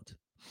hope it don't.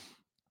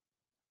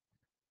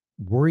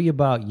 Worry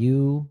about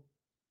you.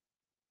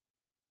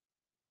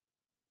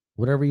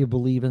 Whatever you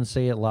believe in,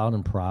 say it loud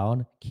and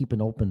proud. Keep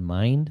an open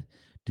mind.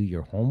 Do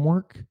your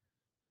homework.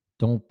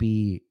 Don't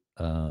be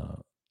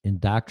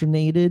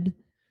indoctrinated.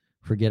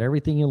 Forget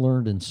everything you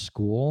learned in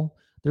school.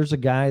 There's a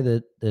guy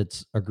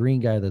that's a green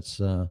guy that's,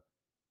 well,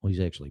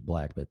 he's actually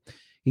black, but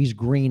he's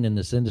green in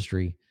this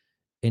industry,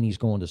 and he's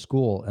going to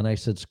school. And I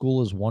said,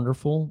 school is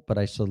wonderful, but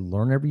I said,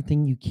 learn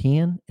everything you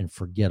can and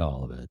forget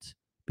all of it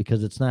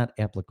because it's not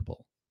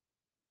applicable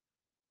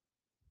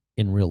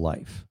in real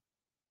life,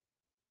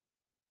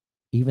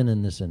 even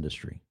in this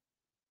industry.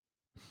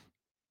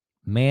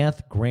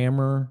 Math,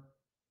 grammar,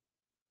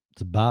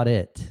 it's about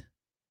it.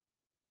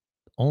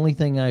 Only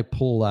thing I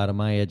pull out of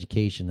my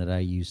education that I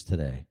use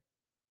today.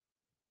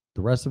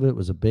 The rest of it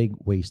was a big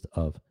waste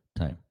of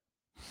time.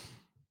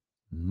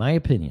 My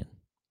opinion.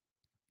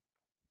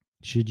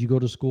 Should you go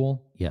to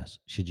school? Yes.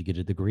 Should you get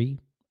a degree?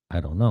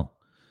 I don't know.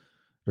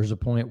 There's a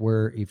point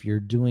where if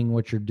you're doing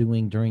what you're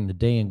doing during the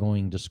day and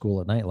going to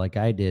school at night like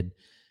I did,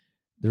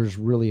 there's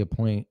really a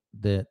point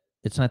that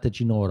it's not that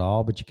you know it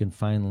all, but you can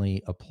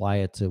finally apply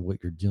it to what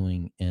you're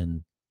doing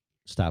and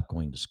stop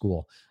going to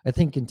school. I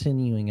think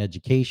continuing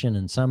education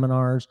and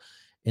seminars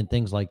and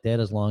things like that,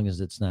 as long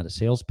as it's not a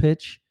sales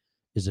pitch,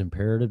 is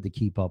imperative to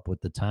keep up with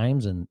the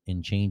times and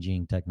in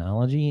changing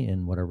technology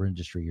in whatever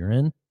industry you're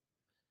in.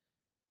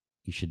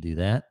 You should do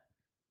that.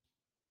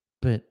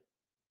 But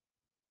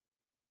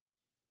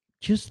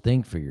just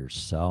think for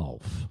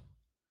yourself.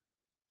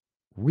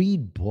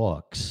 Read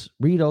books,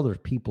 read other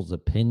people's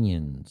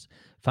opinions,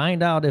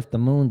 find out if the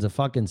moon's a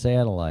fucking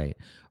satellite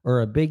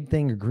or a big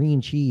thing of green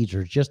cheese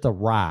or just a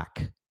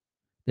rock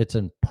that's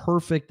in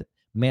perfect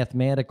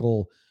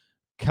mathematical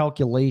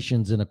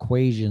calculations and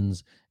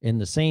equations and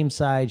the same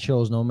side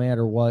shows no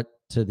matter what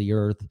to the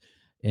earth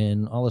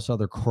and all this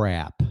other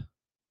crap.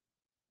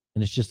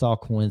 And it's just all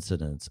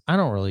coincidence. I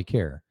don't really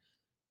care.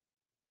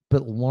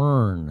 But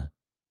learn,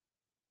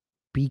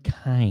 be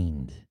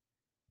kind,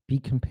 be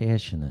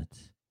compassionate,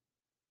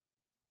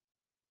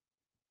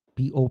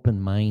 be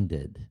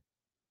open-minded,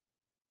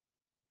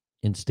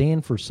 and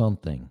stand for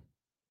something.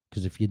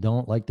 Because if you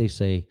don't, like they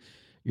say,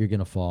 you're going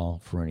to fall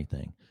for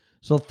anything.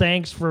 So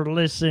thanks for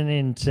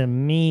listening to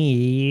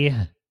me.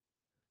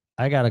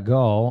 I got to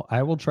go.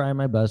 I will try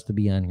my best to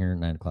be on here at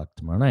 9 o'clock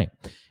tomorrow night.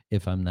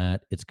 If I'm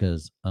not, it's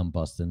because I'm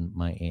busting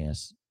my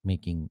ass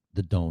making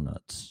the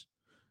donuts,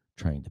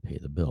 trying to pay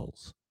the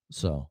bills.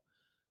 So,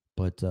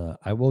 but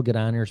I will get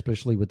on here,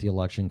 especially with the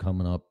election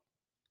coming up.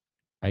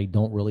 I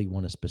don't really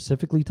want to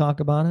specifically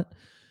talk about it,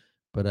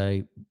 but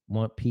I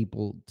want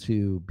people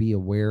to be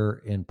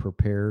aware and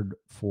prepared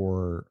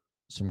for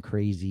some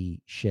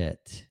crazy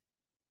shit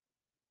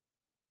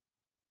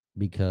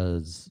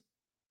because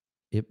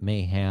it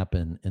may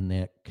happen, and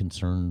that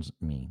concerns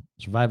me.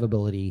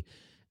 Survivability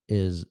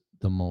is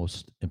the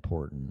most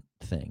important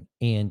thing,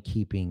 and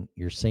keeping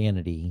your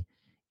sanity,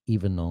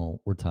 even though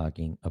we're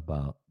talking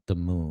about the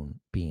moon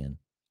being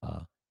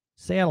a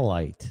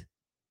satellite.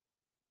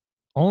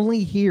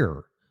 Only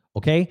here,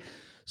 okay?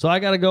 So I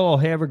got to go.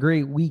 Have a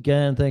great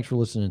weekend. Thanks for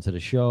listening to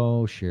the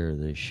show. Share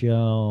the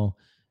show.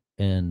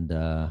 And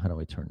how do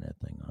I turn that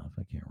thing off?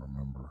 I can't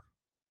remember.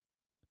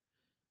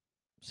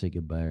 Say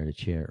goodbye to the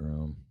chat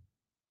room.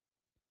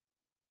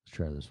 Let's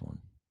try this one.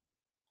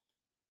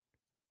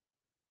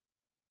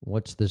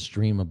 What's this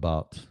stream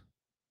about?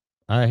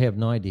 I have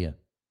no idea.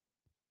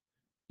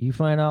 You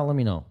find out, let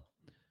me know.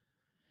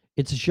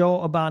 It's a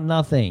show about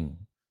nothing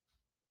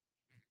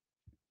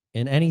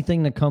and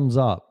anything that comes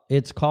up.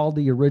 It's called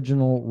the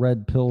Original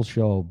Red Pill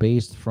Show,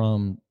 based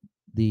from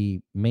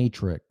the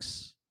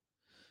Matrix,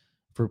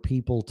 for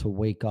people to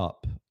wake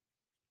up,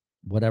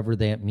 whatever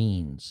that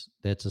means.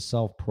 That's a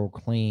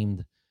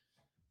self-proclaimed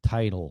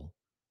title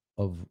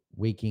of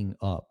waking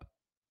up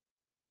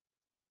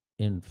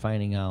and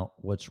finding out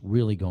what's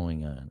really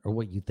going on, or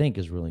what you think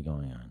is really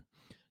going on.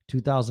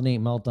 2008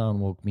 meltdown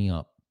woke me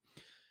up.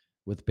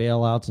 with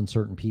bailouts and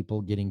certain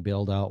people getting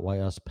bailed out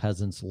while us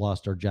peasants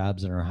lost our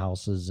jobs and our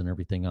houses and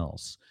everything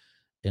else.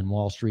 And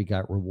Wall Street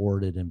got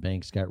rewarded and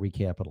banks got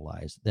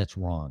recapitalized. That's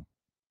wrong.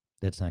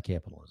 That's not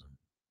capitalism.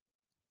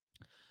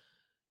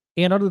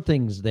 And other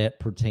things that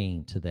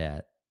pertain to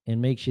that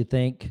and makes you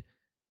think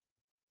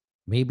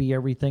maybe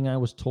everything I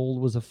was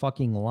told was a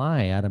fucking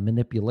lie out of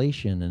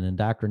manipulation and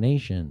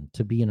indoctrination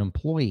to be an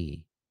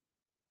employee.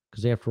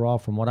 Because after all,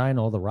 from what I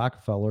know, the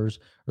Rockefellers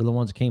are the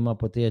ones that came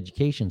up with the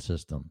education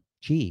system.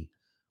 Gee,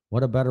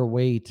 what a better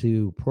way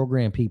to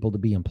program people to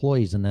be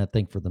employees and not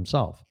think for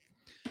themselves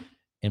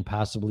and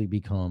possibly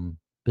become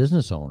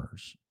business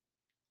owners.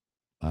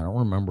 I don't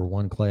remember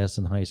one class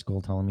in high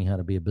school telling me how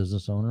to be a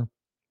business owner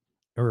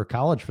or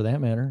college for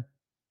that matter.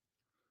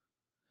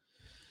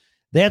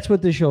 That's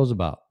what this show's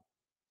about.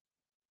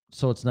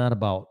 So it's not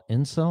about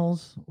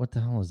incels? What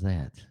the hell is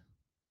that?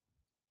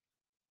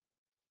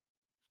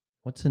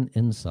 What's an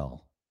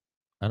incel?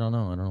 I don't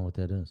know. I don't know what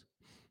that is.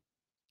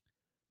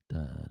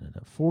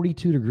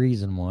 42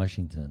 degrees in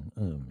Washington.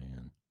 Oh,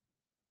 man.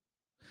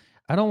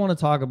 I don't want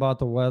to talk about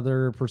the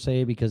weather per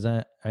se because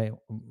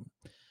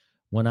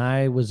when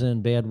I was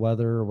in bad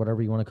weather or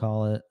whatever you want to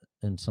call it,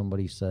 and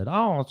somebody said,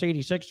 "Oh, it's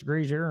 86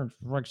 degrees here,"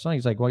 it's like sunny.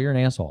 It's like, well, you're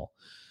an asshole.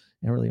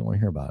 I really don't want to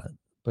hear about it.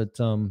 But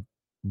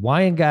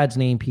why in God's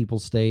name people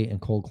stay in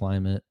cold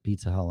climate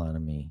beats the hell out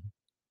of me.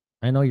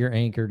 I know you're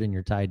anchored and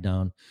you're tied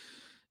down,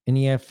 and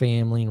you have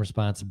family and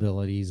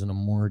responsibilities and a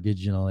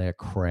mortgage and all that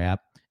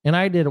crap. And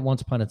I did it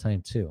once upon a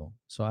time too.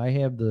 So I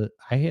have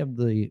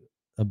the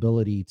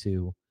ability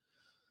to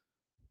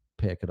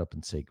pack it up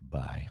and say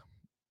goodbye.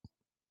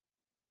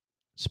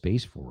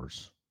 Space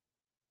Force.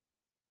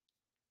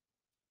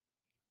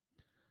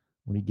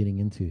 What are you getting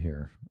into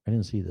here? I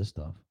didn't see this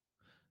stuff.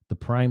 The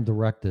Prime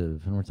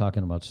Directive, and we're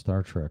talking about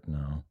Star Trek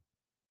now.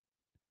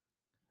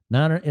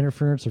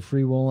 Non-interference of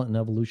free will and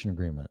evolution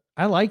agreement.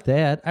 I like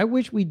that. I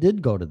wish we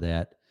did go to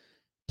that.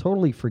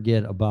 Totally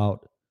forget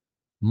about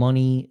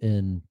money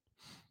and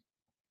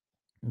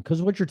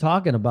because what you're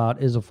talking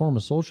about is a form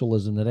of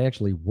socialism that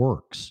actually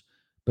works,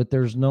 but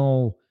there's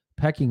no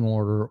pecking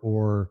order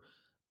or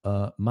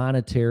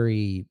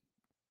monetary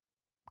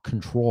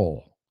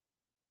control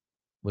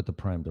with the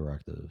Prime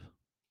Directive.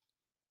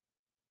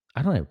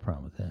 I don't have a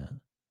problem with that,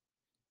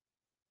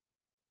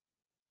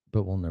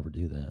 but we'll never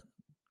do that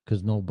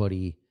because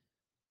nobody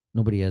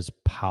has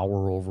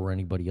power over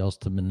anybody else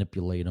to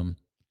manipulate them.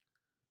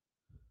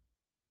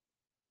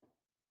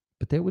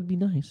 But that would be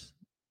nice.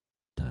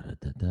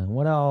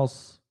 What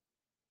else?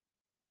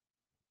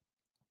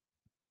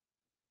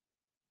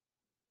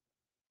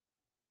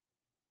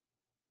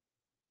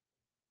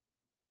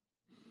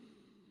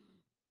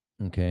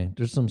 Okay,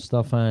 there's some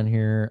stuff on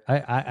here.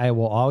 I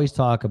will always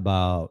talk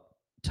about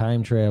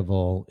time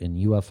travel and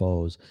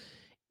UFOs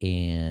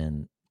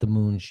and the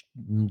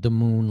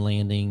moon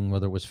landing,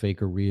 whether it was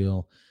fake or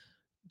real,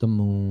 the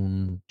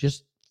moon,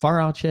 just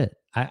far out shit.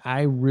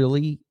 I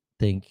really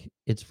think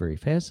it's very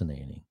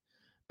fascinating,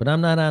 but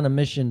I'm not on a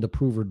mission to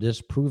prove or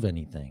disprove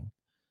anything.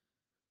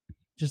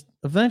 Just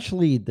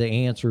eventually the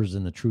answers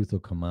and the truth will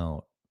come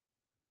out.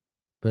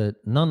 But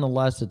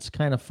nonetheless, it's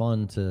kind of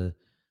fun to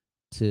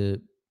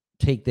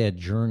take that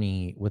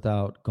journey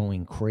without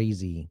going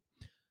crazy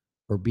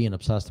or being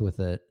obsessed with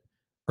it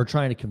or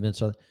trying to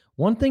convince other.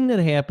 One thing that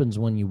happens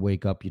when you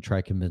wake up, you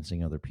try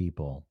convincing other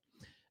people.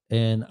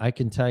 And I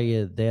can tell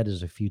you that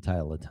is a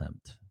futile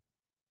attempt.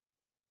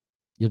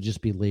 You'll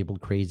just be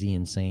labeled crazy,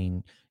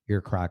 insane. You're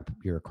a crockpot,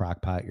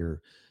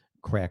 you're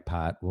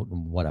crackpot,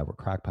 whatever.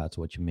 Crockpot's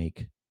what you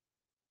make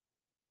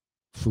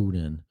food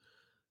in.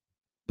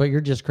 But you're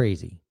just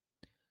crazy.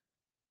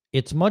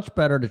 It's much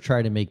better to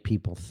try to make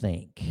people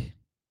think.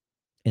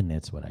 And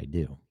that's what I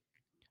do.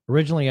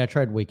 Originally, I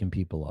tried waking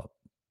people up.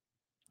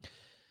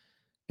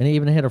 And I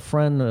even had a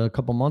friend a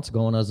couple months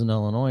ago when I was in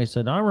Illinois. He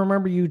said, I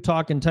remember you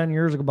talking 10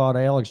 years ago about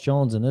Alex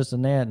Jones and this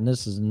and that, and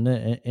this is,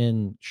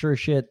 and sure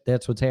shit,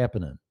 that's what's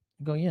happening.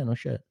 I go, yeah, no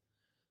shit.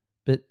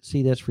 But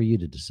see, that's for you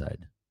to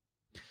decide.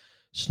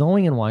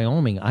 Snowing in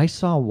Wyoming, I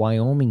saw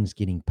Wyoming's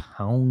getting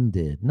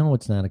pounded. No,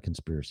 it's not a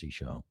conspiracy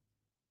show.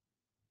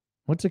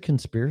 What's a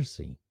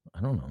conspiracy?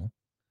 I don't know.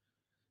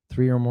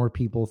 3 or more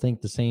people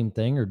think the same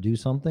thing or do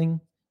something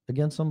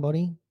against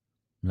somebody?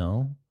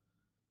 No.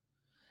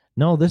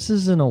 No, this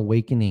is an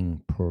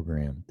awakening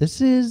program. This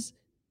is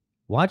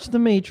watch The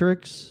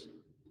Matrix,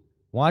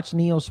 watch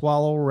Neo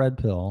swallow a red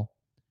pill,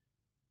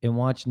 and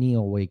watch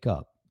Neo wake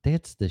up.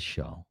 That's this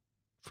show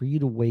for you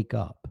to wake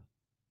up.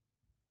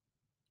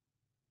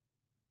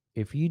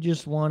 If you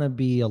just want to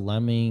be a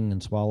lemming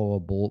and swallow a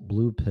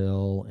blue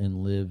pill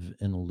and live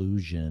an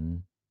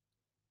illusion,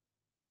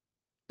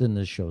 then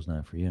this show's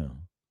not for you.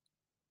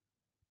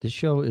 This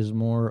show is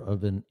more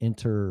of an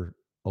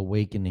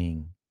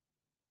awakening,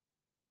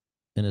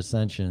 an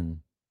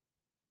ascension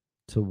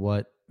to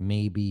what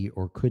may be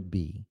or could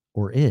be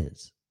or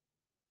is.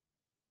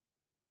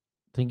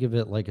 Think of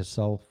it like a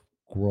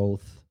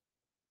self-growth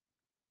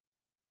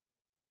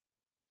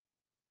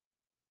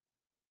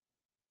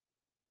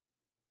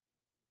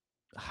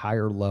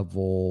higher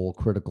level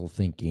critical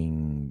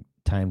thinking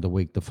time to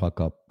wake the fuck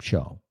up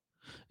show.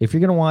 If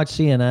you're going to watch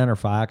CNN or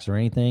Fox or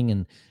anything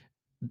and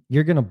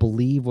you're going to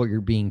believe what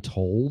you're being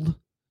told,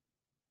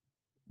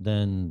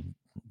 then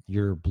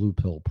you're a blue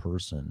pill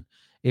person.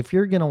 If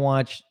you're going to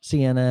watch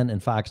CNN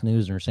and Fox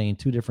News and are saying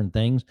two different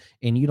things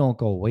and you don't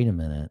go, wait a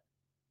minute,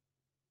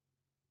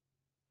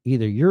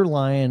 either you're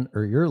lying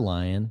or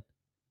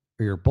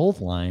you're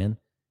both lying,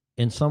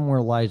 and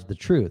somewhere lies the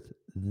truth.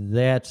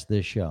 That's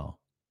the show.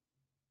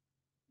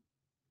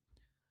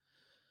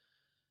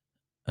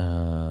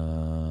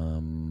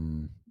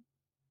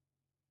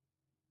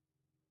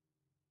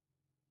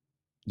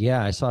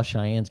 Yeah, I saw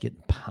Cheyenne's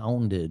getting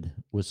pounded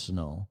with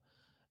snow,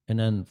 and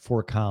then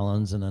Fort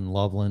Collins, and then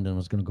Loveland, and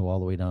was going to go all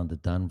the way down to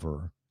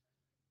Denver.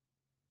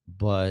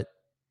 But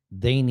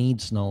they need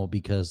snow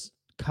because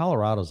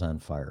Colorado's on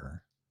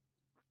fire,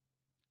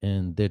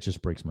 and that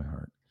just breaks my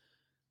heart.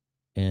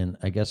 And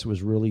I guess it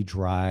was really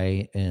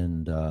dry,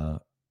 and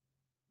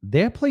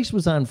that place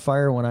was on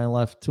fire when I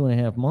left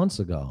 2.5 months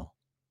ago.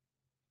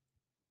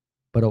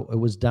 But it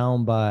was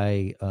down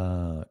by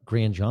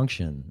Grand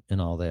Junction and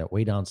all that,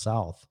 way down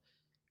south,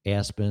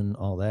 Aspen,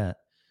 all that.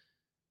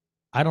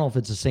 I don't know if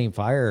it's the same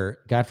fire.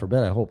 God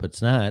forbid. I hope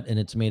it's not. And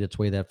it's made its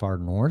way that far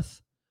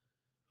north.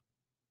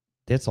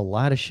 That's a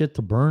lot of shit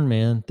to burn,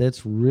 man.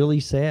 That's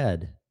really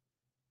sad.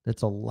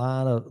 That's a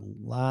lot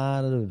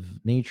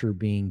of nature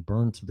being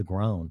burned to the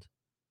ground.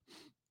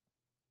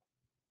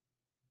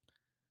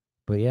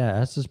 But yeah,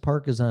 Estes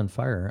Park is on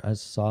fire. I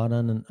saw it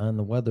on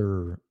the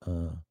weather,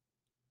 a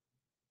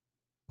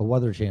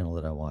weather channel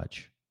that I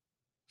watch.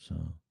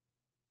 So.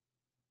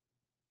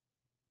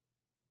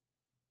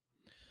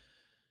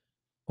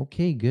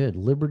 Okay, good.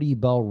 Liberty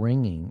Bell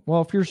ringing.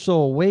 Well, if you're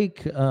so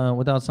awake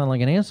without sounding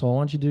like an asshole,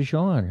 why don't you do a show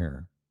on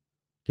here?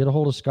 Get a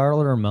hold of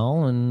Scarlett or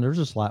Mel, and there's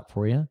a slot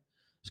for you.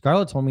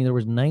 Scarlett told me there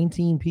was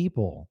 19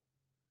 people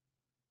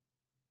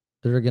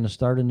that are going to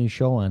start a new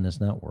show on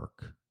this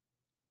network.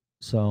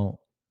 So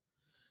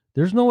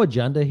there's no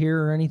agenda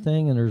here or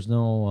anything, and there's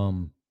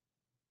no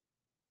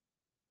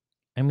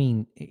I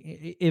mean,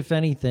 if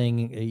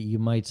anything, you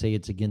might say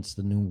it's against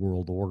the New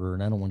World Order,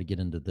 and I don't want to get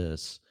into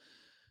this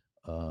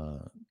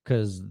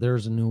because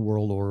there's a New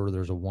World Order,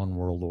 there's a one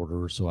world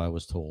order, so I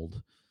was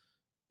told.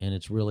 And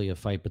it's really a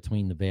fight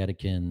between the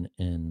Vatican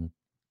and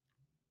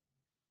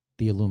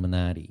the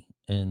Illuminati.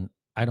 And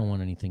I don't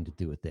want anything to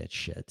do with that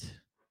shit.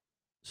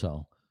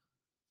 So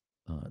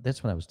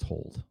that's what I was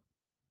told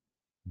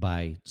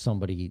by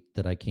somebody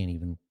that I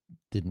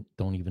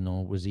don't even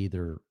know was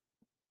either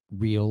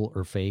real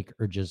or fake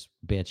or just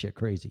batshit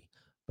crazy.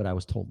 But I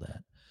was told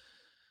that.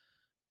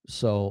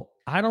 So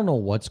I don't know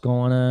what's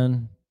going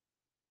on.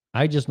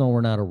 I just know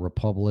we're not a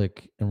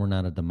republic and we're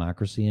not a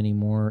democracy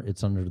anymore.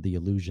 It's under the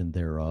illusion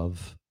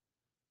thereof.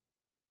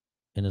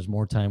 And as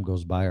more time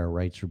goes by, our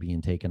rights are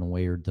being taken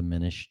away or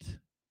diminished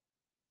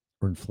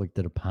or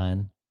inflicted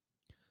upon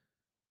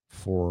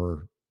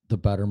for the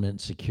betterment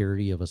and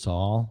security of us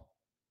all.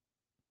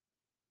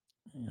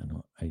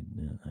 I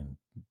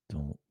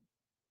don't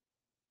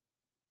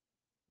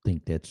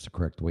think that's the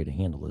correct way to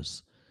handle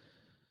this.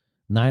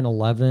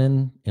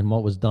 9/11 and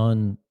what was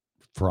done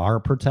for our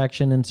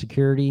protection and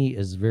security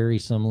is very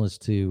similar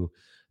to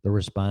the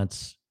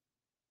response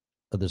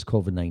of this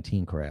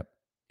COVID-19 crap.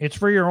 It's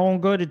for your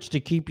own good. It's to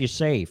keep you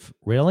safe.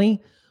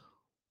 Really?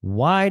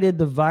 Why did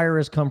the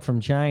virus come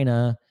from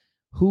China?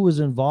 Who was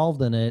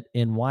involved in it?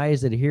 And why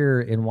is it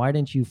here? And why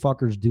didn't you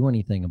fuckers do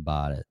anything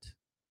about it?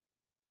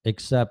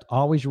 Except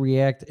always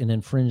react and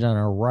infringe on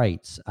our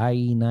rights,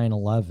 i.e.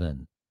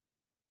 9/11.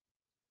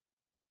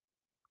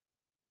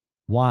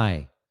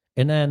 Why?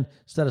 And then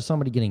instead of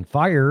somebody getting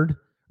fired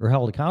or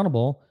held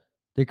accountable,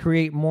 they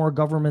create more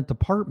government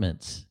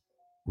departments.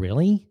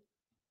 Really?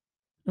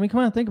 I mean, come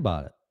on, think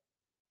about it.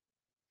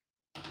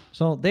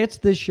 So that's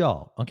this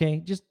show, okay?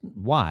 Just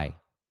why?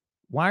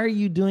 Why are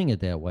you doing it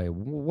that way?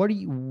 What are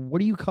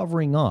you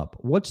covering up?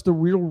 What's the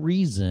real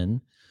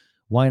reason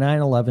why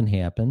 9/11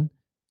 happened?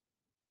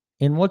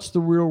 And what's the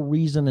real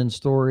reason and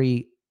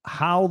story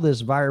how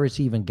this virus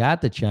even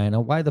got to China?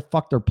 Why the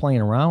fuck they're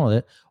playing around with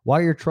it?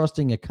 Why you're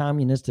trusting a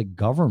communistic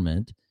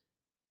government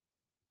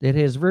that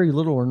has very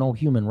little or no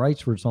human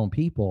rights for its own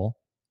people,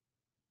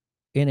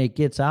 and it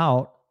gets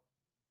out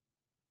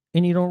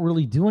and you don't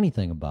really do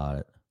anything about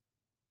it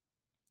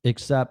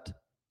except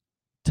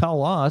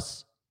tell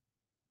us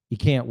you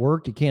can't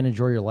work, you can't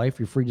enjoy your life,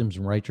 your freedoms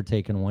and rights are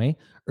taken away,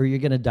 or you're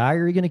going to die,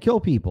 or you're going to kill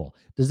people.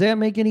 Does that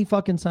make any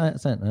fucking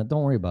sense? Don't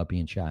worry about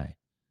being shy.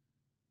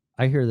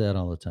 I hear that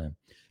all the time.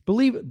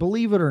 Believe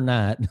it or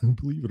not,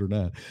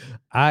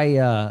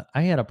 I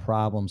had a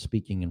problem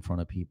speaking in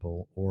front of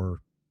people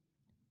or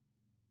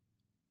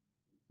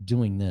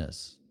doing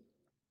this.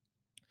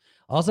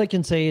 All I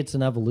can say, it's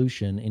an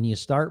evolution, and you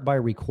start by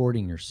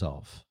recording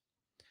yourself.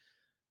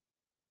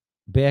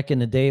 Back in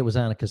the day, it was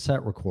on a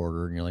cassette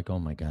recorder, and you're like, oh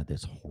my God,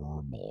 that's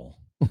horrible.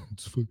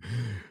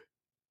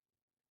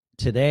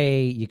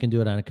 Today, you can do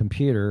it on a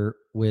computer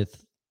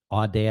with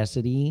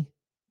Audacity.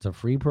 It's a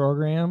free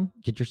program.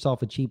 Get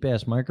yourself a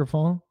cheap-ass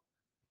microphone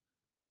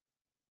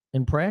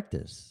and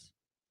practice.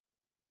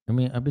 I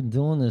mean, I've been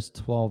doing this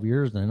 12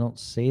 years and I don't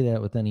say that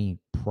with any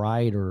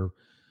pride or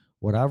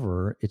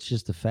whatever. It's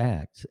just a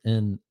fact.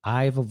 And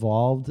I've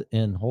evolved,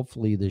 and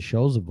hopefully the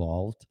show's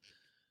evolved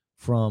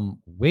from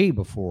way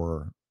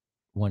before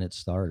when it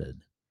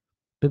started.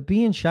 But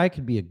being shy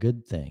could be a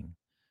good thing.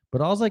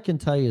 But all I can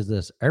tell you is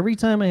this: every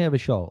time I have a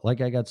show,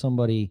 like I got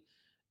somebody,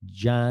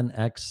 John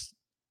X,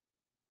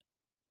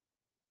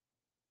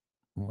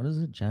 what is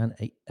it? John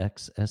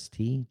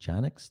XST?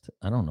 John X?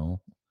 I don't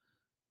know.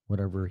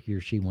 Whatever he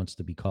or she wants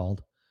to be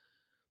called.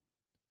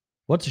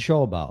 What's the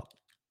show about?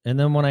 And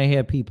then when I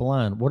have people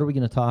on, what are we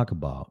going to talk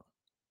about?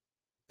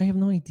 I have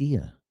no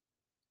idea.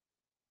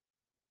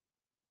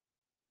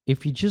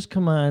 If you just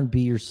come on,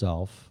 be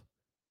yourself,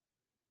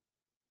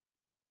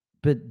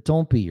 but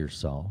don't be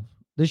yourself.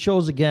 This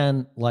show's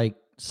again like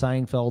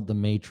Seinfeld, The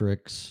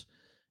Matrix.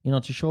 You know,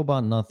 it's a show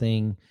about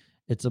nothing.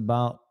 It's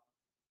about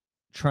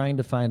trying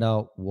to find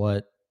out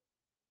what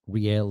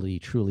reality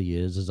truly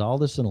is. Is all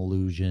this an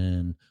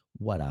illusion?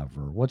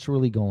 Whatever. What's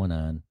really going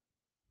on?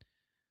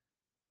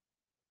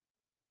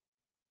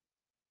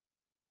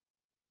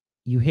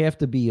 You have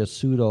to be a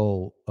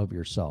pseudo of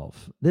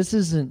yourself. This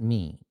isn't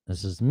me.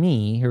 This is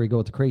me. Here we go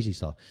with the crazy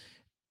stuff.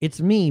 It's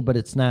me, but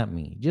it's not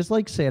me. Just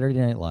like Saturday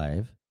Night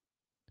Live,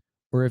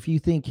 or if you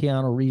think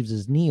Keanu Reeves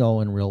is Neo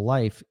in real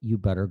life, you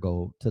better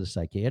go to the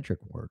psychiatric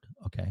ward,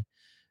 okay?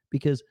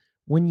 Because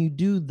when you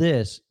do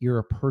this, you're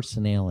a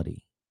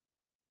personality.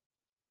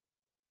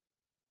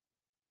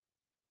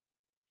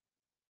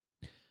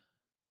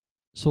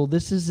 So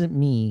this isn't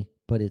me,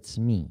 but it's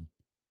me.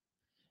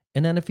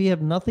 And then if you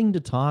have nothing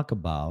to talk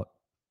about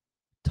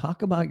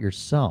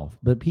yourself.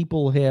 But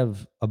people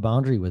have a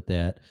boundary with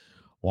that.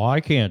 Well,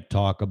 I can't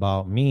talk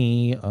about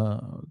me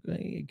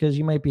because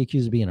you might be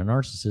accused of being a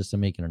narcissist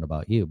and making it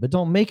about you. But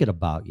don't make it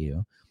about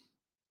you.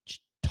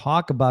 Just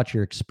talk about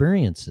your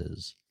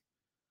experiences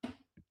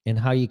and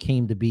how you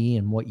came to be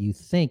and what you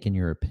think and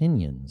your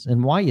opinions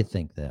and why you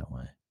think that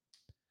way.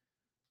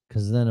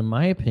 Because then, in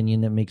my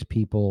opinion, that makes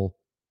people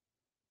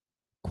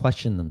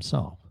question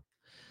themselves.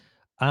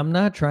 I'm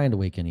not trying to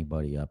wake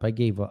anybody up. I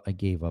gave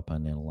up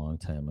on that a long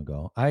time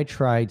ago. I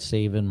tried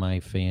saving my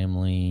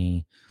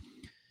family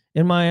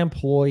and my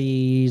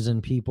employees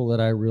and people that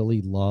I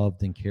really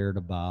loved and cared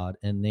about,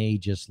 and they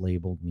just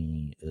labeled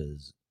me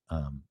as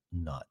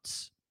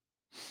nuts.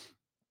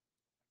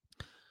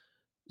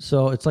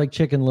 So it's like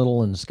Chicken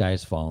Little and the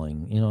sky's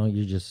falling. You know,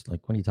 you're just like,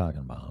 what are you talking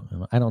about?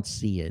 And I don't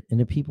see it.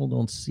 And if people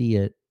don't see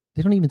it,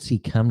 they don't even see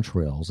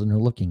chemtrails and they're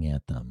looking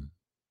at them.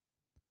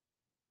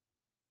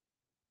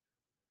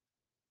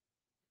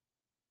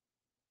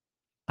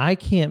 I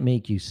can't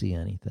make you see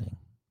anything.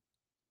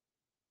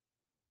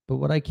 But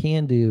what I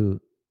can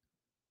do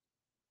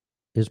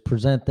is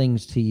present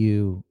things to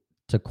you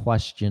to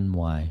question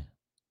why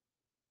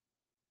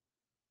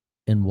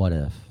and what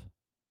if.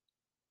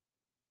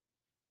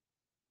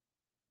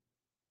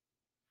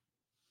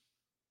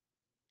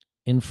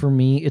 And for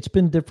me, it's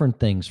been different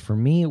things. For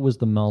me, it was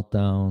the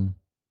meltdown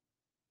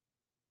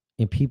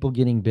and people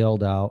getting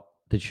bailed out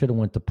that should have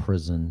went to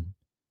prison,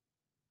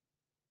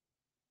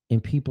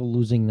 and people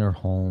losing their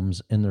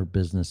homes and their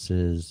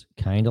businesses,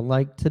 kind of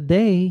like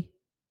today,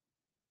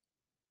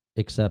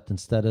 except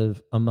instead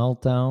of a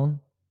meltdown,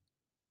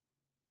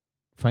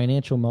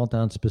 financial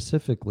meltdown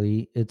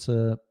specifically, it's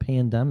a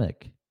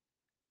pandemic.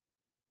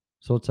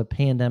 So it's a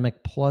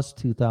pandemic plus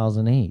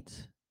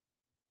 2008.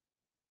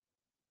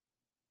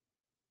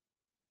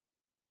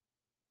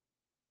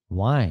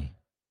 Why?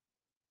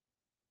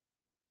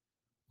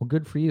 Well,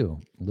 good for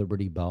you.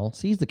 Liberty Bell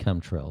sees the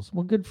chemtrails.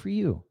 Well, good for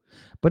you.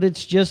 But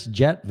it's just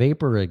jet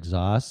vapor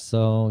exhaust,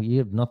 so you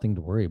have nothing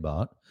to worry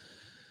about.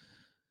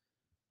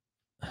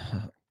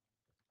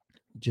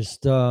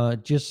 Just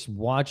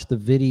watch the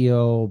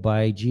video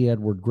by G.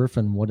 Edward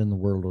Griffin. What in the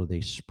world are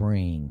they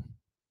spraying?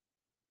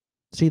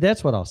 See,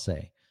 that's what I'll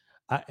say.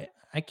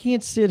 I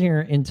can't sit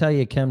here and tell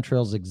you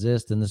chemtrails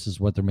exist and this is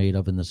what they're made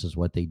of and this is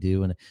what they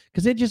do, and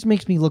because it just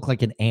makes me look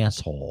like an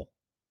asshole.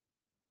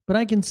 But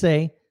I can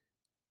say,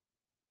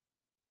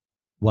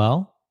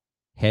 well,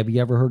 have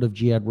you ever heard of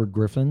G. Edward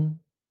Griffin?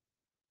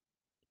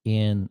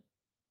 And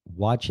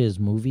watch his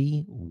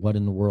movie, What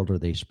in the World Are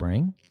They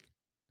Spraying?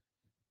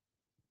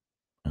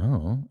 I don't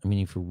know. I mean,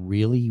 if you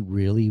really,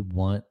 really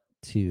want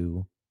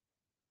to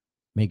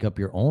make up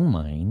your own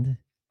mind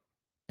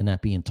and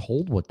not being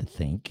told what to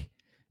think,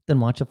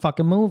 then watch a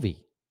fucking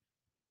movie.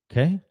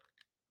 Okay?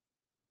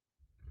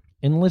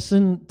 And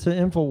listen to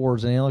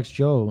InfoWars and Alex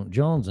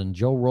Jones and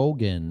Joe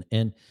Rogan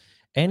and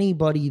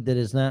anybody that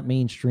is not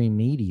mainstream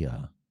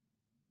media,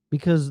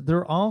 because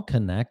they're all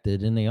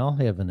connected and they all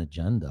have an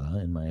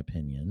agenda, in my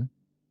opinion.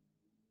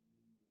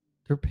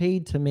 They're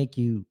paid to make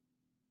you,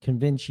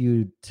 convince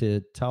you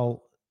to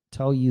tell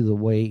you the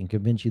way and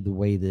convince you the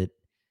way that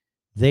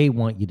they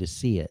want you to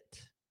see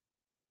it.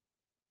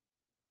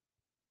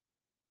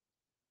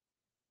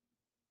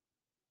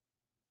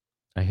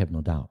 I have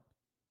no doubt.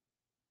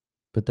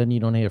 But then you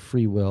don't have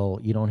free will,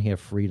 you don't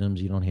have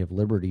freedoms, you don't have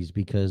liberties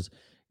because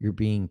you're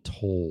being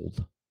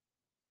told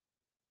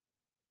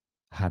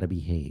how to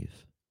behave.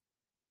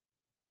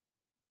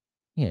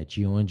 Yeah,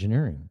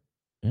 geoengineering.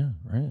 Yeah,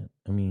 right.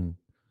 I mean,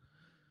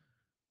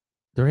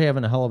 they're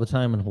having a hell of a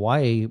time in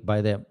Hawaii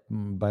by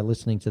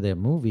listening to that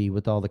movie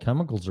with all the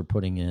chemicals they're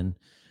putting in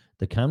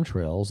the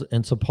chemtrails,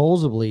 and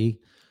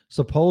supposedly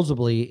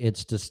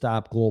it's to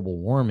stop global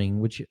warming,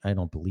 which I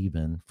don't believe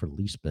in for the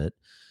least bit.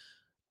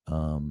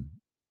 Um,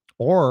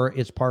 or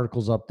it's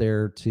particles up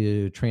there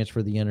to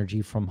transfer the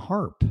energy from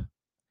HARP.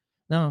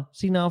 Now,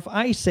 see, now if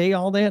I say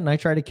all that and I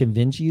try to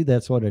convince you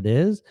that's what it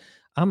is,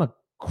 I'm a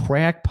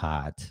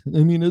crackpot. I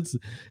mean, it's,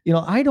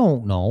 I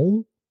don't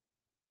know.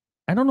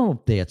 I don't know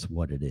if that's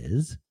what it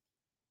is.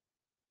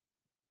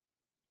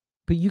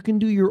 But you can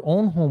do your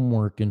own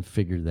homework and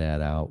figure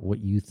that out, what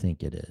you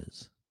think it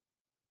is.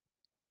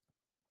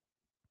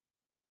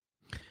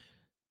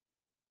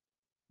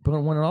 But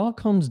when it all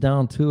comes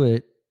down to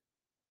it,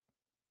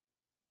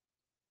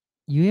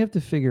 you have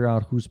to figure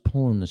out who's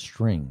pulling the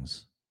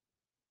strings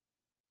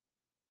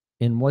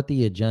and what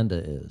the agenda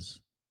is.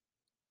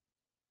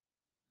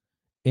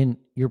 And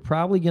you're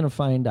probably going to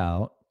find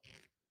out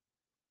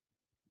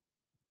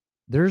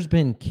there's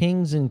been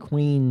kings and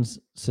queens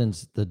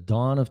since the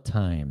dawn of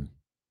time.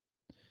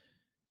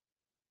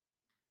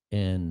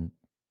 And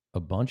a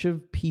bunch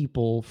of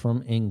people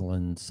from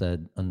England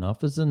said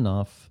enough is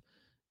enough.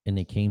 And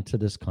they came to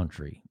this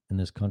country. And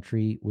this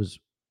country was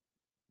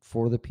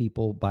for the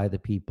people, by the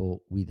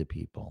people, we the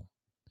people.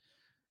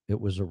 It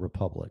was a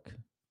republic.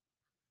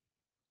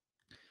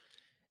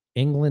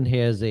 England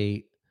has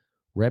a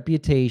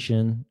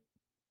reputation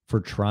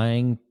for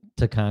trying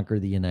to conquer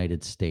the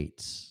United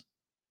States.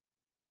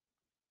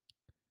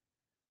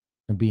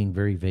 I'm being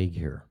very vague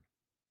here.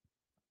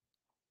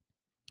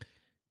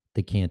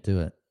 They can't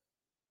do it.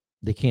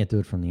 They can't do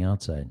it from the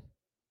outside.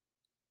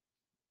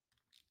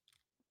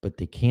 But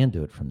they can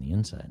do it from the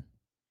inside.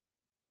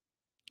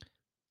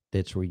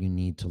 That's where you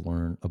need to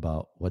learn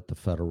about what the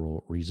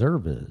Federal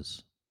Reserve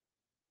is.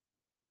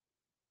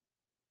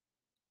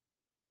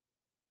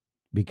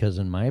 Because,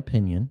 in my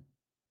opinion,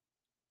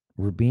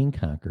 we're being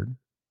conquered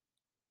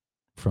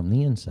from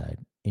the inside,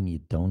 and you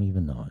don't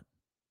even know it.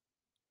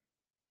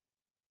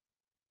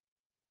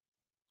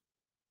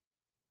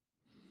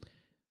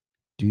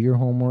 Do your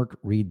homework.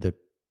 Read The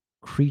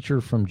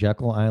Creature from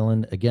Jekyll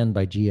Island, again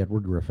by G.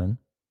 Edward Griffin,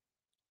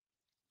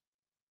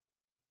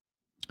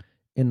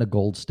 and The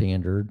Gold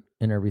Standard,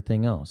 and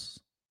everything else.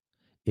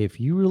 If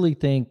you really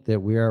think that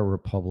we are a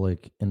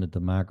republic and a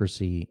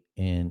democracy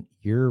and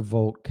your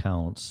vote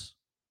counts,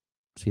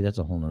 see, that's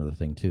a whole nother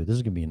thing, too. This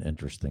is going to be an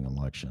interesting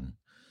election.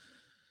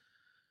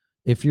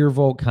 If your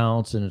vote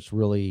counts and it's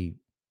really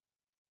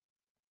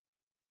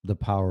the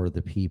power of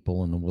the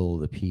people and the will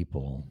of the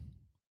people,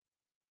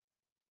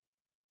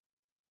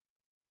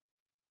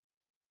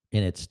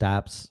 and it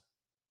stops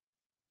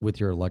with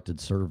your elected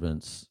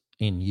servants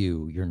and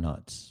you're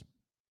nuts.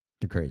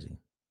 You're crazy.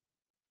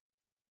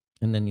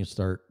 And then you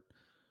start,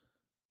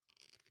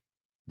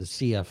 the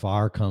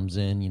CFR comes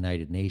in,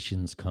 United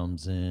Nations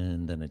comes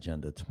in, then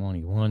Agenda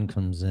 21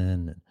 comes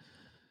in.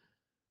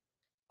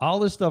 All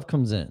this stuff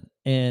comes in.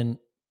 And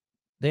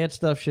that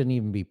stuff shouldn't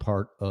even be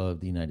part of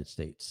the United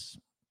States.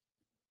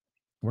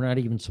 We're not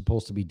even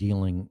supposed to be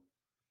dealing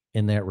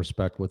in that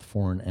respect with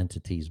foreign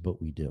entities,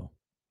 but we do,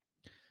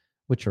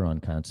 which are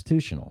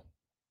unconstitutional.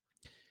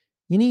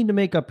 You need to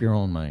make up your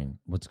own mind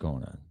what's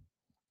going on.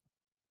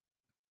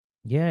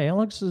 Yeah,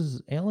 Alex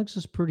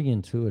is pretty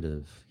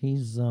intuitive.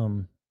 He's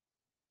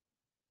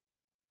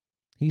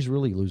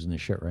really losing his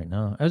shit right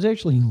now. I was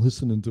actually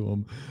listening to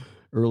him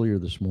earlier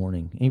this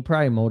morning. And he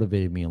probably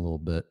motivated me a little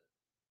bit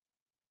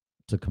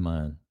to come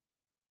on.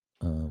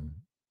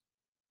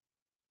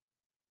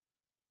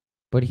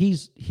 But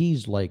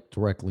he's like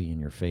directly in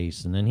your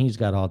face, and then he's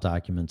got all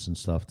documents and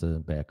stuff to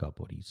back up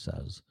what he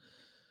says.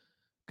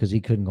 Because he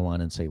couldn't go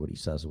on and say what he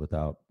says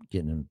without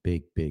getting in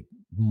big,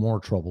 more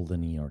trouble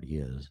than he already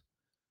is.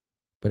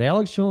 But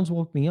Alex Jones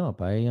woke me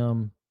up. I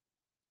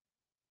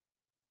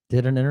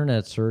did an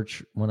internet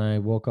search when I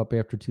woke up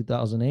after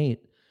 2008.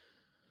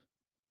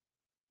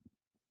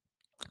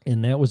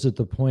 And that was at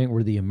the point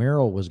where the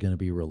Amero was going to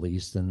be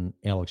released, and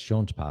Alex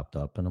Jones popped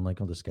up. And I'm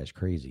like, oh, this guy's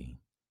crazy.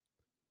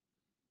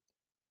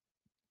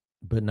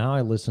 But now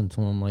I listen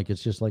to him like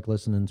it's just like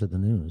listening to the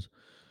news.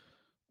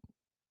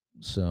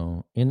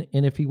 So, and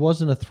if he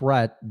wasn't a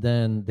threat,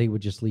 then they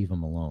would just leave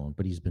him alone.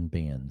 But he's been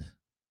banned.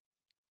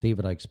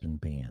 David Icke's been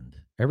banned.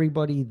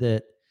 Everybody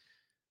that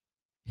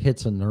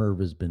hits a nerve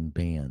has been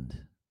banned.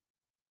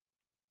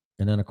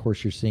 And then, of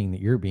course, you're seeing that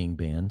you're being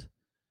banned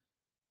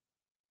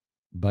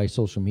by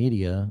social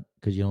media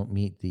because you don't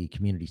meet the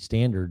community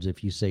standards.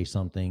 If you say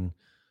something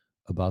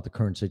about the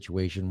current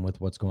situation with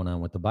what's going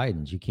on with the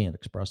Bidens, you can't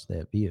express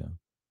that view.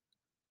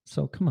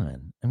 So come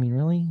on. I mean,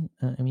 really?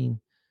 I mean,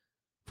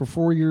 for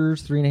 4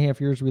 years, 3.5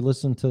 years, we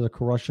listened to the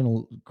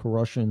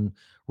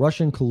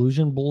Russian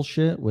collusion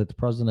bullshit with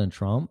President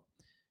Trump,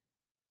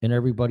 and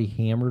everybody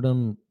hammered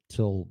him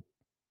to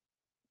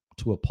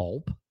a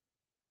pulp.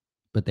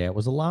 But that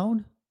was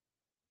allowed,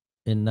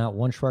 and not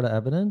one shred of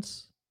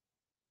evidence.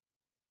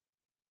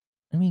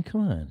 I mean,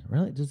 come on,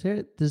 really? Does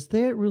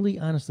that really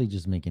honestly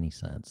just make any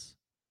sense?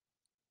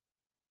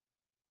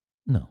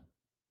 No.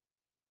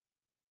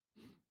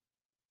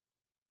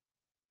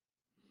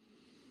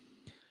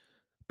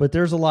 But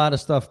there's a lot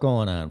of stuff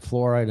going on.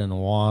 Fluoride in the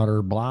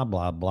water, blah,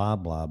 blah, blah,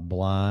 blah,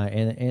 blah.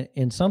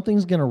 And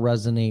something's going to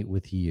resonate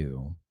with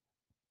you.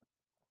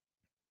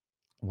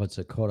 What's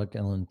it? Kodak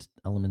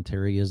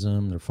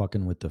elementarism. They're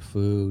fucking with the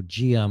food.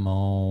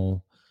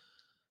 GMO.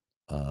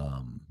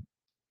 I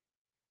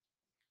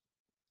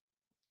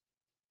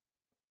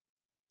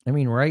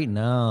mean, right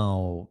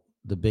now,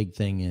 the big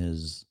thing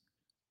is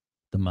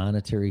the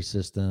monetary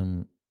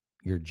system,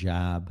 your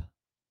job,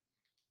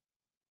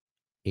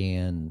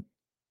 and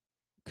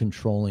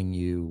controlling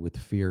you with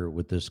fear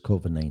with this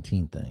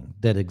COVID-19 thing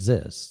that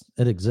exists.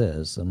 It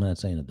exists. I'm not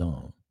saying it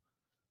don't.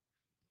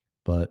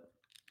 But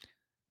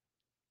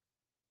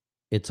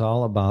it's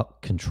all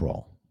about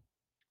control.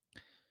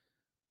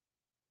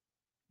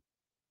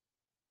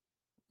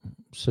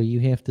 So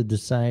you have to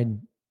decide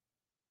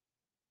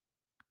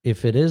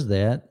if it is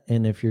that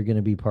and if you're going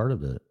to be part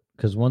of it.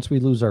 Because once we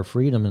lose our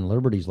freedom and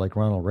liberties, like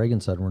Ronald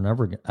Reagan said, we're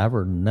never,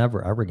 ever,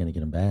 never, ever going to get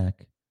them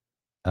back.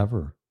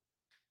 Ever.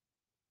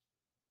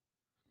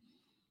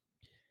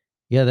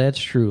 Yeah, that's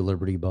true,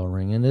 Liberty Bell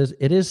Ring. And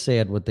it is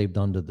sad what they've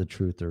done to the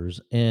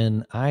truthers.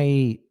 And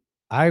I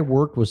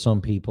work with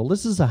some people.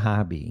 This is a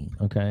hobby,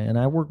 okay? And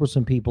I work with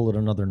some people at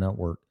another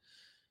network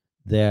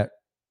that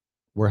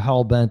were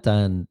hell bent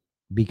on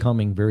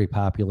becoming very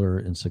popular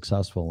and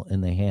successful,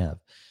 and they have.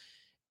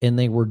 And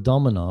they were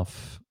dumb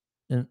enough,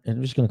 and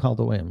I'm just going to call it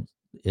the way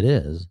it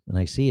is, and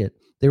I see it.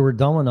 They were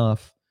dumb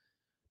enough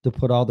to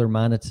put all their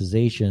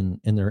monetization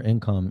and their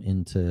income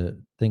into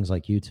things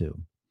like YouTube.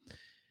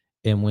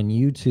 And when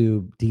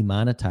YouTube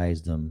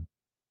demonetized them,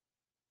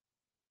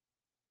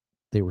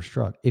 they were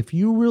struck. If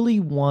you really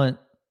want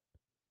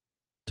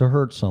to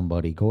hurt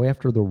somebody, go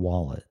after their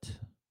wallet.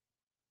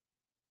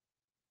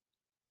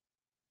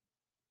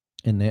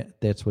 And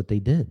that's what they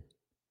did.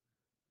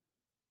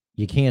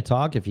 You can't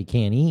talk if you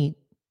can't eat.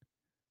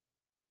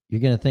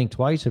 You're going to think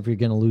twice if you're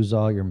going to lose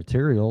all your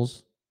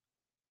materials,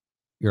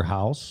 your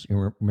house,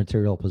 your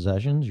material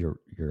possessions,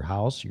 your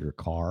house, your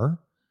car,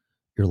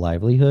 your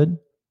livelihood.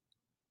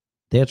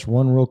 That's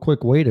one real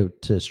quick way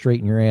to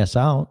straighten your ass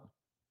out.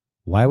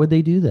 Why would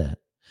they do that?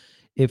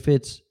 If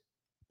it's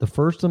the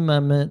First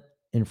Amendment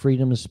and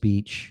freedom of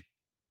speech,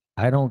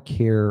 I don't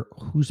care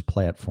whose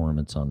platform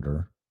it's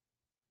under.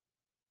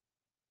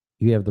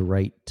 You have the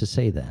right to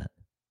say that.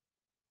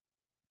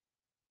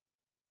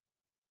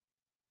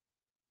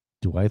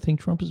 Do I think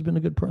Trump has been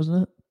a good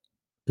president?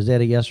 Is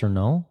that a yes or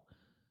no?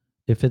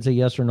 If it's a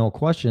yes or no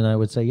question, I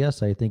would say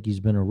yes, I think he's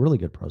been a really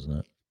good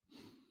president.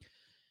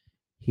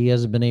 He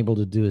hasn't been able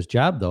to do his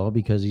job, though,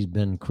 because he's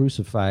been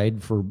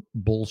crucified for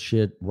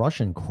bullshit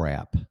Russian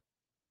crap,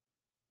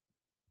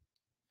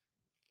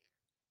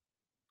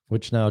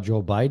 which now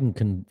Joe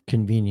Biden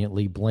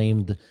conveniently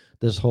blamed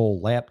this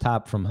whole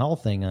laptop from hell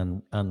thing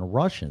on the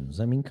Russians.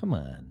 I mean, come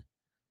on.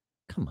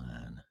 Come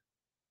on.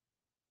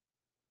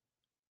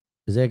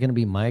 Is that going to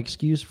be my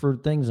excuse for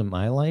things in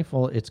my life?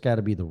 Well, it's got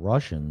to be the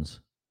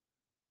Russians.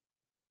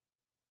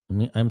 I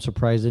mean, I'm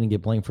surprised they didn't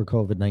get blamed for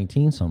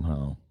COVID-19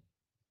 somehow.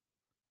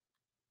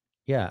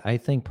 Yeah, I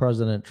think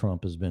President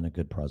Trump has been a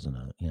good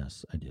president.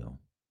 Yes, I do.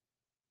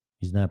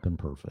 He's not been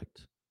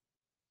perfect.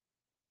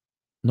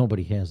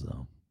 Nobody has,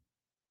 though.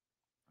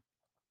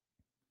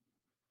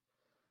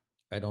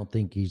 I don't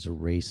think he's a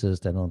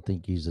racist. I don't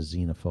think he's a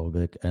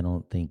xenophobic. I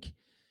don't think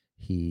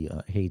he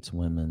hates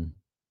women,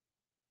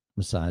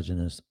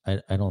 misogynist.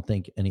 I don't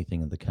think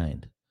anything of the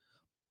kind.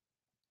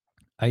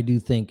 I do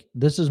think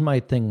this is my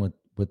thing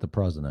with the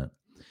president.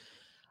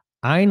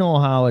 I know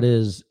how it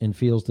is and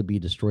feels to be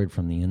destroyed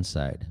from the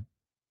inside.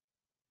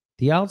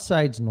 The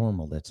outside's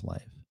normal. That's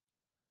life.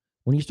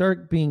 When you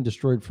start being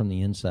destroyed from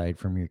the inside,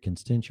 from your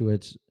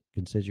constituents,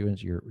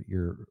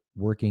 your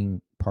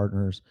working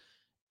partners,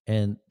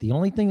 and the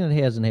only thing that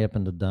hasn't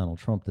happened to Donald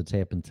Trump that's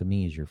happened to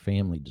me is your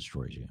family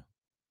destroys you.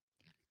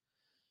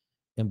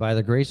 And by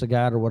the grace of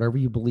God or whatever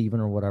you believe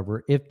in or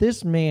whatever, if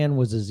this man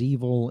was as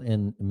evil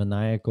and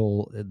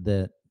maniacal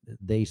that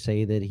they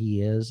say that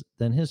he is,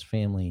 then his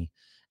family,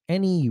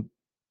 any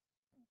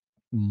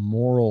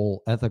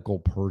moral, ethical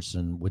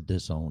person would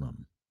disown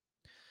him.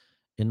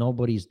 And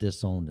nobody's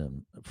disowned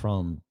him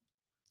from,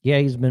 yeah,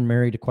 he's been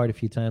married quite a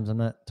few times. I'm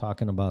not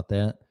talking about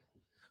that.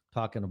 I'm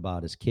talking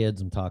about his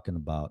kids. I'm talking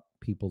about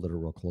people that are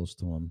real close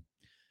to him.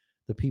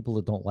 The people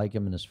that don't like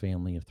him and his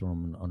family have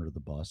thrown him under the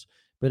bus.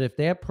 But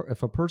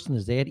if a person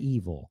is that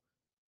evil,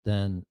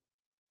 then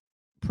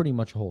pretty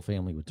much a whole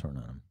family would turn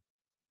on him.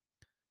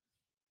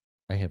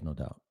 I have no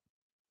doubt.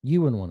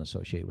 You wouldn't want to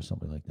associate with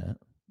somebody like that,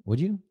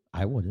 would you?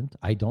 I wouldn't.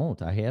 I don't.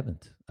 I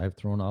haven't. I've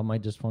thrown all my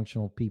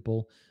dysfunctional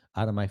people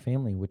out of my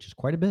family, which is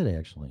quite a bit,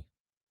 actually.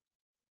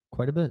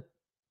 Quite a bit.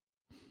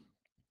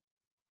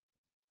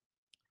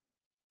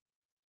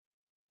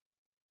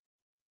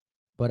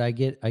 But I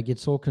get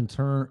so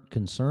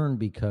concerned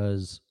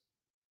because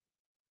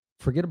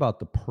forget about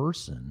the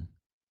person.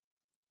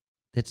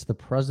 It's the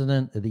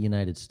president of the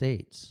United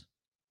States.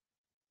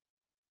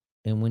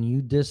 And when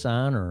you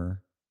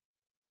dishonor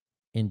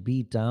and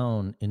beat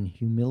down and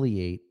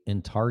humiliate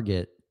and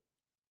target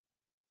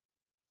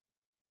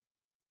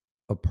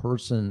a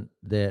person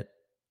that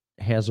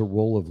has a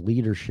role of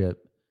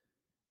leadership,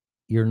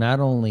 you're not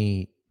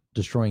only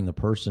destroying the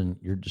person,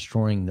 you're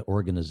destroying the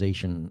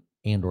organization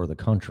and or the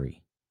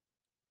country.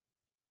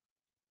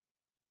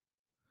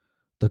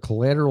 The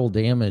collateral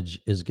damage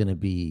is going to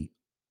be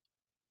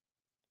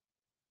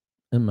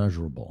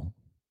immeasurable.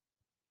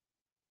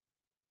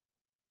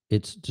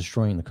 It's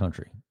destroying the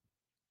country.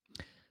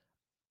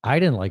 I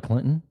didn't like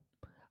Clinton.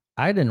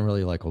 I didn't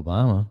really like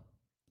Obama.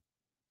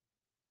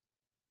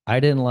 I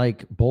didn't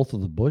like both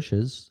of the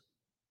Bushes,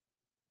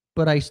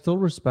 but I still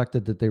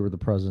respected that they were the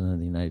president of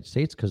the United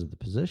States because of the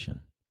position.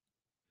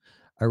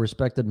 I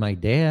respected my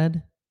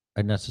dad.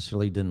 I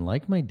necessarily didn't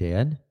like my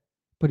dad,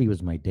 but he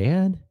was my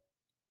dad.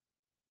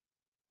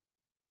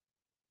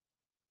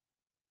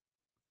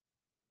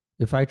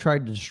 If I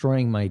tried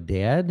destroying my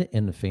dad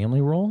in the family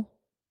role,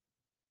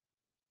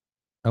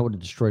 I would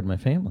have destroyed my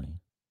family.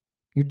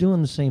 You're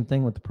doing the same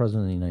thing with the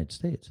president of the United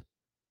States.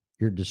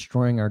 You're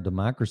destroying our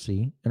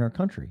democracy in our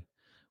country,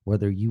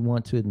 whether you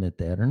want to admit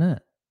that or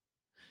not.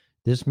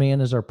 This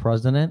man is our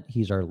president.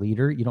 He's our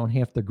leader. You don't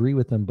have to agree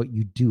with him, but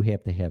you do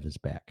have to have his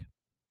back.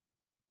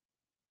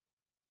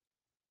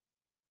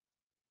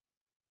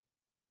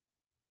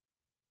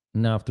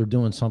 Now, if they're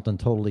doing something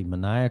totally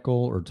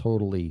maniacal or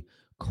totally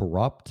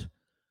corrupt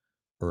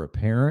or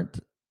apparent,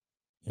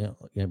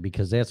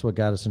 because that's what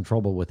got us in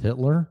trouble with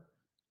Hitler.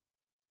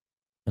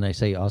 And I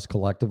say us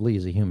collectively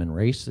as a human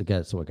race,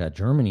 that's what got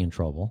Germany in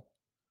trouble.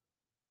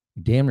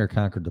 Damn near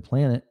conquered the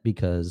planet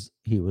because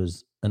he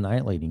was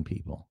annihilating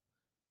people,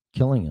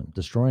 killing them,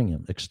 destroying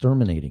them,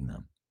 exterminating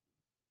them.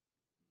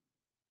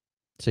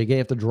 So you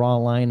have to draw a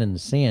line in the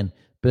sand.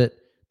 But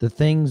the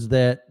things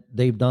that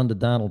they've done to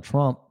Donald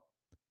Trump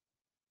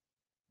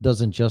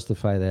doesn't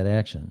justify that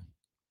action.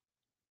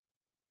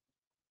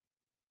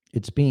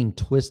 It's being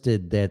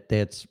twisted that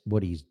that's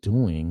what he's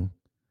doing,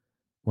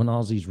 when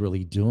all he's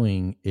really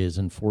doing is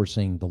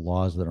enforcing the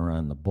laws that are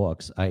on the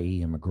books,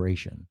 i.e.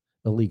 immigration,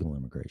 illegal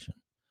immigration,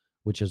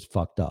 which is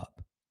fucked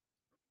up.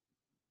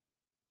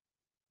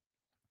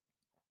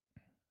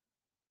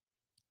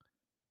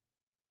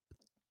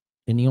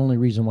 And the only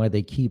reason why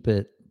they keep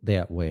it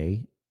that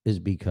way is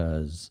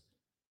because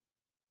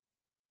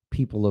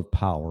people of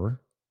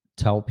power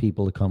tell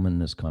people to come in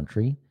this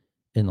country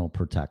and they'll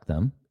protect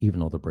them, even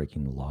though they're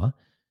breaking the law,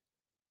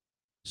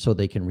 so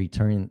they can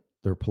retain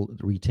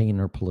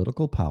their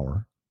political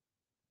power.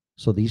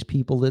 So these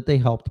people that they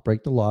helped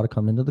break the law to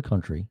come into the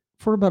country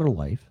for a better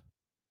life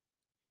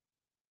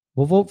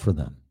will vote for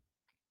them.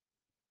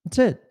 That's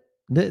it.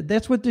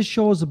 That's what this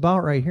show is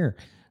about right here.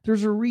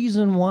 There's a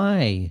reason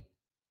why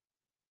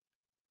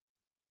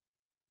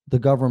the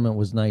government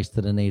was nice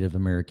to the Native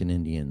American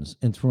Indians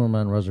and threw them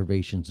on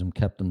reservations and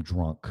kept them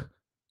drunk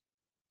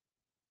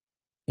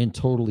and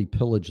totally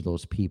pillaged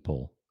those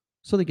people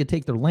so they could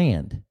take their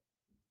land.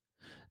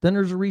 Then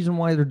there's a reason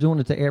why they're doing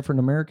it to African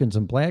Americans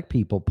and black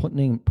people,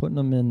 putting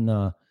them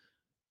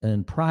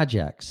in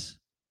projects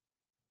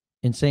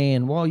and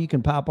saying, well, you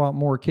can pop out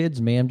more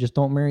kids, ma'am. Just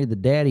don't marry the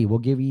daddy. We'll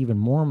give you even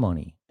more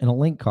money and a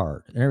link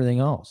card and everything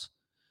else.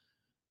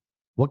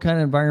 What kind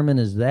of environment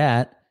is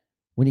that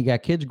when you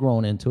got kids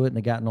growing into it and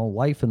they got no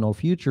life and no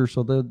future?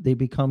 So they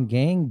become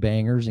gang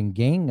bangers and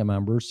gang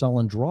members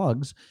selling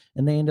drugs,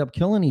 and they end up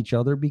killing each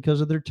other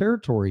because of their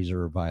territories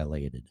are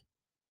violated.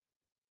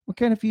 What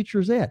kind of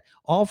future is that?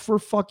 All for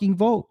fucking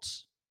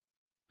votes.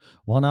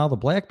 Well, now the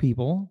black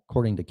people,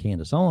 according to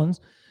Candace Owens,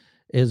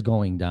 is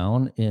going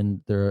down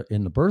in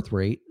the birth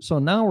rate. So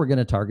now we're going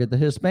to target the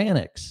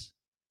Hispanics,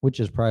 which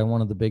is probably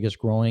one of the biggest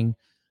growing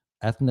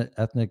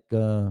ethnic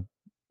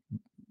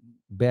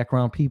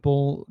background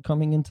people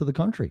coming into the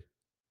country.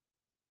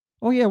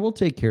 Oh yeah, we'll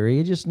take care of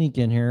you. Just sneak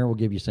in here. We'll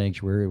give you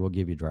sanctuary. We'll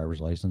give you a driver's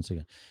license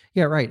again.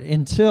 Yeah, right.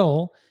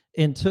 Until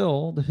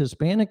the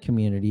Hispanic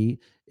community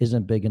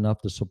isn't big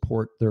enough to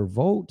support their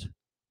vote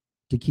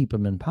to keep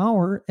them in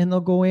power, and they'll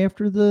go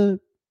after the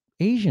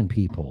Asian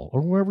people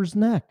or whoever's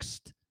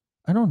next.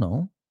 I don't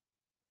know.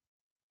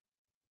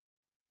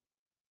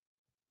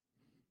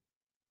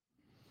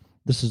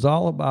 This is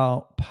all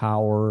about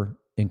power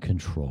and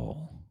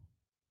control.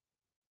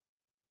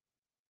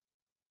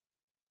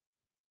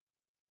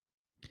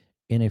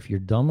 And if you're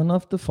dumb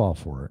enough to fall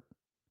for it,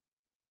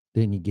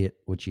 then you get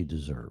what you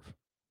deserve.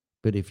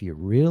 But if you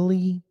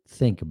really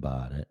think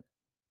about it,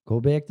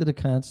 go back to the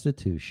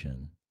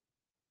Constitution,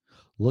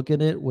 look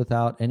at it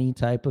without any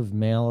type of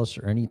malice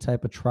or any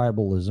type of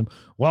tribalism.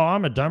 Well,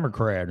 I'm a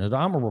Democrat and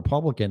I'm a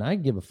Republican. I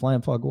give a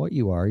flying fuck what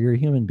you are. You're a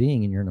human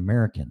being and you're an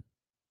American.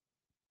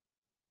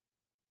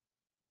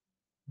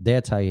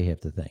 That's how you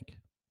have to think.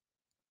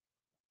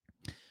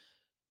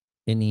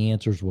 And the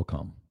answers will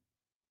come.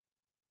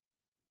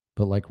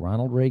 But like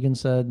Ronald Reagan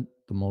said,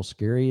 the most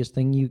scariest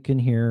thing you can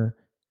hear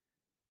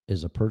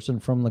is a person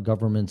from the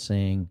government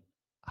saying,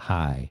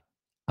 hi,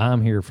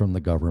 I'm here from the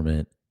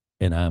government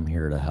and I'm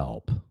here to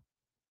help.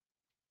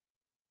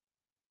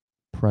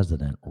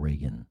 President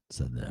Reagan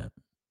said that.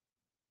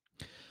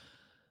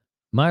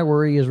 My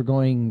worry is we're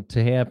going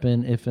to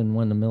happen if and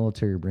when the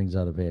military brings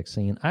out a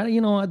vaccine.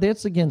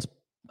 That's against,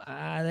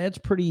 that's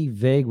pretty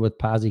vague with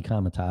posse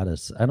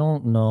comitatus. I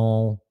don't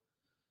know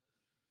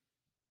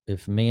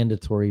if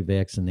mandatory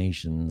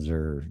vaccinations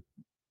are,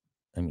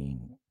 I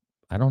mean,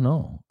 I don't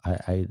know.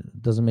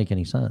 It doesn't make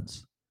any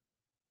sense.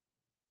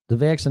 The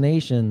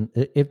vaccination,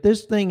 if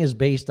this thing is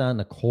based on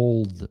the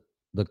cold,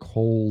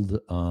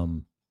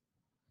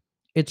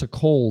 it's a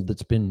cold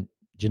that's been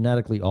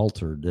genetically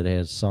altered that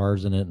has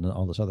SARS in it and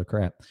all this other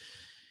crap.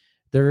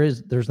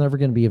 There's never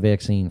going to be a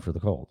vaccine for the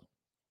cold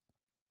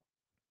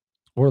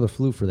or the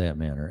flu for that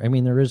matter. I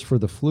mean, there is for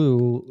the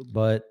flu,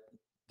 but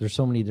there's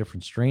so many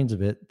different strains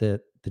of it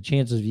that the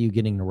chances of you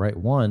getting the right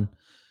one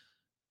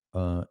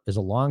is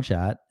a long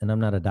shot. And I'm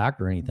not a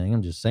doctor or anything.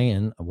 I'm just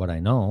saying what I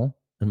know,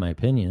 in my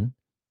opinion.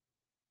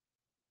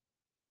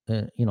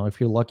 If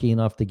you're lucky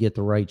enough to get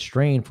the right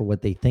strain for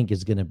what they think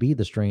is going to be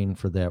the strain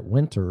for that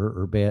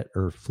winter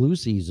or flu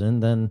season,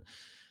 then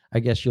I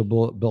guess you'll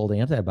build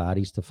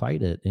antibodies to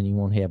fight it, and you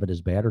won't have it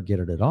as bad or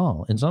get it at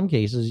all. In some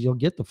cases, you'll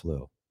get the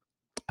flu.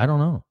 I don't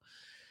know.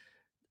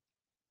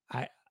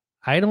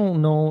 I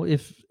don't know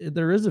if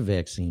there is a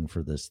vaccine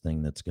for this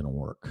thing that's going to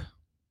work.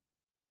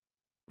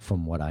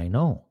 From what I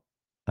know,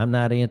 I'm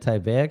not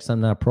anti-vax.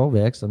 I'm not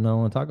pro-vax. I'm not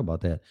going to talk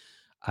about that.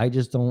 I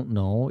just don't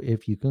know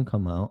if you can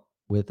come out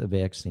with a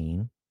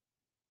vaccine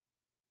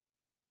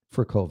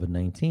for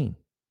COVID-19.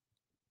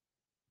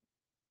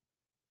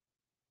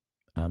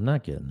 I'm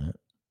not getting it.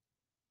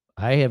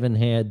 I haven't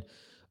had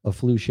a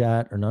flu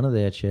shot or none of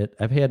that shit.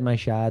 I've had my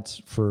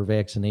shots for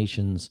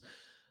vaccinations.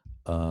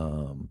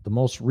 The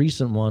most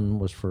recent one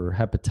was for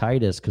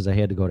hepatitis because I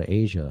had to go to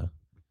Asia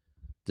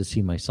to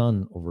see my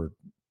son over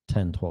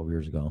 10, 12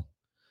 years ago.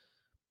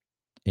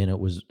 And it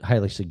was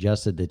highly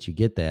suggested that you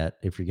get that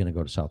if you're going to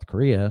go to South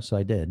Korea. So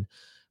I did.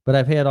 But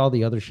I've had all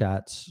the other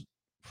shots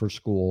for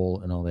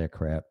school and all that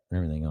crap and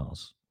everything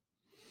else.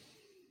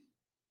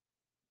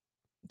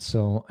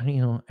 So, I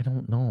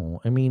don't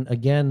know. I mean,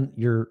 again,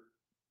 you're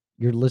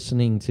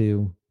listening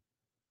to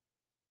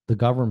the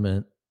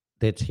government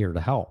that's here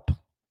to help.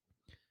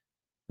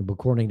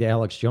 According to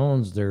Alex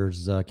Jones,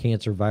 there's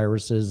cancer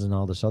viruses and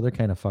all this other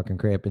kind of fucking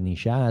crap in these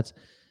shots.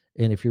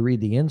 And if you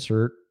read the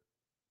insert,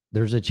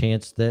 there's a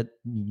chance that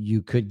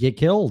you could get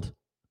killed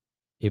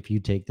if you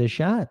take this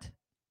shot.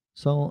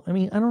 So, I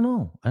mean, I don't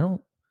know. I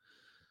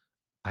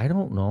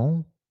don't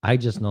know. I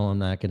just know I'm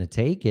not going to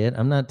take it.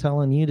 I'm not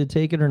telling you to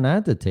take it or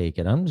not to take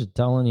it. I'm just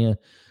telling you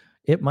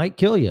it might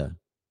kill you.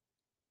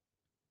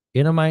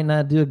 And it might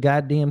not do a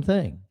goddamn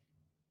thing.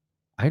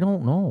 I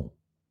don't know.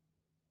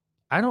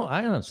 I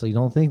honestly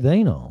don't think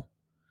they know.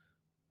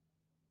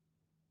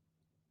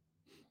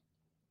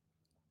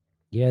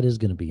 Yeah, it is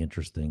going to be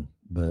interesting.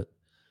 But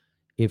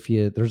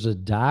there's a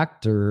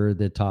doctor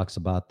that talks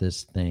about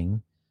this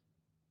thing,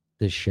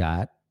 this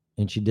shot,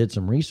 and she did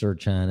some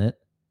research on it.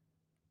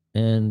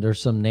 And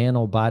there's some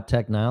nanobot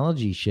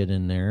technology shit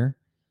in there.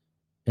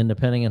 And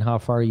depending on how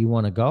far you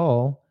want to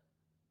go,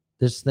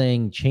 this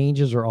thing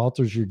changes or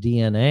alters your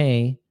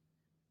DNA,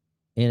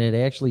 and it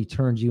actually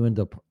turns you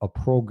into a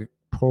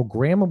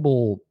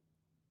programmable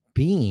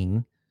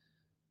being,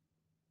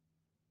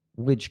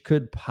 which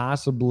could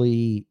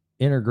possibly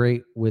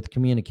integrate with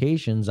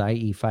communications,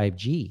 i.e.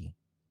 5G.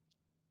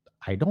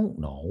 I don't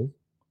know.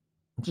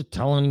 I'm just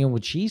telling you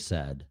what she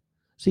said.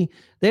 See,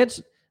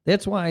 that's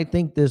why I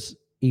think this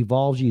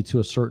evolves you to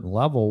a certain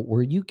level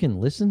where you can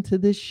listen to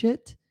this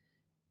shit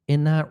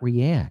and not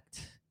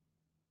react.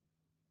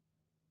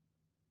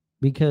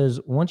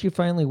 Because once you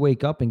finally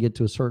wake up and get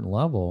to a certain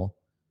level,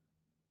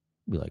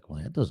 you'll be like,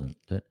 well, that doesn't.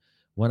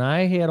 When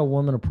I had a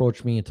woman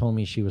approach me and told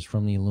me she was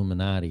from the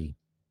Illuminati,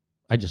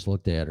 I just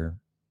looked at her.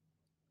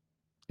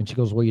 And she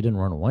goes, well, you didn't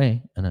run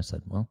away. And I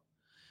said, well,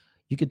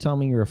 you could tell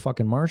me you're a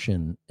fucking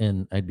Martian.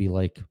 And I'd be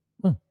like,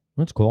 oh,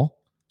 that's cool.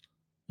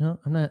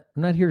 I'm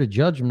not here to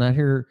judge. I'm not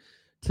here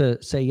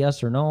to say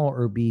yes or no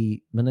or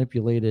be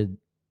manipulated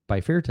by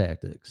fear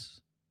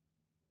tactics.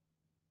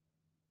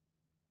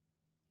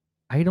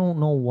 I don't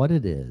know what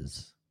it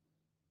is.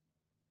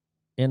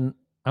 And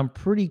I'm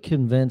pretty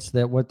convinced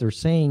that what they're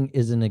saying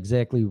isn't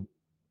exactly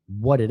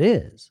what it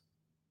is.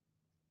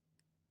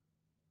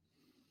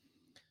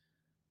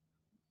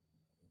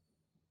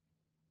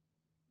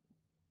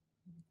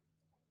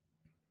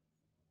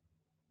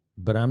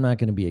 But I'm not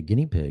going to be a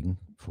guinea pig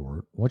for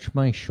it. What's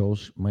my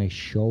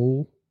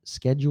show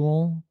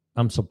schedule?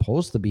 I'm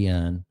supposed to be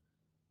on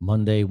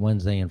Monday,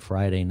 Wednesday, and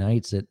Friday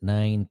nights at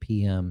 9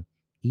 p.m.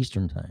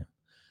 Eastern time.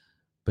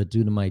 But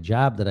due to my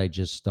job that I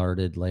just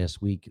started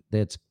last week,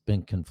 that's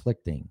been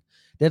conflicting.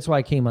 That's why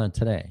I came on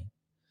today.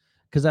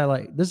 Because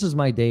this is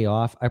my day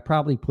off. I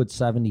probably put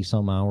 70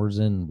 some hours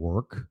in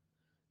work.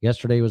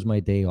 Yesterday was my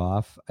day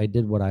off. I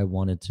did what I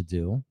wanted to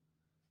do,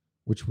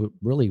 which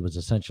really was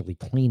essentially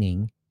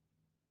cleaning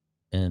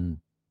and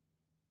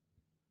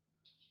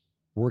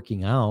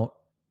working out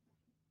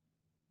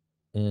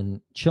and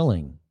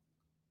chilling.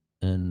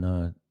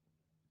 And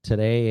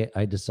today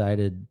I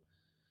decided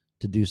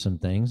to do some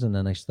things, and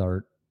then I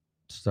started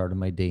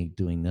my day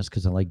doing this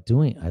because I like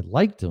doing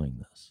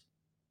this.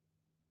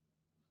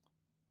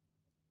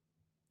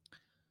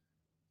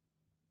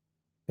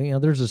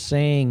 there's a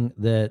saying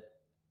that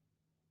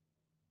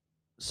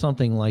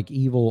something like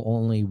evil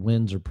only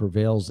wins or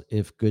prevails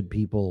if good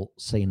people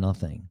say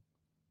nothing.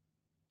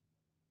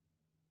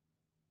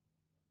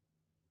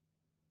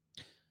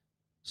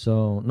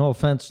 So, no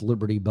offense,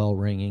 Liberty Bell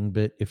ringing,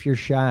 but if you're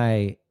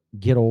shy,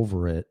 get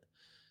over it.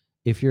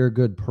 If you're a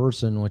good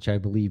person, which I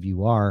believe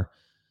you are,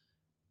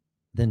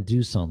 then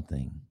do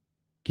something.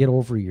 Get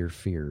over your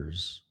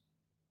fears.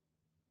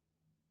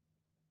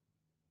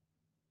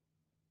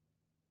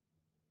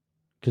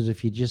 Because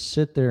if you just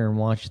sit there and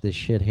watch this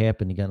shit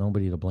happen, you got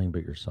nobody to blame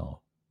but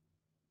yourself.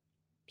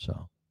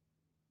 So,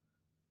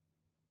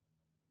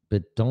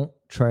 but don't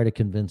try to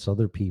convince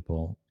other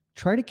people.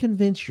 Try to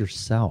convince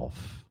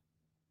yourself.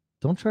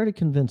 Don't try to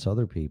convince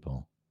other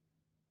people.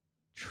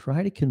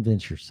 Try to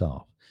convince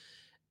yourself.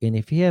 And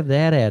if you have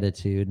that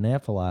attitude and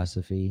that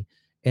philosophy,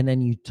 and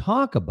then you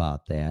talk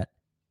about that,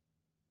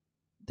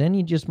 then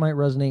you just might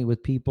resonate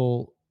with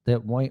people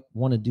that might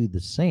want to do the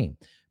same.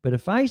 But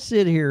if I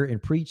sit here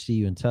and preach to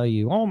you and tell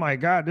you, oh my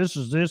God, this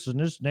is this and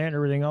this and that and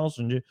everything else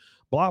and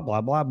blah, blah,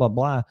 blah, blah,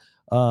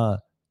 blah.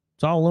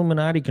 It's all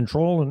Illuminati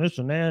control and this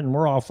and that, and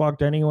we're all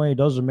fucked anyway. It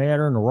doesn't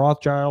matter. And the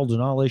Rothschilds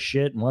and all this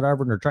shit and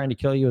whatever, and they're trying to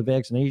kill you with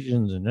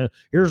vaccinations. And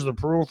here's the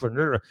proof.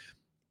 And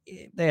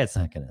that's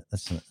not gonna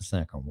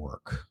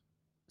work.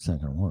 It's not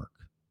gonna work.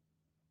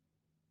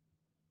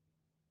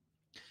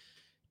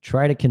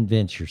 Try to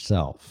convince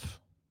yourself.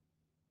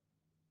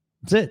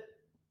 That's it.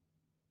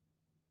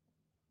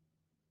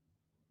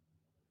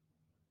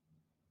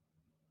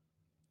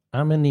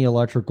 I'm in the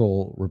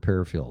electrical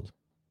repair field.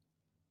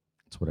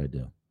 That's what I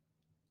do.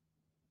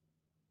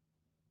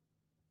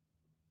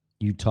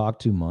 You talk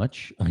too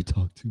much. I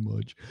talk too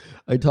much.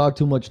 I talk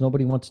too much.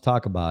 Nobody wants to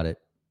talk about it.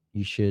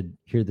 You should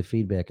hear the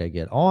feedback I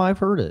get. Oh, I've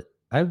heard it.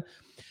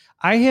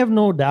 I have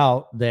no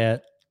doubt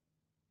that.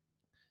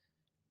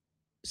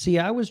 See,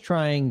 I was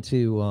trying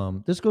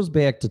to. This goes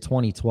back to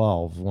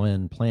 2012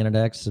 when Planet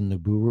X and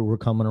Nibiru were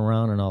coming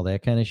around and all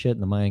that kind of shit,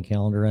 and the Mayan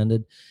calendar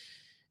ended.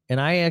 And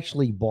I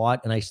actually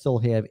bought, and I still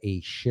have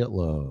a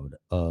shitload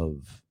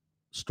of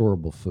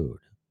storable food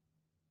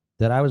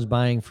that I was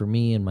buying for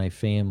me and my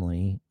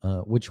family,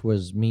 which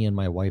was me and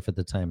my wife at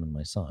the time and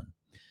my son.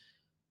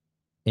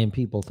 And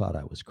people thought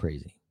I was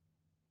crazy.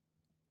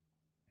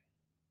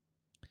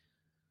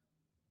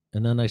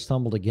 And then I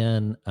stumbled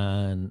again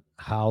on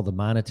how the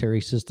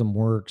monetary system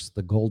works.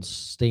 The gold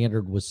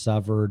standard was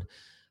severed,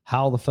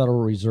 how the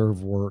Federal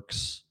Reserve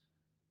works,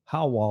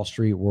 how Wall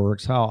Street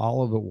works, how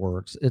all of it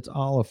works. It's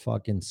all a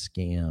fucking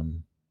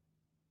scam.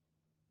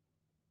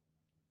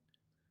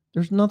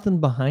 There's nothing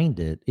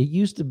behind it. It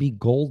used to be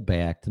gold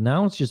backed.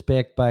 Now it's just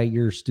backed by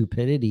your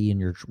stupidity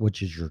and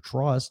which is your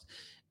trust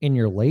in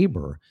your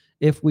labor.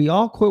 If we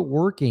all quit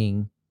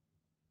working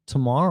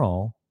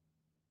tomorrow,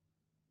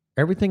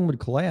 everything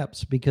would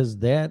collapse because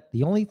the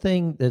only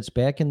thing that's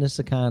back in this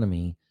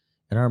economy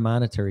and our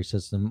monetary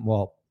system,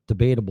 well,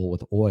 debatable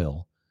with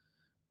oil,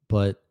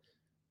 but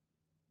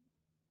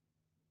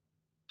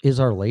is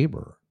our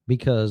labor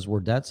because we're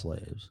debt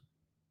slaves.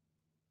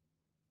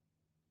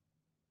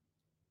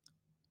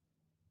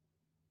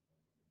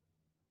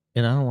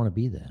 And I don't want to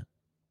be that.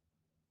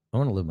 I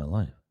want to live my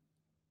life.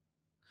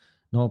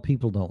 No,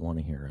 people don't want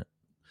to hear it.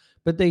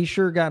 But they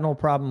sure got no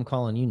problem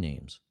calling you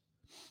names.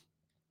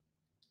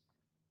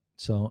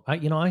 So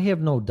I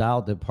have no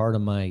doubt that part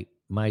of my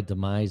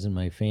demise in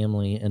my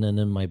family and then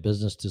in my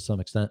business to some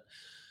extent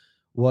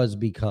was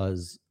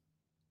because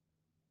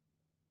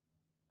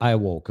I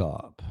woke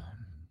up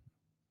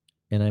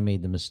and I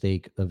made the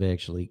mistake of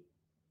actually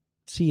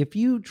see, if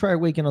you try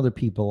waking other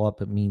people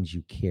up, it means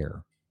you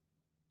care.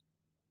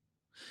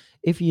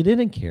 If you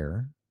didn't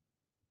care,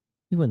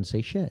 you wouldn't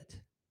say shit,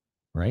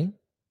 right?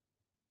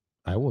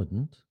 I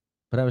wouldn't.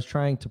 But I was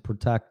trying to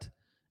protect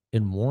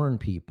and warn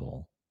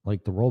people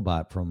like the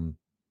robot from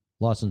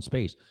Lost in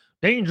Space.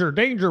 Danger,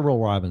 danger, Will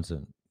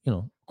Robinson.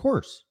 Of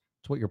course,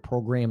 it's what you're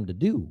programmed to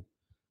do.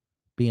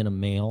 Being a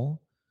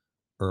male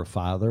or a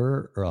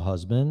father or a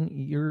husband,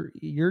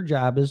 your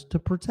job is to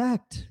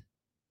protect.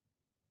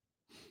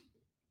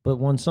 But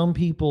when some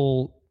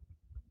people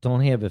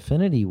don't have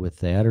affinity with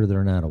that or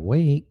they're not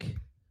awake,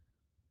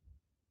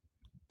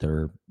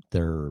 they're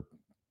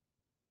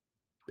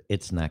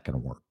it's not going to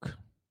work.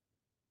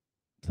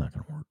 It's not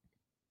going to work.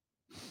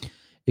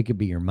 It could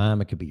be your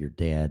mom, it could be your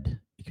dad.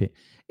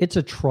 It's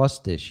a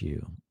trust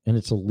issue and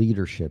it's a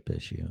leadership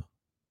issue.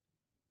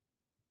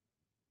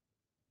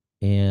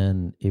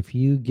 And if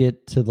you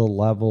get to the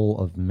level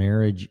of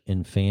marriage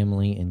and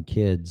family and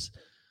kids,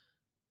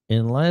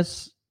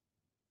 unless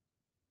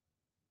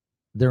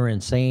they're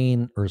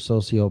insane or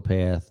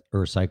sociopath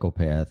or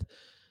psychopath,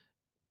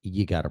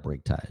 you got to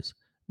break ties.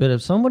 But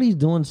if somebody's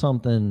doing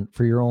something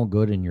for your own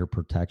good and your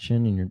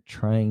protection and you're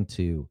trying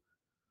to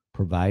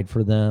provide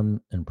for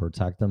them and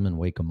protect them and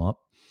wake them up,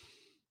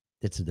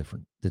 it's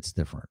different.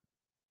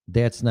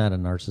 That's not a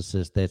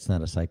narcissist. That's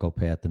not a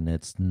psychopath. And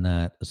that's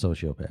not a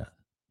sociopath.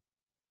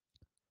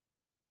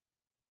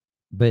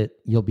 But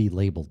you'll be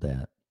labeled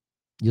that.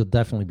 You'll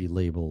definitely be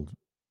labeled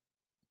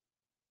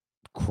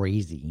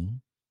crazy.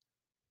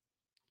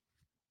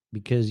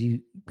 because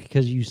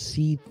you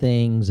see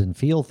things and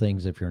feel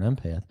things if you're an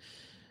empath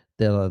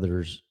that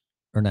others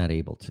are not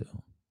able to.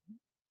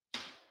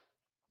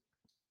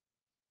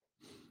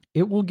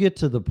 It will get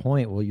to the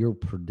point where you'll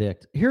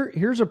predict.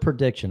 Here's a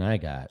prediction I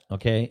got,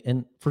 okay?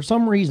 And for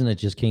some reason it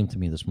just came to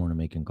me this morning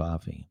making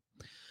coffee.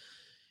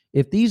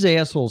 If these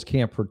assholes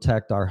can't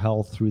protect our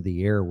health through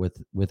the air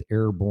with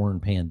airborne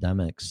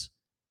pandemics,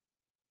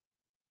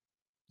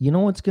 you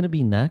know what's going to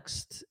be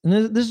next?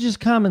 And this is just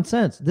common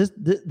sense. This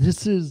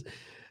is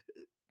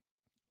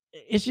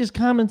it's just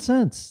common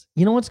sense.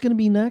 You know what's going to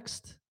be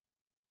next?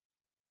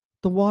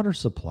 The water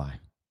supply.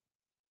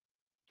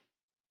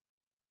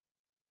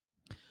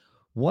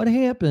 What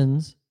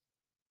happens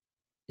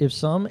if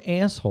some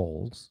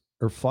assholes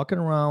are fucking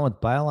around with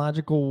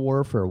biological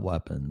warfare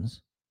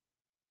weapons?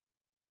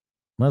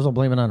 Might as well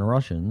blame it on the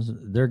Russians.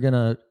 They're going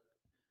to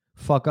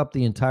fuck up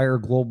the entire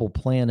global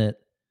planet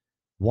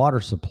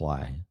water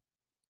supply.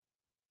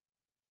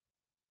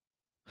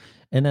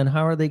 And then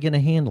how are they going to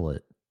handle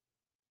it?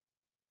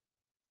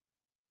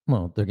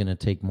 Well, they're going to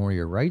take more of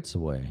your rights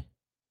away.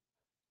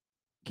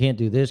 Can't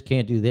do this,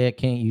 can't do that,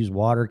 can't use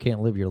water,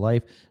 can't live your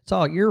life. It's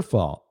all your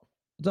fault.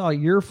 It's all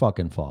your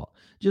fucking fault.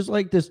 Just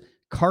like this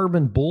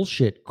carbon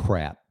bullshit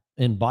crap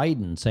in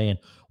Biden saying,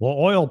 well,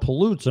 oil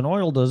pollutes and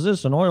oil does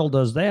this and oil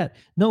does that.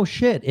 No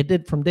shit. It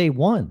did from day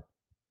one.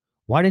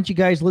 Why didn't you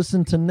guys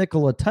listen to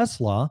Nikola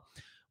Tesla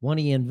when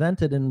he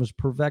invented and was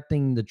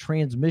perfecting the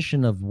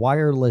transmission of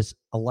wireless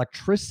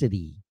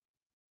electricity?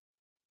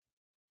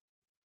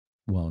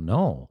 Well,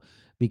 no,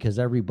 because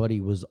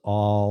everybody was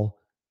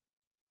all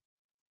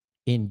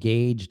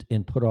engaged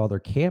and put all their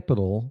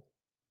capital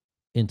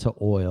into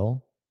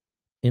oil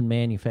in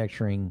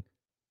manufacturing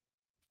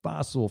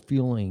fossil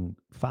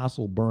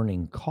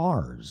burning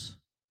cars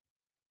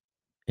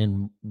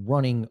and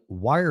running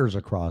wires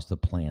across the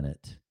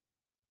planet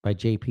by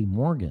JP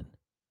Morgan,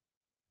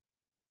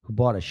 who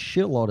bought a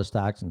shitload of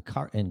stocks in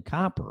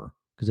copper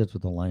because that's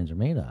what the lines are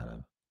made out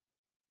of.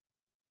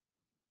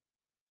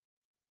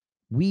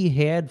 We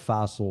had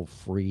fossil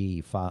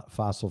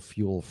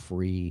fuel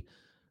free,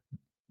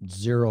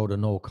 zero to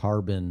no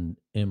carbon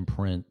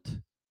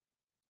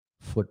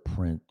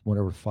footprint,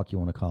 whatever the fuck you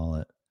want to call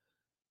it,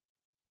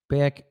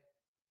 back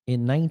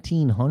in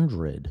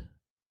 1900.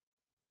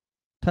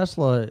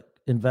 Tesla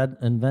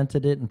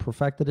invented it and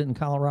perfected it in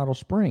Colorado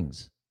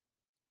Springs.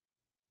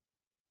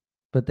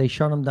 But they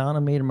shut him down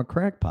and made him a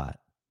crackpot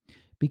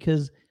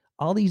because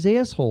all these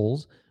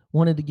assholes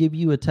wanted to give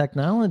you a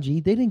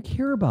technology. They didn't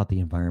care about the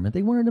environment.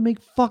 They wanted to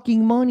make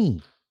fucking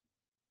money.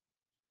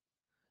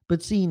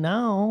 But see,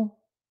 now,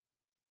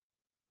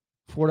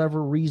 for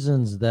whatever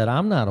reasons that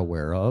I'm not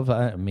aware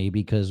of,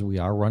 maybe because we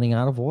are running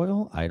out of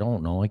oil. I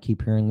don't know. I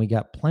keep hearing we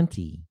got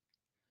plenty.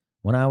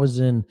 When I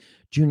was in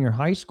junior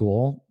high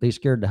school, they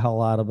scared the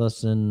hell out of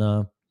us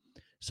in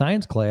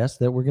science class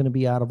that we're going to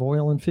be out of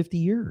oil in 50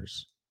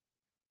 years.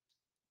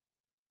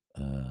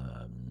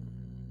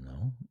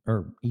 No,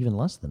 or even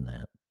less than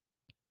that.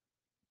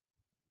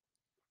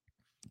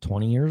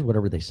 20 years,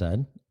 whatever they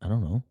said. I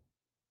don't know.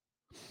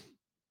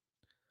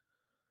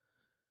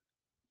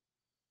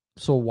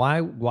 So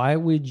why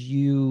would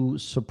you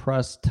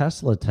suppress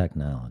Tesla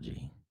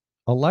technology?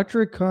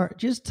 Electric car,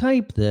 just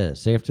type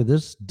this after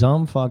this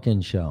dumb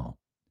fucking show.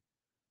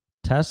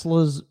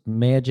 Tesla's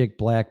magic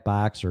black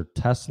box or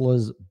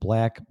Tesla's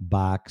black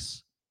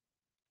box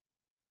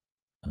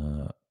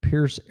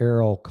Pierce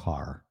Arrow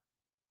car.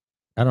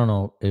 I don't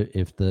know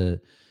if the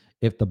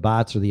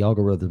bots or the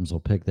algorithms will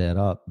pick that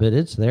up, but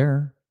it's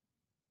there.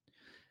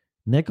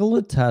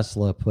 Nikola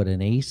Tesla put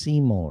an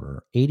AC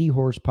motor, 80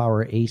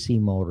 horsepower AC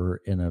motor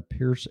in a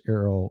Pierce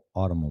Arrow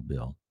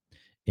automobile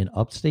in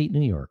upstate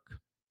New York.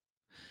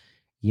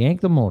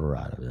 Yanked the motor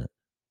out of it,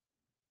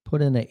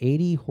 put in an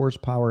 80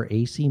 horsepower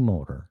AC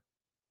motor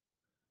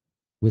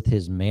with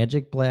his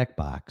magic black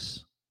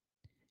box,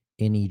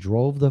 and he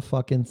drove the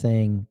fucking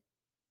thing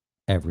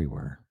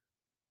everywhere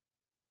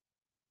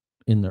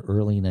in the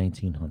early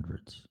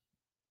 1900s.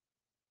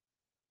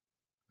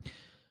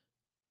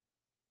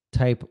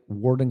 Type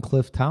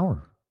Wardenclyffe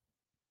Tower.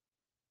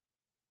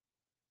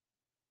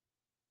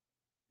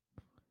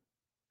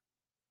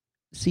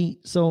 See,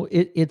 so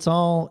it's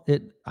all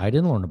I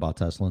didn't learn about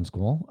Tesla in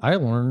school. I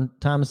learned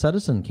Thomas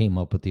Edison came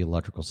up with the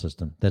electrical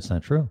system. That's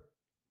not true.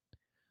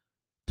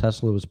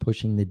 Tesla was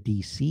pushing the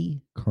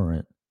DC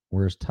current,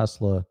 whereas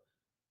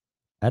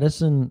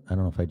Edison, I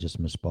don't know if I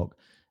just misspoke.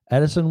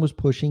 Edison was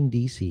pushing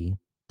DC,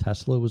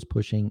 Tesla was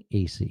pushing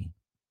AC.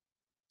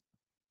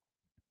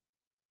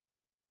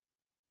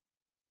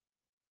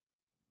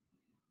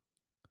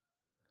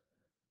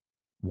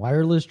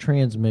 Wireless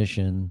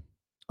transmission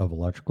of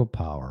electrical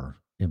power,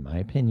 in my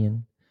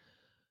opinion,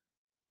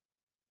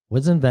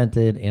 was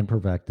invented and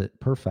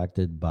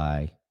perfected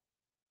by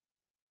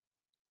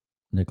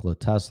Nikola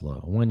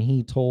Tesla when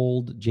he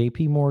told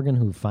JP Morgan,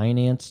 who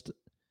financed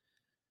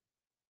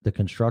the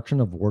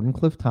construction of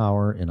Wardenclyffe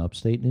Tower in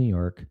upstate New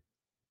York.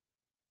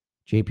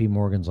 JP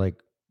Morgan's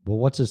like, well,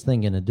 what's this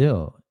thing going to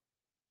do?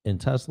 And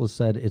Tesla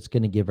said it's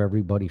going to give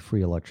everybody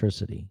free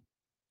electricity.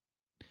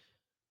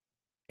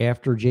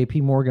 After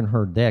JP Morgan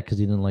heard that, because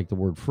he didn't like the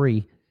word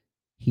free,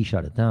 he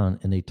shut it down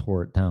and they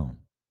tore it down.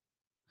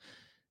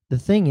 The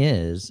thing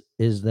is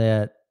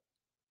that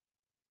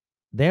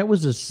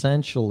was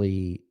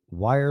essentially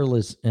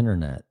wireless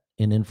internet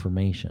and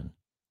information.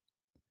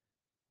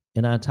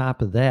 And on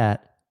top of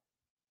that,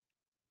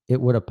 it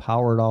would have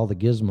powered all the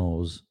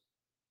gizmos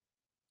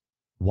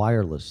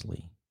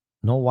wirelessly.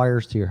 No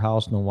wires to your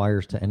house, no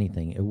wires to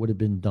anything. It would have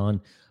been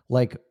done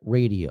like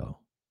radio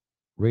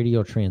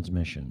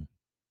transmission,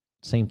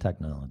 same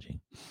technology,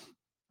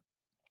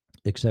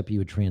 except you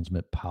would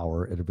transmit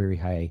power at a very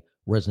high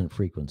resonant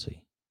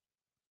frequency.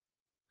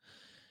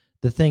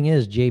 The thing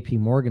is, JP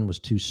Morgan was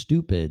too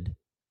stupid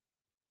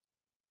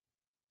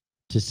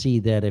to see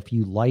that if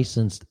you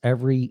licensed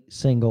every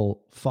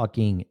single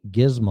fucking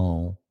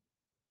gizmo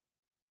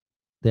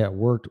that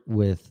worked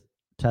with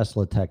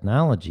Tesla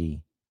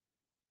technology,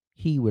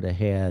 he would have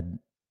had,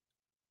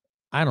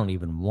 I don't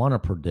even want to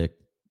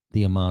predict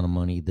the amount of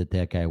money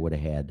that guy would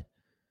have had.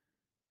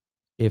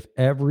 If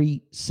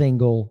every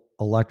single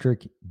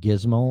electric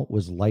gizmo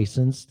was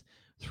licensed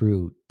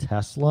through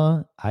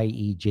Tesla,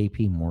 i.e.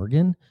 JP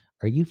Morgan,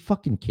 are you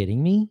fucking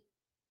kidding me?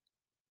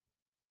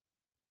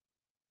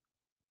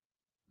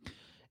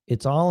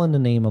 It's all in the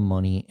name of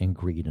money and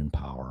greed and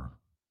power.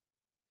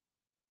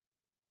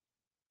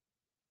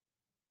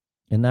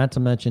 And not to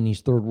mention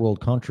these third world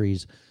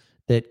countries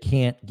that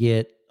can't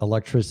get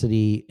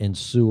electricity and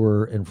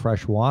sewer and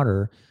fresh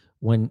water,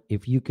 when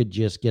if you could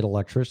just get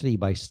electricity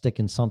by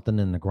sticking something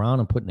in the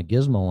ground and putting a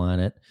gizmo on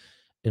it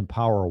and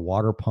power a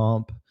water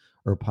pump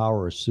or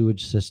power a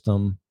sewage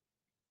system,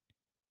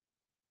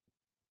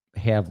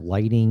 have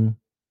lighting,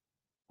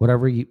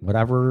 whatever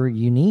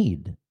you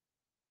need,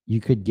 you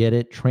could get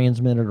it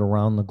transmitted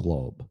around the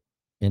globe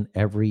in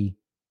every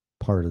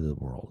part of the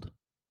world.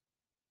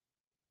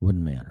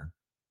 Wouldn't matter.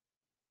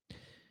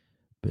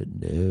 But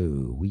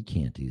no, we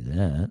can't do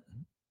that.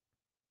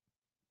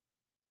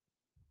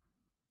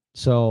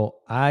 So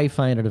I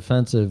find it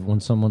offensive when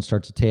someone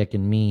starts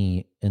attacking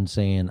me and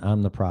saying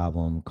I'm the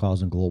problem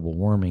causing global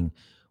warming,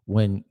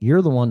 when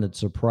you're the one that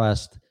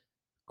suppressed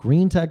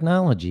green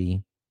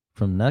technology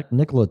from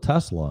Nikola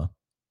Tesla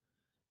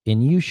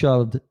and you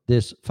shoved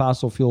this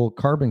fossil fuel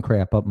carbon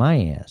crap up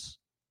my ass.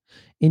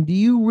 And do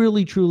you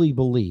really truly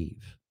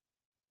believe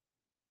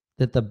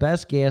that the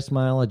best gas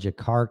mileage a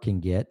car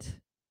can get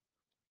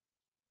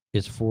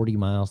is 40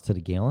 miles to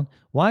the gallon?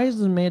 Why is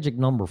the magic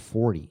number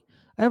 40?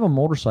 I have a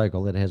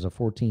motorcycle that has a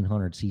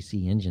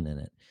 1400cc engine in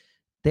it.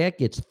 That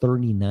gets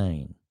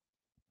 39.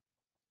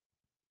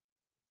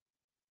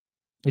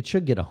 It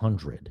should get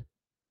 100.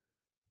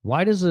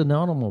 Why does an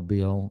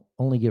automobile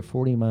only get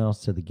 40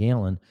 miles to the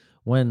gallon?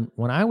 When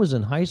I was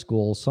in high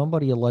school,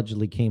 somebody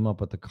allegedly came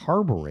up with a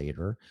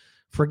carburetor,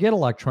 forget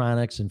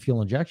electronics and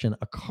fuel injection,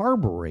 a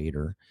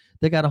carburetor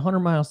that got 100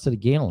 miles to the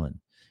gallon.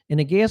 And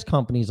the gas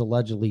companies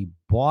allegedly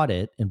bought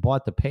it and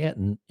bought the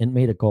patent and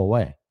made it go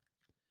away.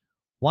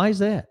 Why is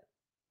that?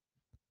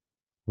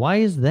 Why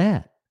is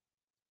that?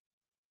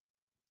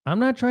 I'm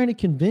not trying to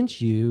convince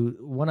you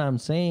when I'm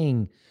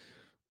saying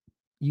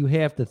you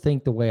have to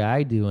think the way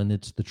I do and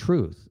it's the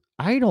truth.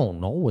 I don't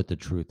know what the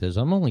truth is.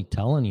 I'm only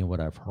telling you what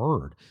I've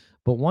heard.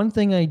 But one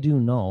thing I do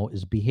know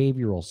is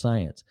behavioral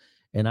science.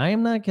 And I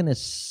am not going to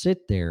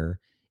sit there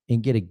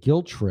and get a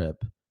guilt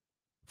trip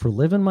for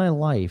living my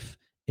life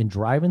and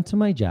driving to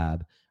my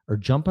job or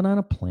jumping on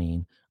a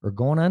plane or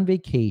going on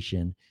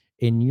vacation,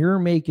 and you're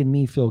making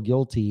me feel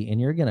guilty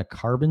and you're going to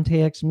carbon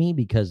tax me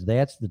because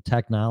that's the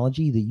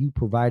technology that you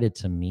provided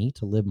to me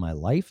to live my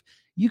life.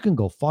 You can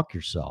go fuck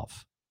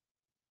yourself.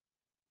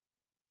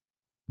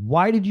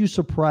 Why did you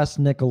suppress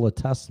Nikola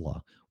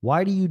Tesla?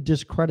 Why do you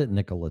discredit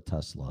Nikola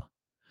Tesla?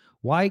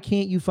 Why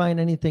can't you find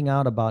anything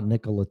out about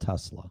Nikola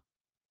Tesla?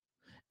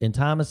 And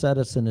Thomas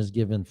Edison is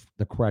given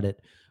the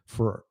credit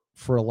for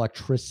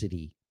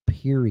electricity,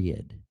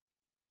 period.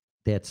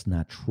 That's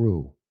not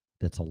true.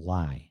 That's a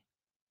lie.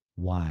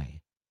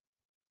 Why?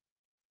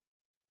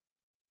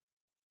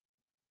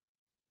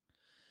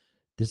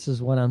 This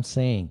is what I'm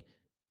saying.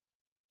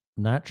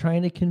 Not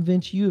trying to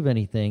convince you of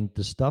anything.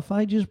 The stuff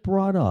I just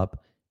brought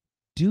up,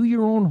 do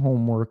your own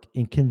homework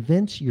and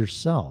convince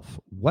yourself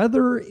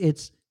whether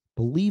it's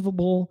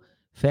believable,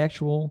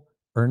 factual,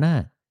 or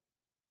not.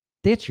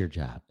 That's your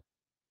job.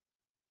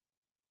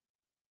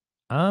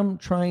 I'm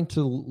trying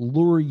to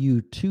lure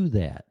you to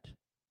that,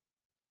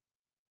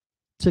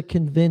 to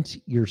convince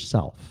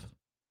yourself.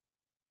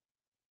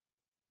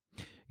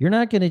 You're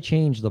not going to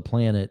change the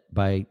planet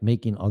by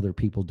making other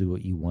people do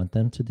what you want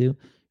them to do.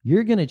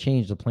 You're going to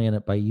change the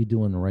planet by you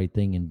doing the right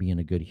thing and being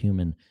a good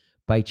human,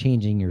 by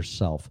changing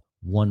yourself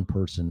one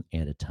person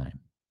at a time.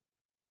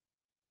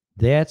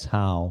 That's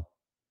how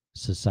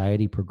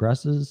society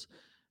progresses.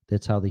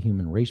 That's how the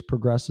human race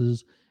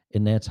progresses.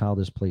 And that's how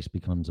this place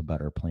becomes a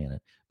better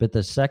planet. But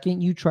the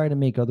second you try to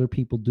make other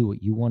people do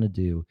what you want to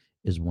do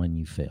is when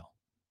you fail.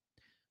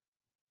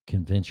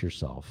 Convince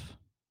yourself.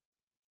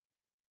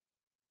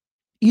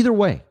 Either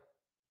way,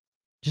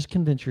 just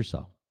convince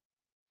yourself.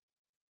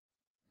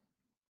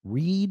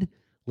 Read,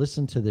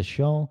 listen to the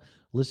show,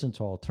 listen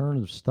to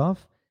alternative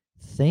stuff,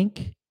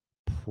 think,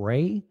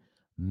 pray,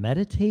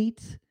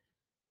 meditate,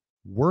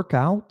 work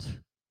out,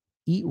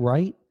 eat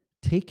right,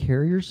 take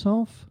care of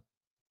yourself.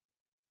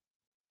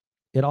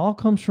 It all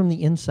comes from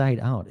the inside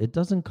out. It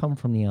doesn't come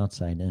from the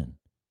outside in.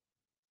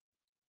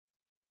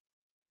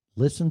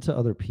 Listen to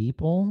other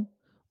people,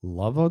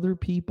 love other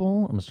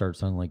people. I'm going to start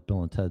sounding like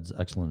Bill and Ted's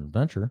Excellent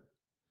Adventure.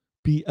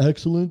 Be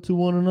excellent to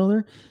one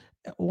another,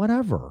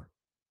 whatever.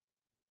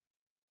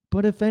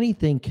 But if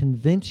anything,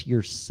 convince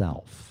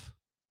yourself.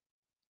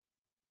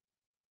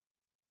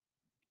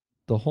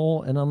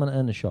 And I'm going to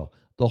end the show.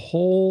 The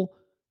whole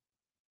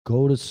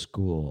go to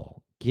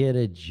school, get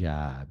a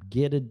job,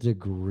 get a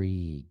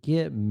degree,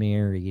 get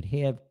married,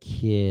 have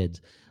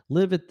kids,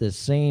 live at the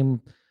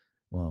same,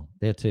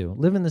 that too,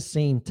 live in the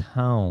same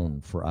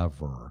town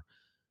forever,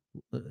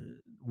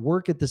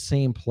 work at the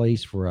same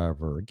place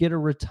forever, get a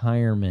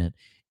retirement,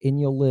 and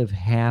you'll live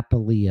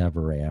happily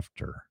ever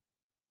after.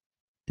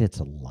 That's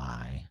a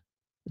lie.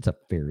 It's a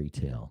fairy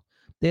tale.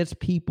 That's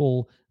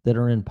people that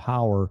are in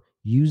power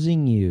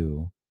using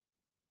you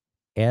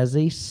as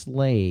a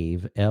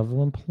slave of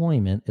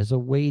employment, as a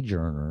wage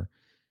earner,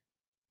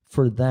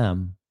 for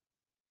them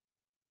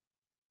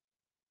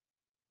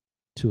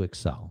to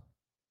excel,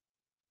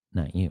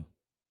 not you.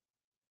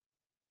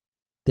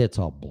 That's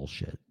all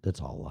bullshit.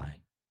 That's all lie.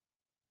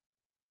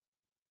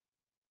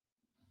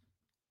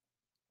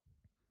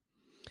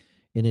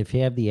 And if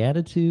you have the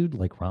attitude,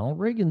 like Ronald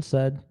Reagan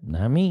said,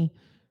 not me,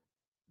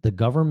 the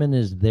government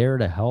is there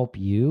to help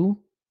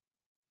you.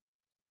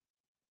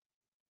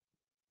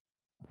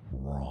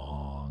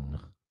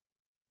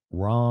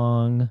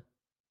 Wrong.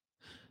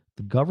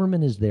 The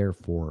government is there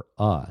for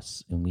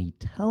us, and we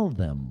tell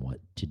them what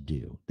to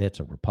do. That's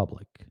a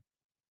republic.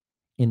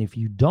 And if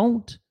you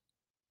don't,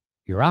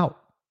 you're out.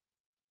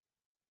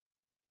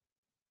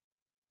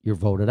 You're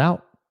voted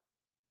out.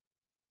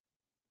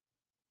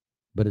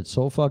 But it's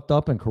so fucked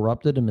up and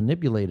corrupted and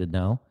manipulated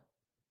now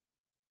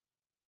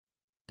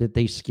that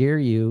they scare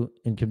you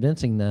in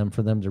convincing them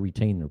for them to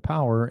retain their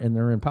power, and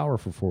they're in power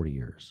for 40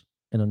 years.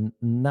 And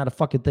not a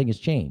fucking thing has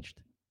changed.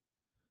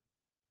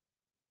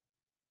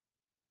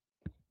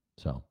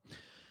 So,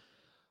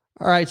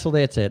 all right, so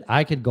that's it.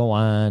 I could go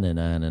on and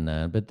on and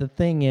on, but the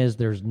thing is,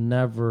 there's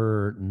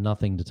never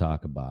nothing to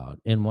talk about.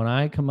 And when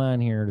I come on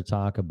here to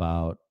talk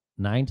about,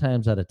 9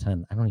 times out of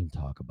 10, I don't even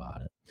talk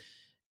about it.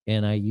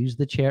 And I use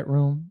the chat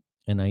room,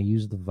 and I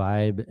use the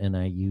vibe, and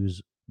I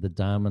use the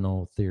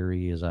domino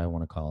theory, as I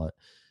want to call it,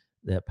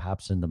 that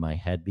pops into my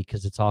head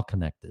because it's all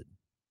connected.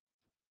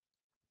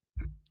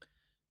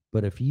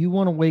 But if you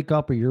want to wake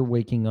up or you're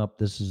waking up,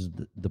 this is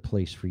the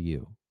place for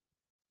you.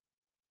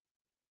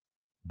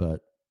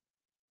 But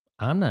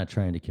I'm not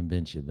trying to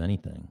convince you of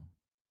anything.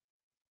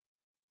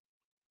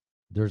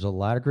 There's a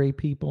lot of great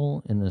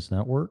people in this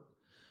network.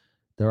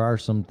 There are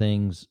some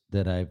things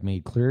that I've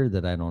made clear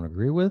that I don't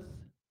agree with.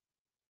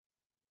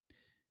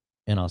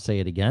 And I'll say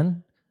it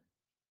again.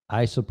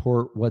 I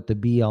support what the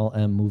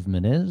BLM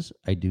movement is.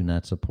 I do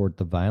not support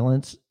the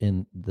violence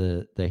and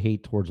the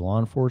hate towards law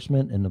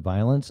enforcement and the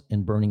violence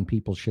and burning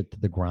people's shit to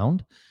the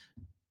ground.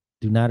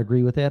 Do not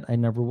agree with that. I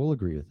never will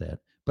agree with that.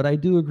 But I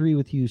do agree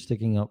with you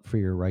sticking up for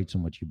your rights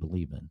and what you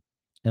believe in.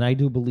 And I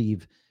do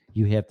believe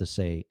you have to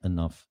say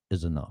enough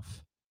is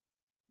enough.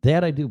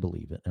 That I do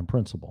believe it in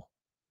principle.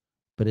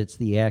 But it's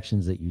the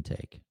actions that you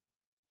take.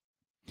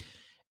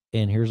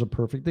 And here's a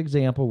perfect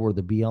example where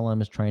the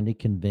BLM is trying to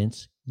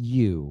convince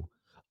you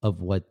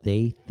of what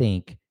they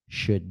think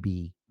should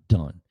be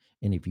done.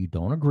 And if you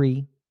don't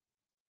agree,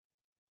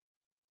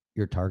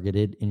 you're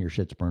targeted and your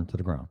shit's burned to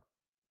the ground.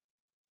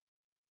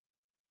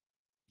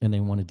 And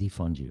they want to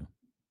defund you.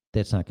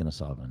 That's not going to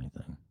solve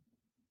anything.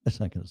 That's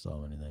not going to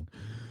solve anything.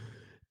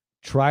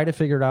 Try to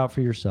figure it out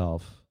for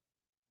yourself,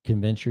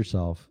 convince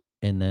yourself,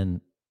 and then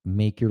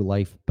make your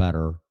life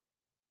better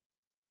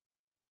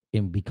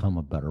and become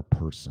a better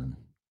person.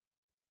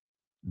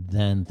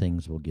 Then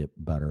things will get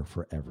better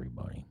for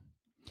everybody.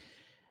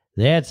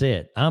 That's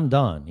it. I'm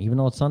done. Even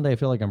though it's Sunday, I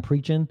feel like I'm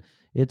preaching.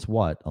 It's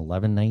what?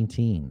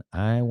 11:19.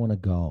 I want to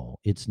go.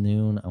 It's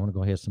noon. I want to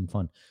go have some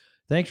fun.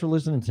 Thanks for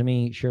listening to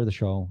me. Share the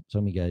show.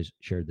 Some of you guys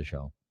shared the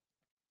show.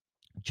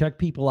 Check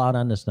people out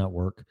on this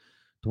network.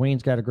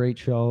 Dwayne's got a great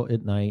show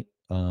at night.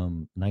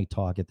 Night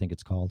Talk, I think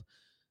it's called.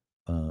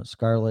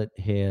 Scarlett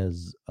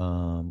has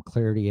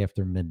Clarity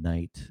After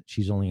Midnight.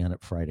 She's only on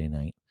it Friday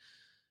night.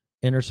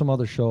 And there's some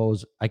other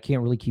shows. I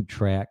can't really keep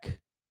track.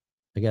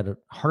 I got a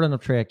hard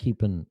enough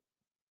keeping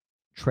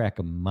track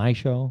of my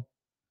show.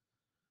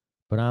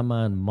 But I'm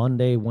on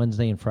Monday,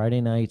 Wednesday, and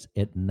Friday nights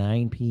at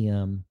 9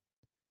 p.m.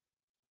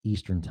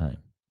 Eastern time.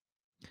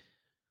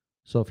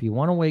 So if you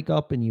want to wake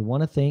up and you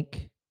want to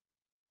think,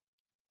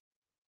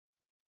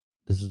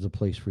 this is the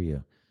place for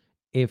you.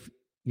 If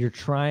you're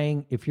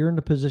in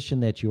the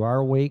position that you are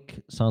awake,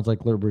 sounds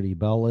like Liberty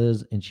Bell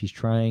is, and she's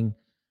trying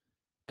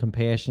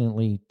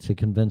compassionately to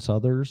convince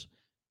others,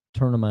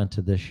 turn them on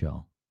to this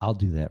show. I'll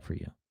do that for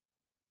you.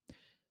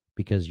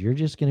 Because you're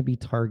just going to be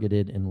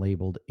targeted and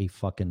labeled a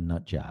fucking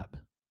nut job.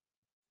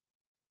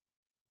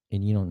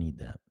 And you don't need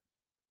that.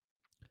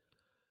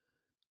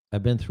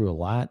 I've been through a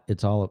lot.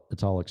 It's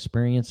all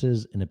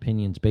experiences and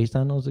opinions based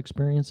on those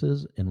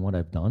experiences and what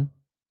I've done.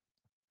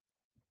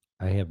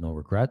 I have no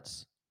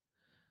regrets.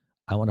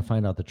 I want to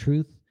find out the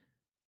truth.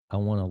 I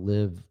want to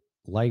live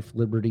life,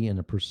 liberty, and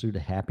the pursuit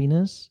of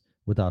happiness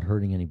without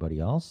hurting anybody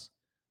else.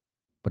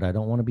 But I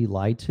don't want to be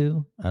lied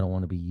to. I don't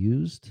want to be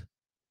used.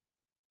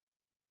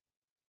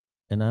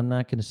 And I'm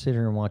not going to sit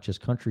here and watch this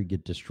country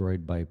get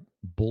destroyed by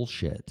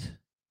bullshit.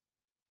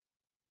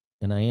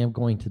 And I am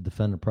going to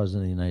defend the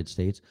president of the United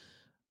States.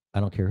 I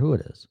don't care who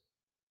it is,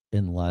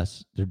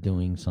 unless they're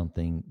doing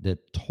something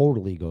that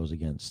totally goes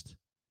against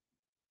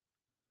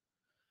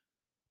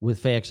with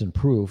facts and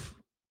proof.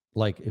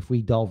 Like if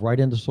we delve right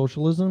into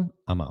socialism,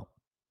 I'm out.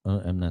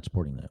 I'm not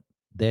supporting that.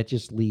 That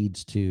just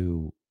leads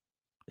to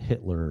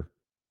Hitler,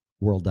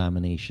 world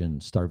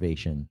domination,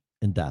 starvation,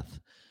 and death.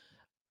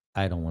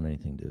 I don't want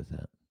anything to do with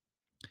that.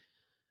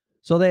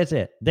 So that's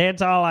it.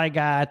 That's all I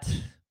got.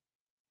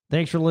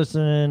 Thanks for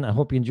listening. I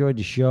hope you enjoyed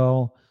the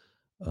show.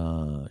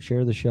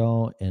 Share the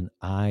show, and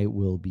I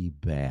will be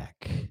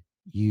back.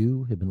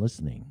 You have been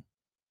listening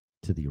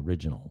to the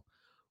original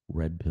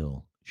Red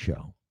Pill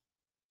Show.